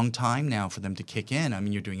long time now for them to kick in. I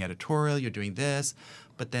mean, you're doing editorial, you're doing this,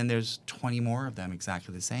 but then there's 20 more of them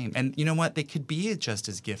exactly the same. And you know what? They could be just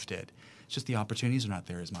as gifted. It's just the opportunities are not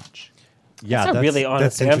there as much. Yeah, that's a really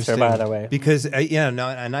honest answer, by the way. Because and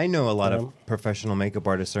I know a lot of professional makeup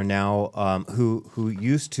artists are now who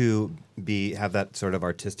used to have that sort of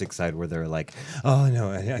artistic side where they're like, oh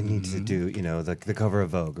no, I need to do the cover of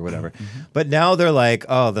Vogue or whatever. But now they're like,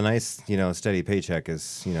 oh, the nice steady paycheck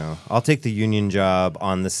is I'll take the union job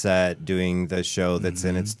on the set doing the show that's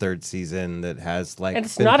in its third season that has like. And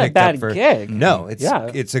it's not a bad gig. No,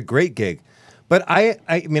 it's a great gig. But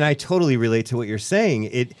I mean I totally relate to what you're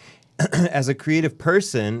saying. As a creative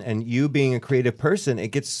person, and you being a creative person, it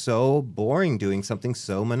gets so boring doing something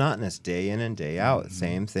so monotonous day in and day out.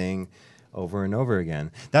 Same thing over and over again.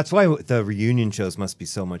 That's why the reunion shows must be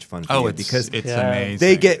so much fun for you, because it's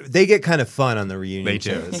amazing. They get kind of fun on the reunion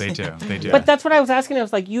shows. They do. But that's what I was asking. I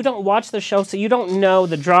was like, you don't watch the show, so you don't know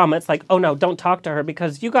the drama. It's like, oh no, don't talk to her,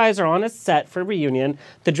 because you guys are on a set for reunion.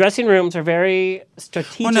 The dressing rooms are very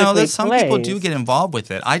strategically placed. Some people do get involved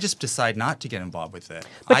with it. I just decide not to get involved with it.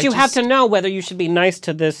 But you have to know whether you should be nice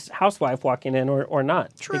to this housewife walking in or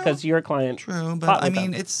not. True. Because your client. True, but I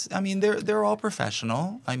mean, they're all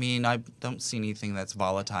professional. I mean, I don't see anything that's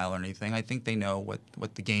volatile or anything. I think they know what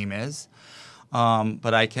the game is.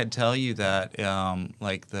 But I can tell you that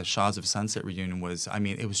like the Shahs of Sunset reunion was, I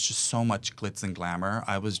mean, it was just so much glitz and glamour.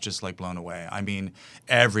 I was just like blown away. I mean,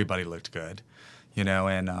 everybody looked good,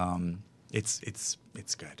 and it's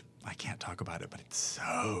good. I can't talk about it, but it's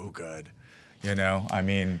so good. I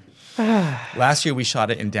mean, last year we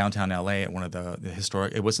shot it in downtown LA at one of the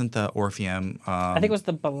historic. It wasn't the Orpheum. I think it was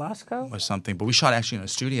the Belasco or something. But we shot actually in a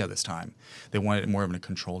studio this time. They wanted it more of a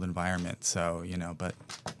controlled environment. So but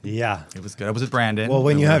yeah, it was good. I was with Brandon. Well,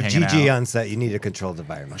 when you have Gigi on set, you need a controlled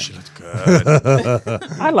environment. Oh, she looked good.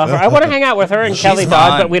 I love her. I want to hang out with her and Kelly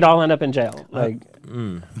Dodd, but we'd all end up in jail. Like,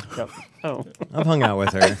 oh, I've hung out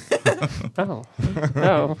with her.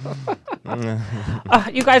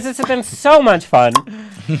 You guys, this has been so much fun.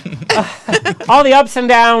 All the ups and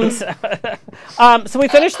downs. So we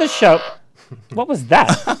finished the show. What was that?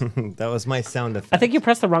 That was my sound effect. I think you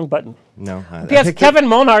pressed the wrong button. No. Yes, Kevin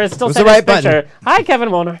Molnar is still sending his picture. Hi,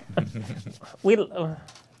 Kevin Molnar.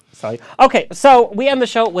 Sorry. Okay, so we end the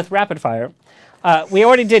show with rapid fire. We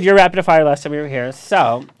already did your rapid fire last time we were here.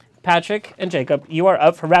 So, Patrick and Jacob, you are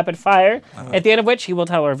up for rapid fire, at the end of which you will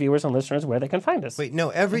tell our viewers and listeners where they can find us. Wait, no,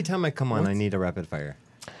 every time I come on, I need a rapid fire.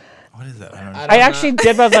 What is that? I actually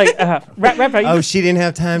did, but I was like, rapid fire. Oh, she didn't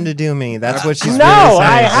have time to do me. That's what she's No, really saying.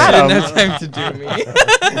 I had I didn't have time to do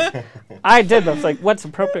me. I did, but it's like, what's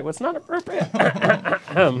appropriate, what's not appropriate?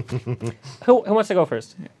 Who wants to go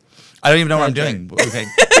first? I don't even know what I'm doing. Okay.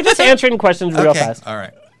 We're just answering questions real fast. All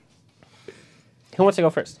right. Who wants to go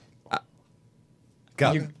first?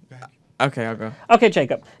 Go. Okay, I'll go. Okay,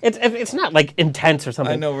 Jacob. It's not like intense or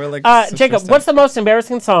something. I know, we're like Jacob, super what's the most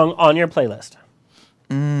embarrassing song on your playlist?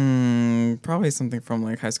 Probably something from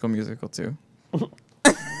like High School Musical too.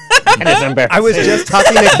 It is embarrassing. I was just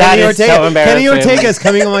talking to That Kenny is so Ortega. Kenny embarrassing. Ortega is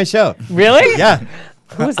coming on my show. Really? Yeah.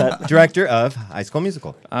 Who is that? Director of High School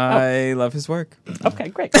Musical. I love his work. Okay,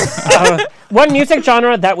 great. One music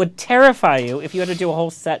genre that would terrify you if you had to do a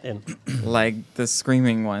whole set in. Like the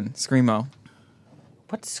screaming one, screamo.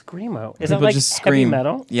 What's screamo? Is People that like just heavy scream.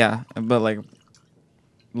 metal? Yeah, but like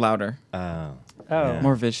louder. Oh.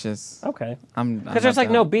 More vicious. Okay. I'm Because there's like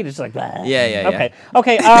no beat. It's just like blah. Yeah. Okay.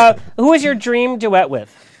 Okay. Who is your dream duet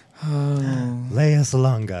with? Leia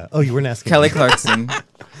Salonga. Oh, you weren't asking. Kelly me. Clarkson.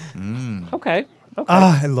 Okay.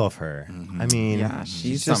 I love her. I mean, Yeah,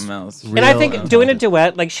 she's just something else. And I think real doing a talented.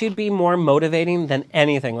 duet, like she'd be more motivating than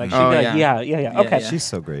anything. Like she'd Oh, be like, yeah. yeah. Okay. Yeah. She's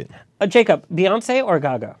so great. Jacob, Beyonce or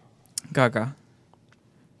Gaga? Gaga.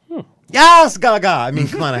 Yes, Gaga. I mean,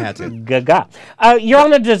 come on, I had to. Gaga. You're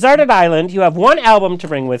on a deserted island. You have one album to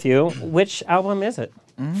bring with you. Which album is it?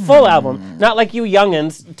 Full album. Not like you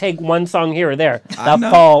youngins take one song here or there. The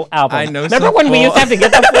know. full album. I know Remember some when we full- used to have to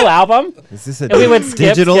get the full album? Is this a And we would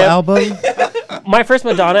skip. album? My first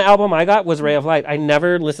Madonna album I got was Ray of Light. I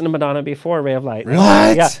never listened to Madonna before Ray of Light. What?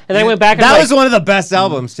 Yeah. And then I went back and That like, was one of the best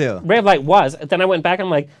albums too. Ray of Light was. Then I went back and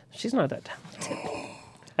I'm like, she's not that talented.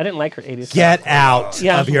 I didn't like her 80s Get stuff. out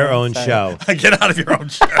Yeah. of your own Sorry. show. Get out of your own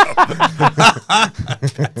show.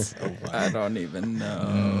 I don't even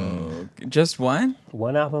know. Just one?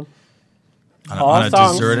 One album. On a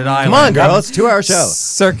songs. deserted Come island. on, girl. It's a 2-hour show.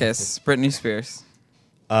 Circus. Britney Spears.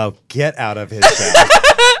 Oh, get out of his show.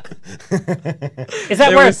 Is that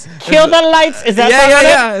There where was- Kill the Lights? Is that song on it?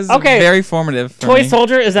 Yeah. It's Okay. very formative. For Toy me.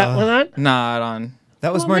 Soldier, is that one on? Not on.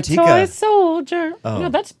 That was I'm a Toy Martika. Soldier. Oh. No,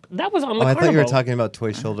 that was on the Oh, I thought you were Carnival. talking about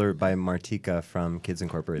Toy Shoulder by Martika from Kids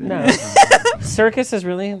Incorporated. No. Circus is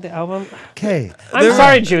really the album. Okay. I'm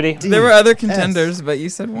sorry, Judy. There were other contenders, but you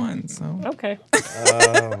said one, so. Okay.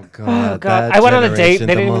 Oh, God. Oh, God. that I went on a date. generation,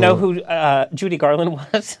 They didn't the even know mole- who Judy Garland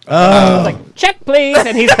was. Oh. I was like, check, please.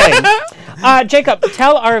 And he's paying. Jacob,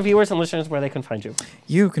 tell our viewers and listeners where they can find you.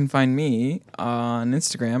 You can find me on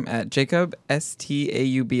Instagram at Jacob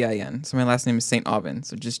Staubin. So my last name is Saint Aubin,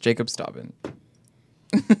 so just Jacob Staubin.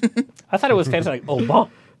 I thought it was fancy like Aubin.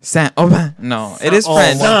 Saint Aubin. No, it is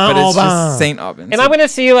Aubin. French, but it's Aubin. just Saint Aubin. And I'm going to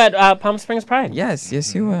see you at Palm Springs Pride. Yes,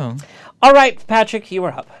 you will. All right, Patrick, you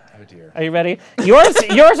are up. Oh, dear. Are you ready?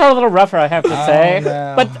 Yours are a little rougher, I have to say.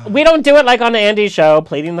 no. But we don't do it like on the Andy show,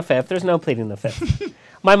 pleading the fifth. There's no pleading the fifth.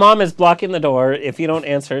 My mom is blocking the door. If you don't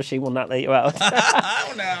answer, she will not let you out.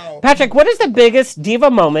 Oh, no. Patrick, what is the biggest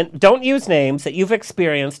diva moment, don't use names, that you've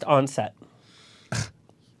experienced on set?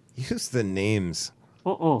 Use the names.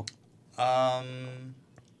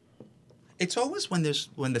 It's always when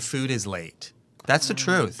the food is late. That's the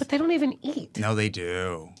truth. But they don't even eat. No, they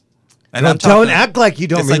do. And I'm don't talking- act like you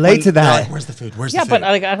don't it's like relate when to they're that. like, Where's the food? Where's Yeah, the food? but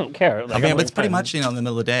like, I don't care. Like, I mean, I'm but it's pretty fine. much, in the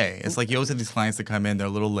middle of the day. It's like you always have these clients that come in, they're a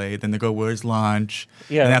little late, then they go, where's lunch?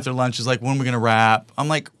 Yeah. And after lunch is like, when are we going to wrap? I'm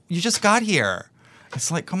like, you just got here.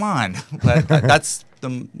 It's like, come on. But that's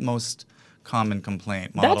the most common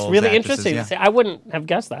complaint. That's Models, really actresses, interesting. yeah. See, I wouldn't have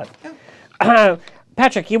guessed that.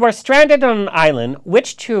 Patrick, you are stranded on an island.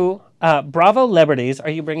 Which two Bravo celebrities are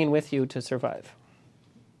you bringing with you to survive?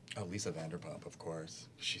 Oh, Lisa Vanderpump, of course.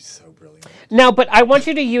 She's so brilliant. No, but I want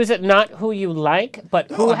you to use it not who you like,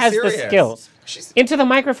 but who I'm has serious. the skills. Into the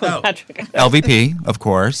microphone, No. Patrick. LVP, of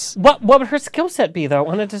course. What would her skill set be, though,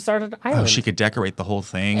 on a deserted island? Oh, she could decorate the whole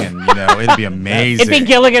thing, and it'd be amazing. It'd be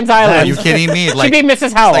Gilligan's Island. Are you kidding me? She'd be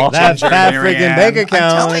Mrs. Howell. Like That Ginger fat Mary friggin' Ann. bank account.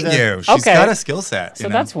 I'm telling you, she's Okay. got a skill set. So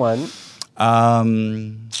that's one.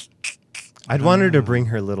 I'd want her to bring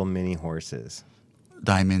her little mini horses.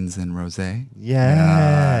 Diamonds and Rosé.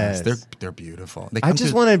 Yes. They're beautiful. They I come just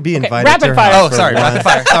to- want to be Okay, invited rapid to her fire. house Oh, for sorry, lunch. rapid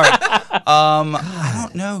fire. Sorry. I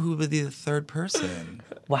don't know who would be the third person.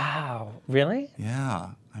 Wow. Really? Yeah.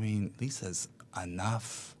 I mean, Lisa's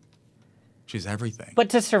enough. She's everything. But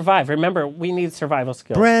to survive, remember, we need survival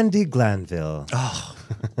skills. Brandy Glanville. Oh.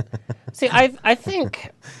 See, I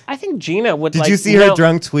think Gina would Did like... you see her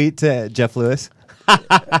drunk tweet to Jeff Lewis?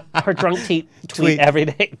 Her drunk tweet every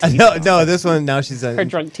day. No, this one, now she's... Her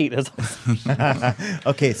drunk teat is awesome.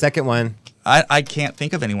 Okay, second one. I can't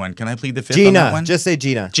think of anyone. Can I plead the fifth on that Gina. one? Just say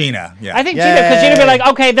Gina. Gina, yeah. I think Gina, because Gina would be like,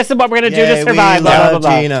 okay, this is what we're going to do to Yay, survive, we blah, blah, love blah,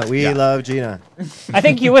 blah. Gina. We love Gina. I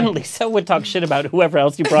think you and Lisa would talk shit about whoever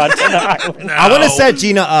else you brought to the island. I want to set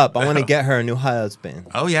Gina up. I want to get her a new husband.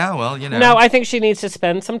 Oh, yeah, well, you know. No, I think she needs to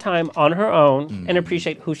spend some time on her own and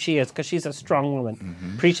appreciate who she is, because she's a strong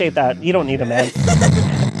woman. Appreciate that. You don't need a man.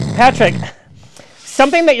 Patrick,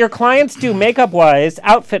 something that your clients do makeup-wise,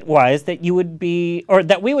 outfit-wise, that you would be, or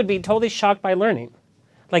that we would be totally shocked by learning.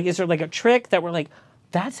 Like, is there like a trick that we're like,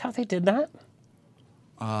 that's how they did that?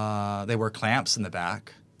 They wear clamps in the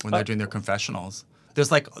back when they're doing their confessionals.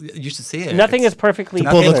 There's like, you should see it. Nothing is perfectly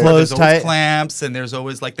pull the clothes There's tight. always clamps, and there's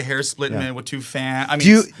always like the hair splitting in with two fans. I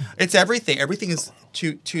mean, it's everything. Everything is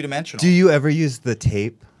two-dimensional. Do you ever use the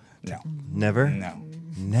tape? No. Never? No.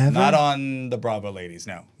 Never? Not on the Bravo ladies.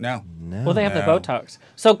 No. Well, they have the Botox.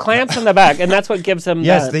 So clamps in the back, and that's what gives them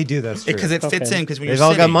Yes, that. they do. That's true. Because it fits in. Because when They've you're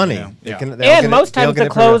all got sitting, money. you know, They yeah. can- they all And get most it- they all times get the it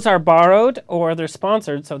for clothes real. are borrowed or they're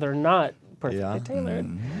sponsored, so they're not perfectly tailored.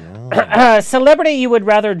 Mm-hmm. Celebrity you would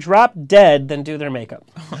rather drop dead than do their makeup.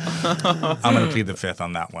 I'm going to plead the fifth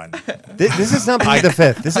on that one. This is not Plead the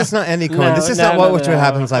Fifth. This is not Andy Cohen. This is not what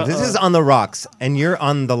happens live. This is On the Rocks, and you're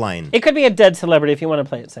on the line. It could be a dead celebrity if you want to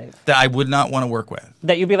play it safe. That I would not want to work with.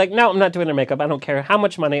 That you'd be like, no, I'm not doing their makeup. I don't care how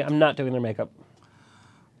much money. I'm not doing their makeup.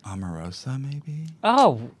 Omarosa, maybe?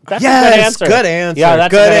 Oh, that's Yes, a good answer. good answer. Yeah,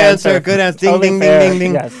 that's Good a good answer. answer. Good answer. Ding, Totally ding, fair. ding, ding,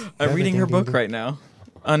 ding. Yes. I'm reading her book right now.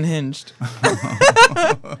 Unhinged.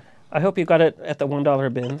 I hope you got it at the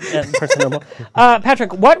 $1 bin at Personable.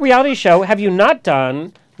 Patrick, what reality show have you not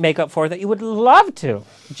done makeup for that you would love to,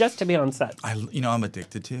 just to be on set? I'm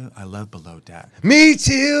addicted to. I love Below Deck. Me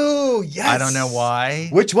too. Yes. I don't know why.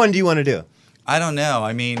 Which one do you want to do? I don't know.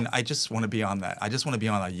 I mean, I just want to be on that. I just want to be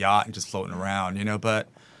on a yacht and just floating around, But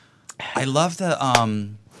I love the.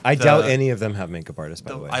 I doubt any of them have makeup artists,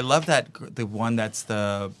 by the way. I love the one that's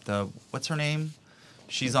the what's her name?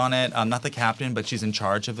 She's on it. Not the captain, but she's in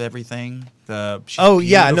charge of everything. She's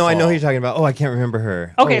yeah, no, I know beautiful. who you're talking about. Oh, I can't remember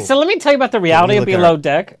her. Okay, so let me tell you about the reality of Below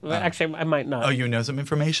Deck. Actually, I might not. Oh, you know some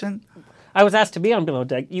information? I was asked to be on Below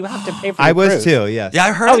Deck. You have to pay for your I was cruise. too, yes. Yeah,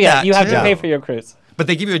 I heard that. Oh, yeah, that you have to too. pay for your cruise. But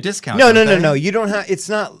they give you a discount. No. don't they? You don't have. It's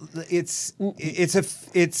not. It's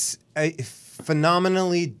a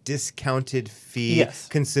phenomenally discounted fee, Yes.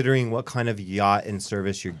 considering what kind of yacht and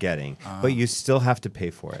service you're getting. But you still have to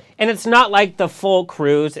pay for it. And it's not like the full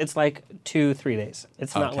cruise. It's like 2-3 days.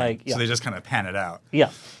 It's not Okay. like So they just kind of pan it out.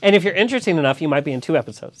 Yeah. And if you're interesting enough, you might be in 2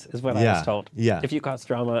 episodes, is what I Yeah, was told. yeah. If you cause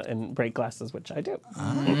drama and break glasses, which I do.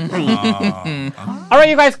 Oh. All right,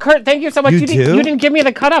 you guys. Kurt, thank you so much. You do? You didn't give me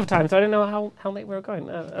the cutoff time, so I didn't know how late we were going.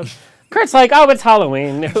 Kurt's like, oh, it's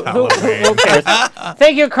Halloween. Who cares?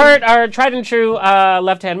 Thank you, Kurt, our tried and true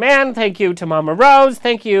left-hand man. Thank you to Mama Rose.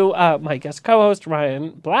 Thank you, my guest co-host, Ryan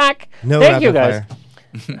Black. No Thank you, rapid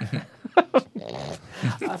guys.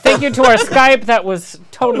 Thank you to our Skype. That was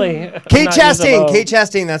totally Kate not Chastain. usable. Kate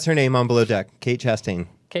Chastain. That's her name on Below Deck. Kate Chastain.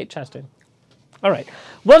 Kate Chastain. All right.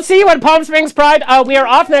 We'll see you at Palm Springs Pride. We are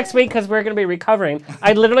off next week because we're going to be recovering.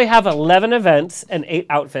 I literally have 11 events and 8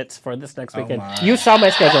 outfits for this next weekend. my. You saw my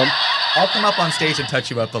schedule. I'll come up on stage and touch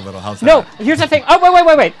you up a little. How's that? No, here's the thing.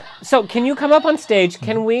 Oh, wait. So can you come up on stage?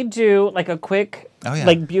 Can we do like a quick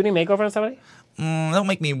like beauty makeover on somebody? Don't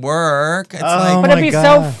make me work. It's But it'd be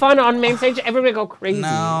so fun on main stage. Everybody go crazy. No,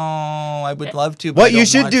 I would love to. But What I you don't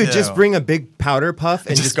should want do, to. just bring a big powder puff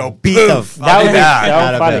and just go beat poof. the I'll do that. so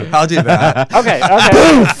out of funny. it. I'll do that. Okay.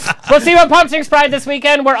 We'll see you at Palm Springs Pride this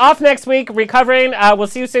weekend. We're off next week, recovering. We'll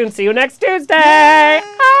see you soon. See you next Tuesday. I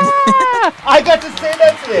got to say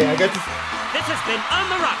that today. This has been On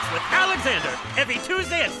the Rocks with Alexander, every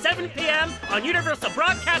Tuesday at 7 p.m. on Universal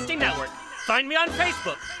Broadcasting Network. Find me on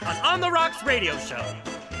Facebook on The Rocks Radio Show.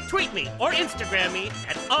 Tweet me or Instagram me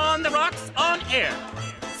at On The Rocks On Air.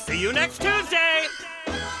 See you next Tuesday.